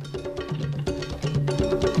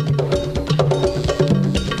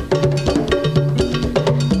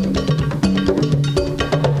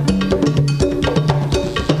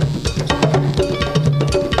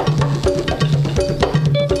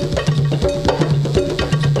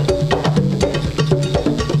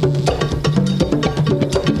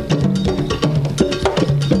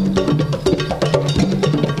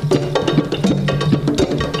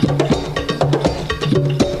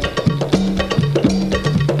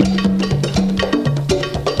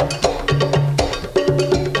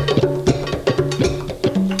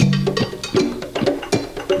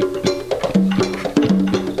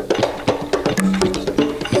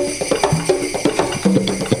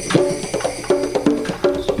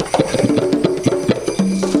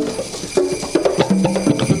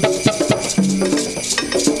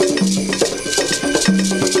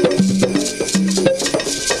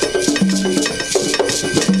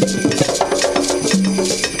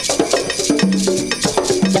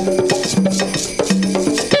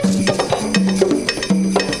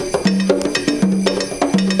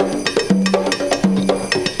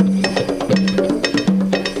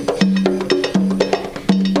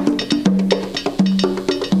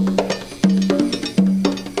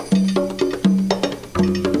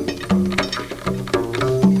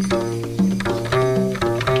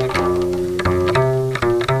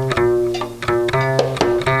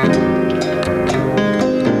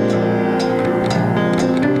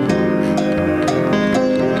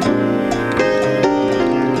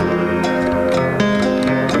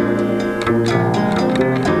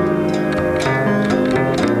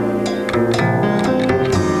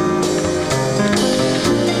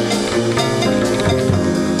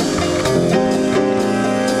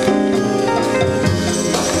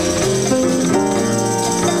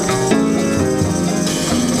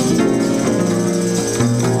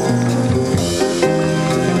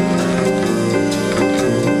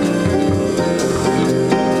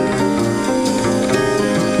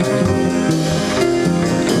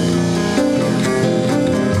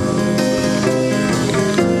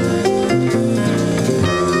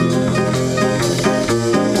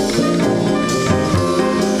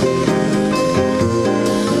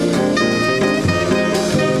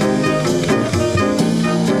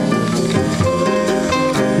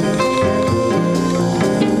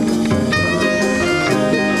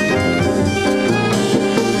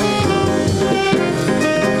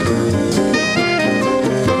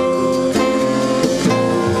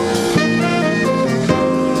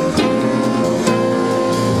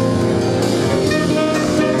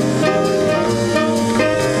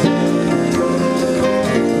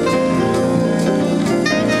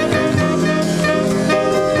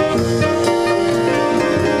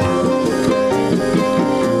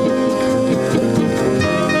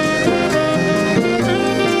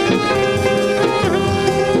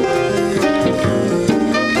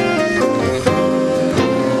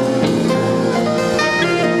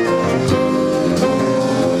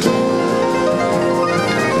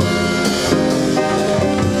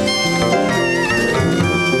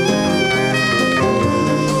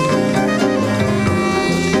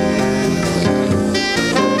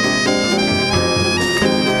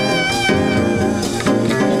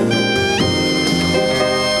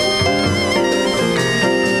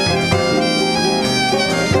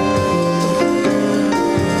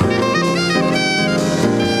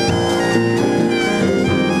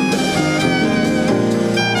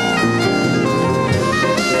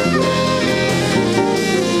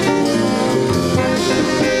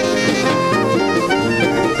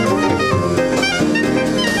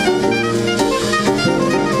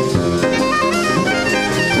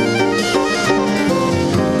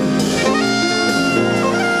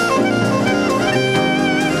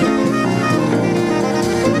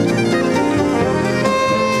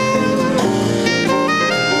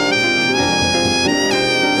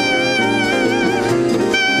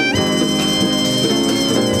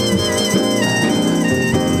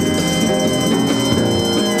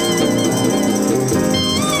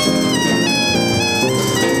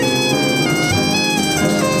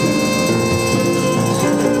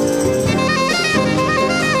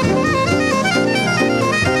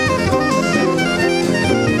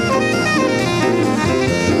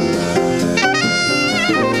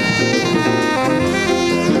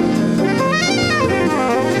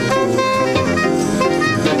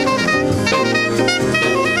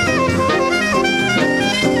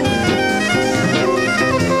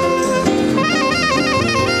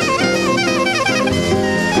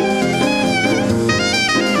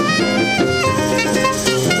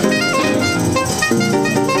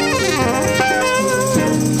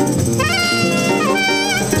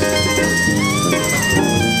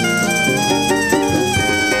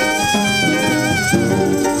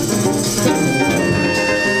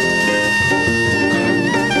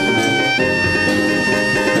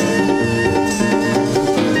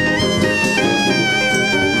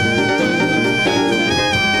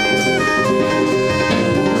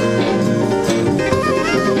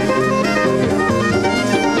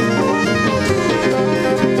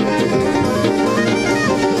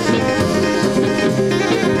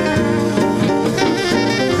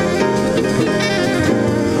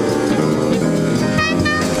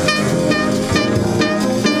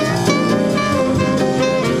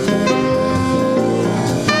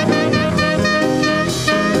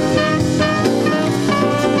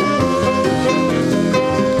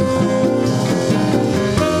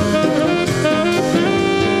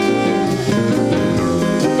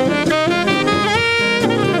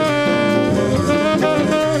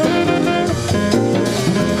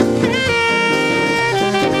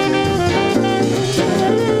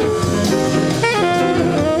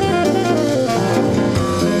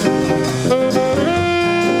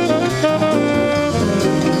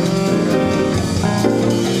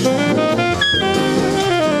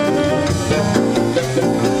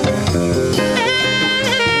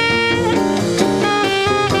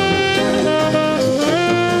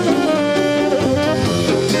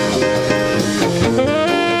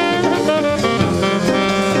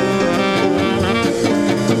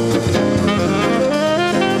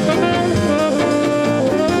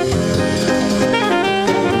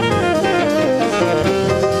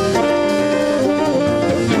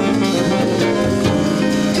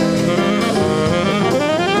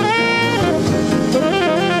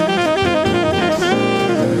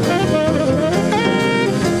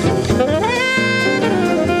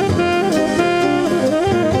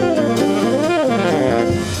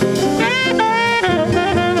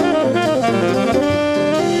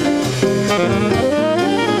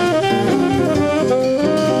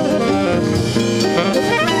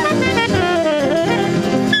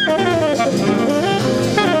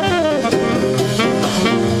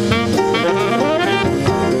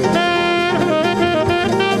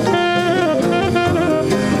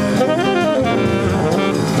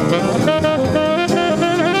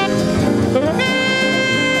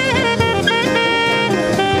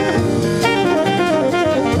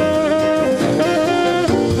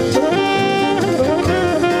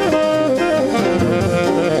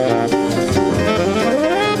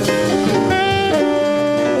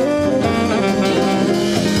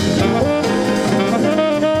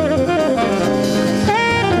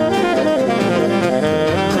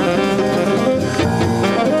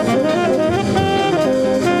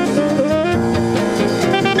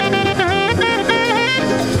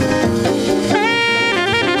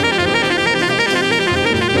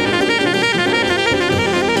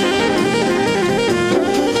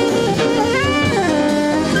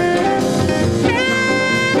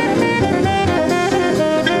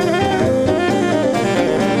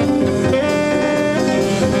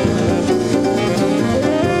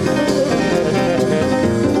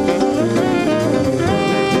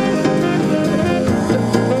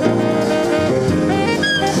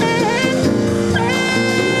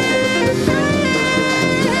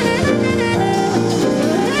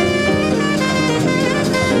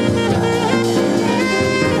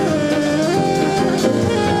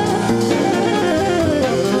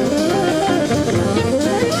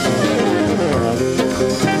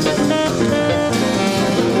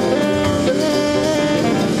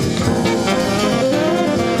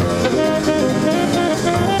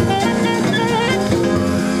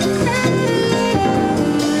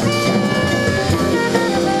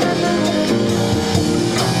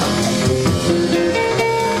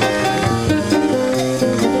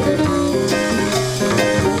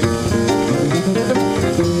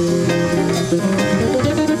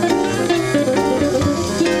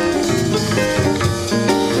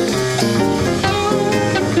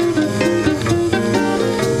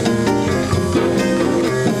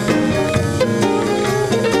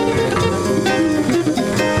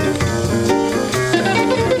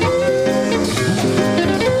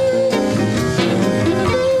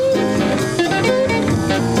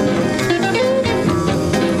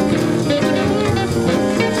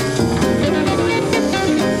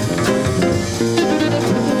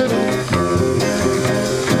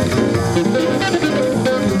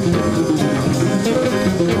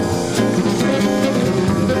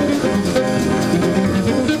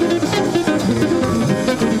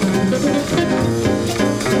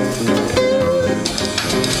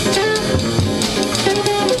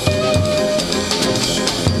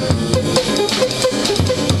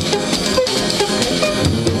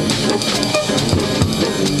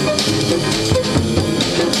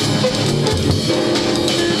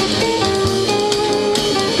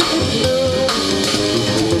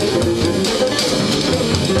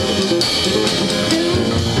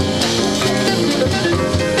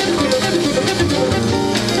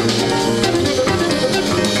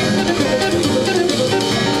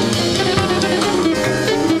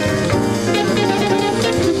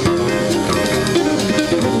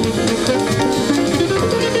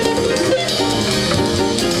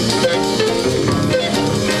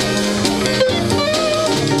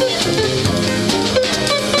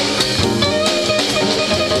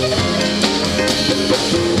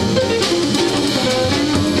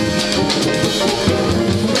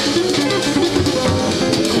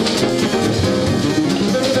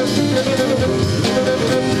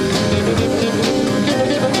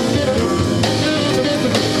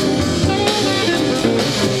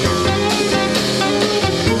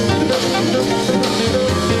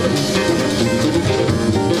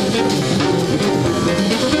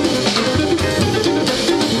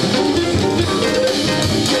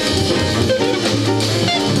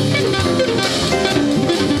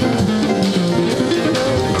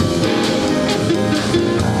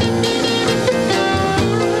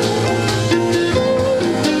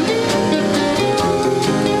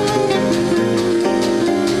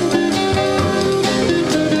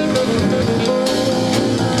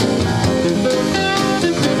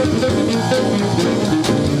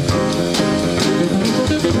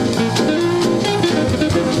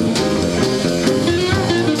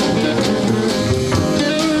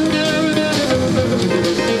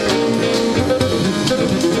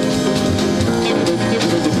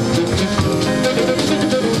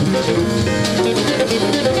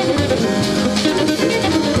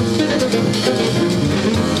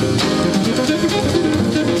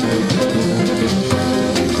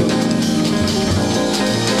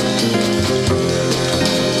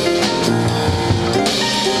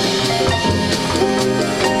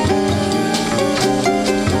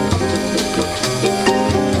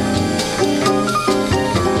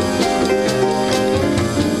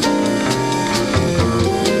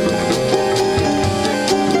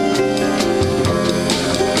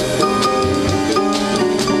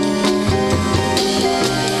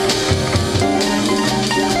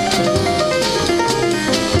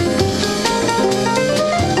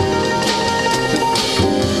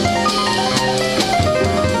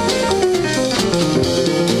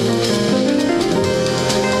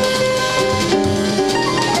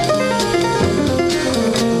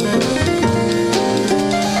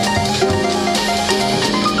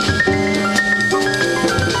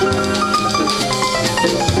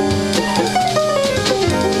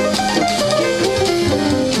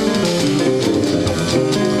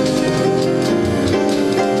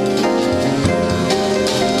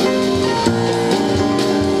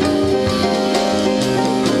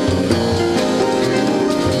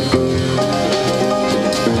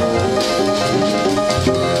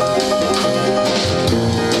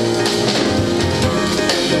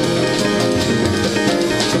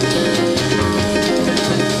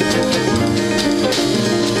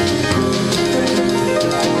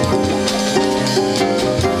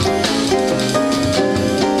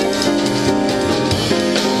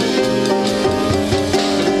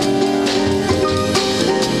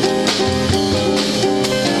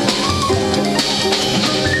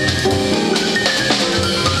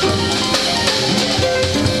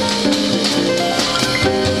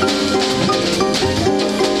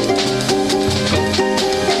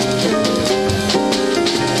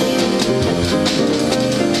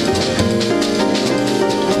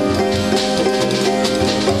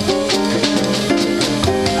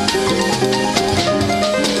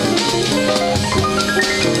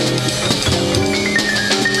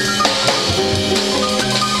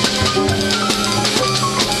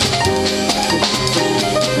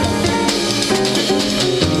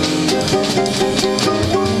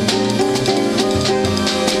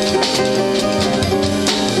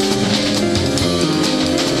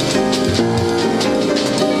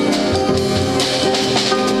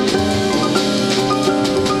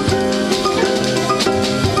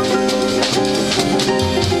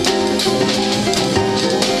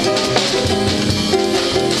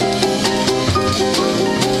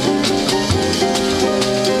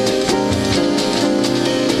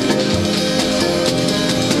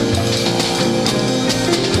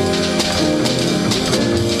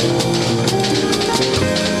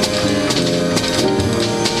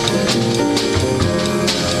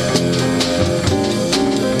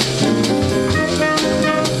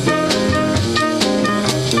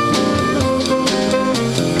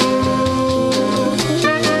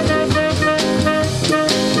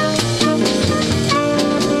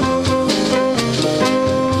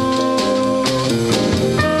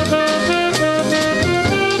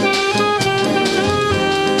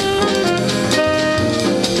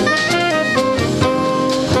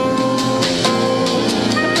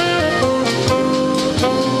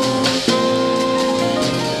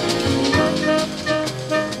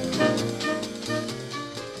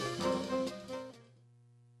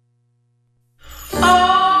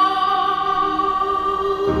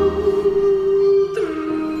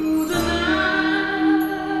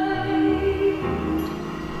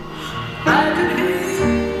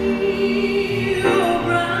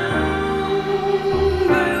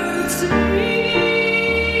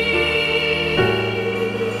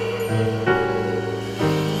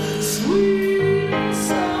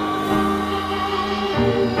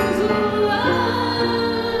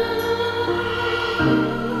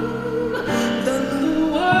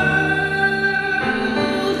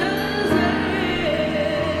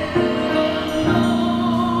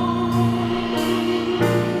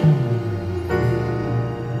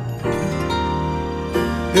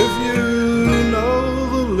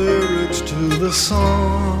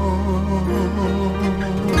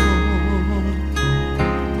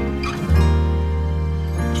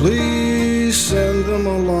 Please send them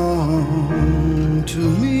along to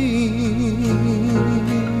me.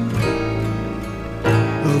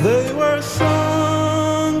 They were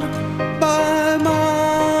sung by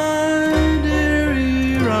my dear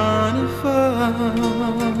Ironifa.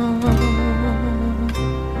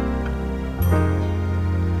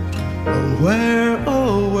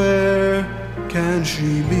 Oh, where can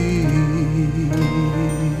she be?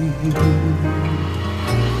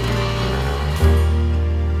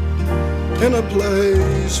 In a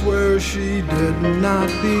place where she did not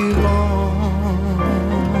belong.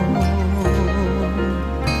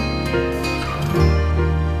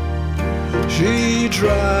 She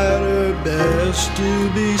tried her best to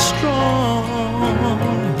be strong.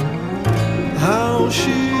 How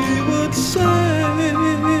she would sing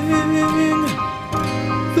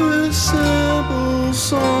this simple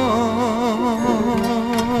song.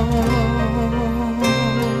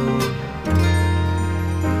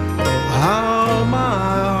 How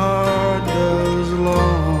my heart does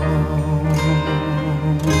long.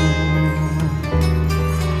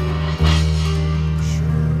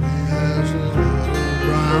 Surely as a little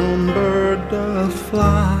brown bird doth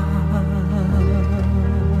fly,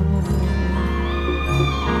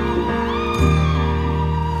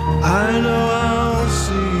 I know I'll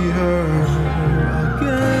see her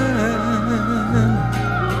again.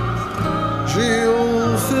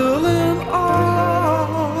 She'll fill in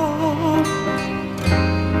all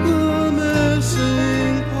the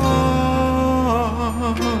missing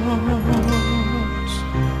parts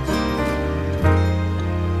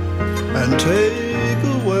and take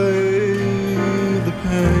away the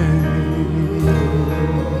pain.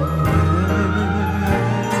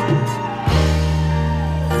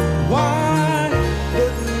 Why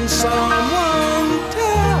didn't someone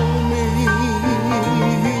tell me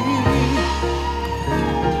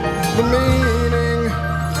the meaning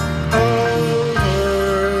of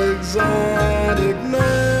her exotic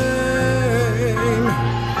name?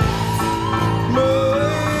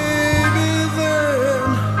 Maybe then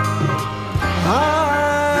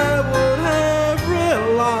I would have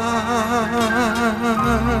realized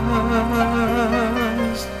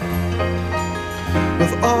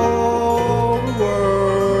with all the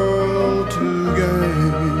world to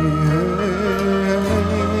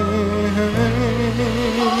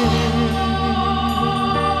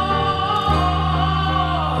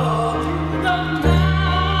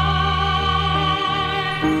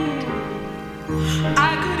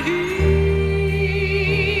I could hear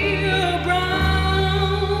a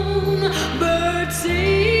brown bird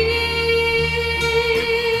singing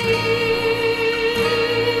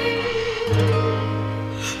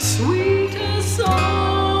sweeter songs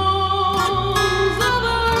of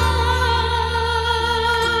love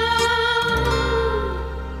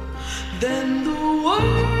than the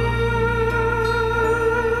world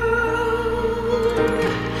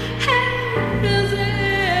has ever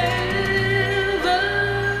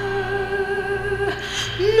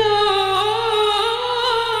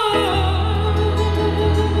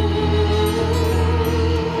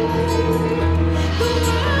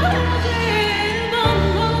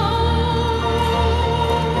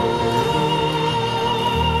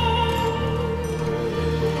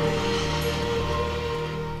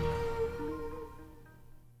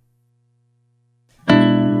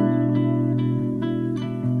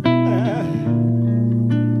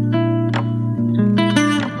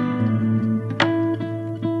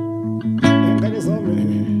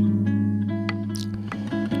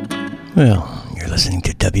Well, you're listening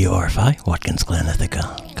to WRFI, Watkins Glen,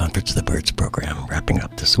 Ithaca, Conference of the Birds program. Wrapping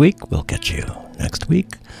up this week. We'll catch you next week.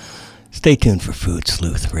 Stay tuned for Food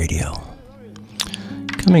Sleuth Radio.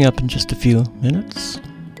 Coming up in just a few minutes.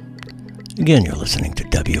 Again, you're listening to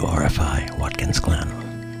WRFI, Watkins Glen,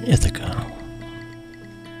 Ithaca.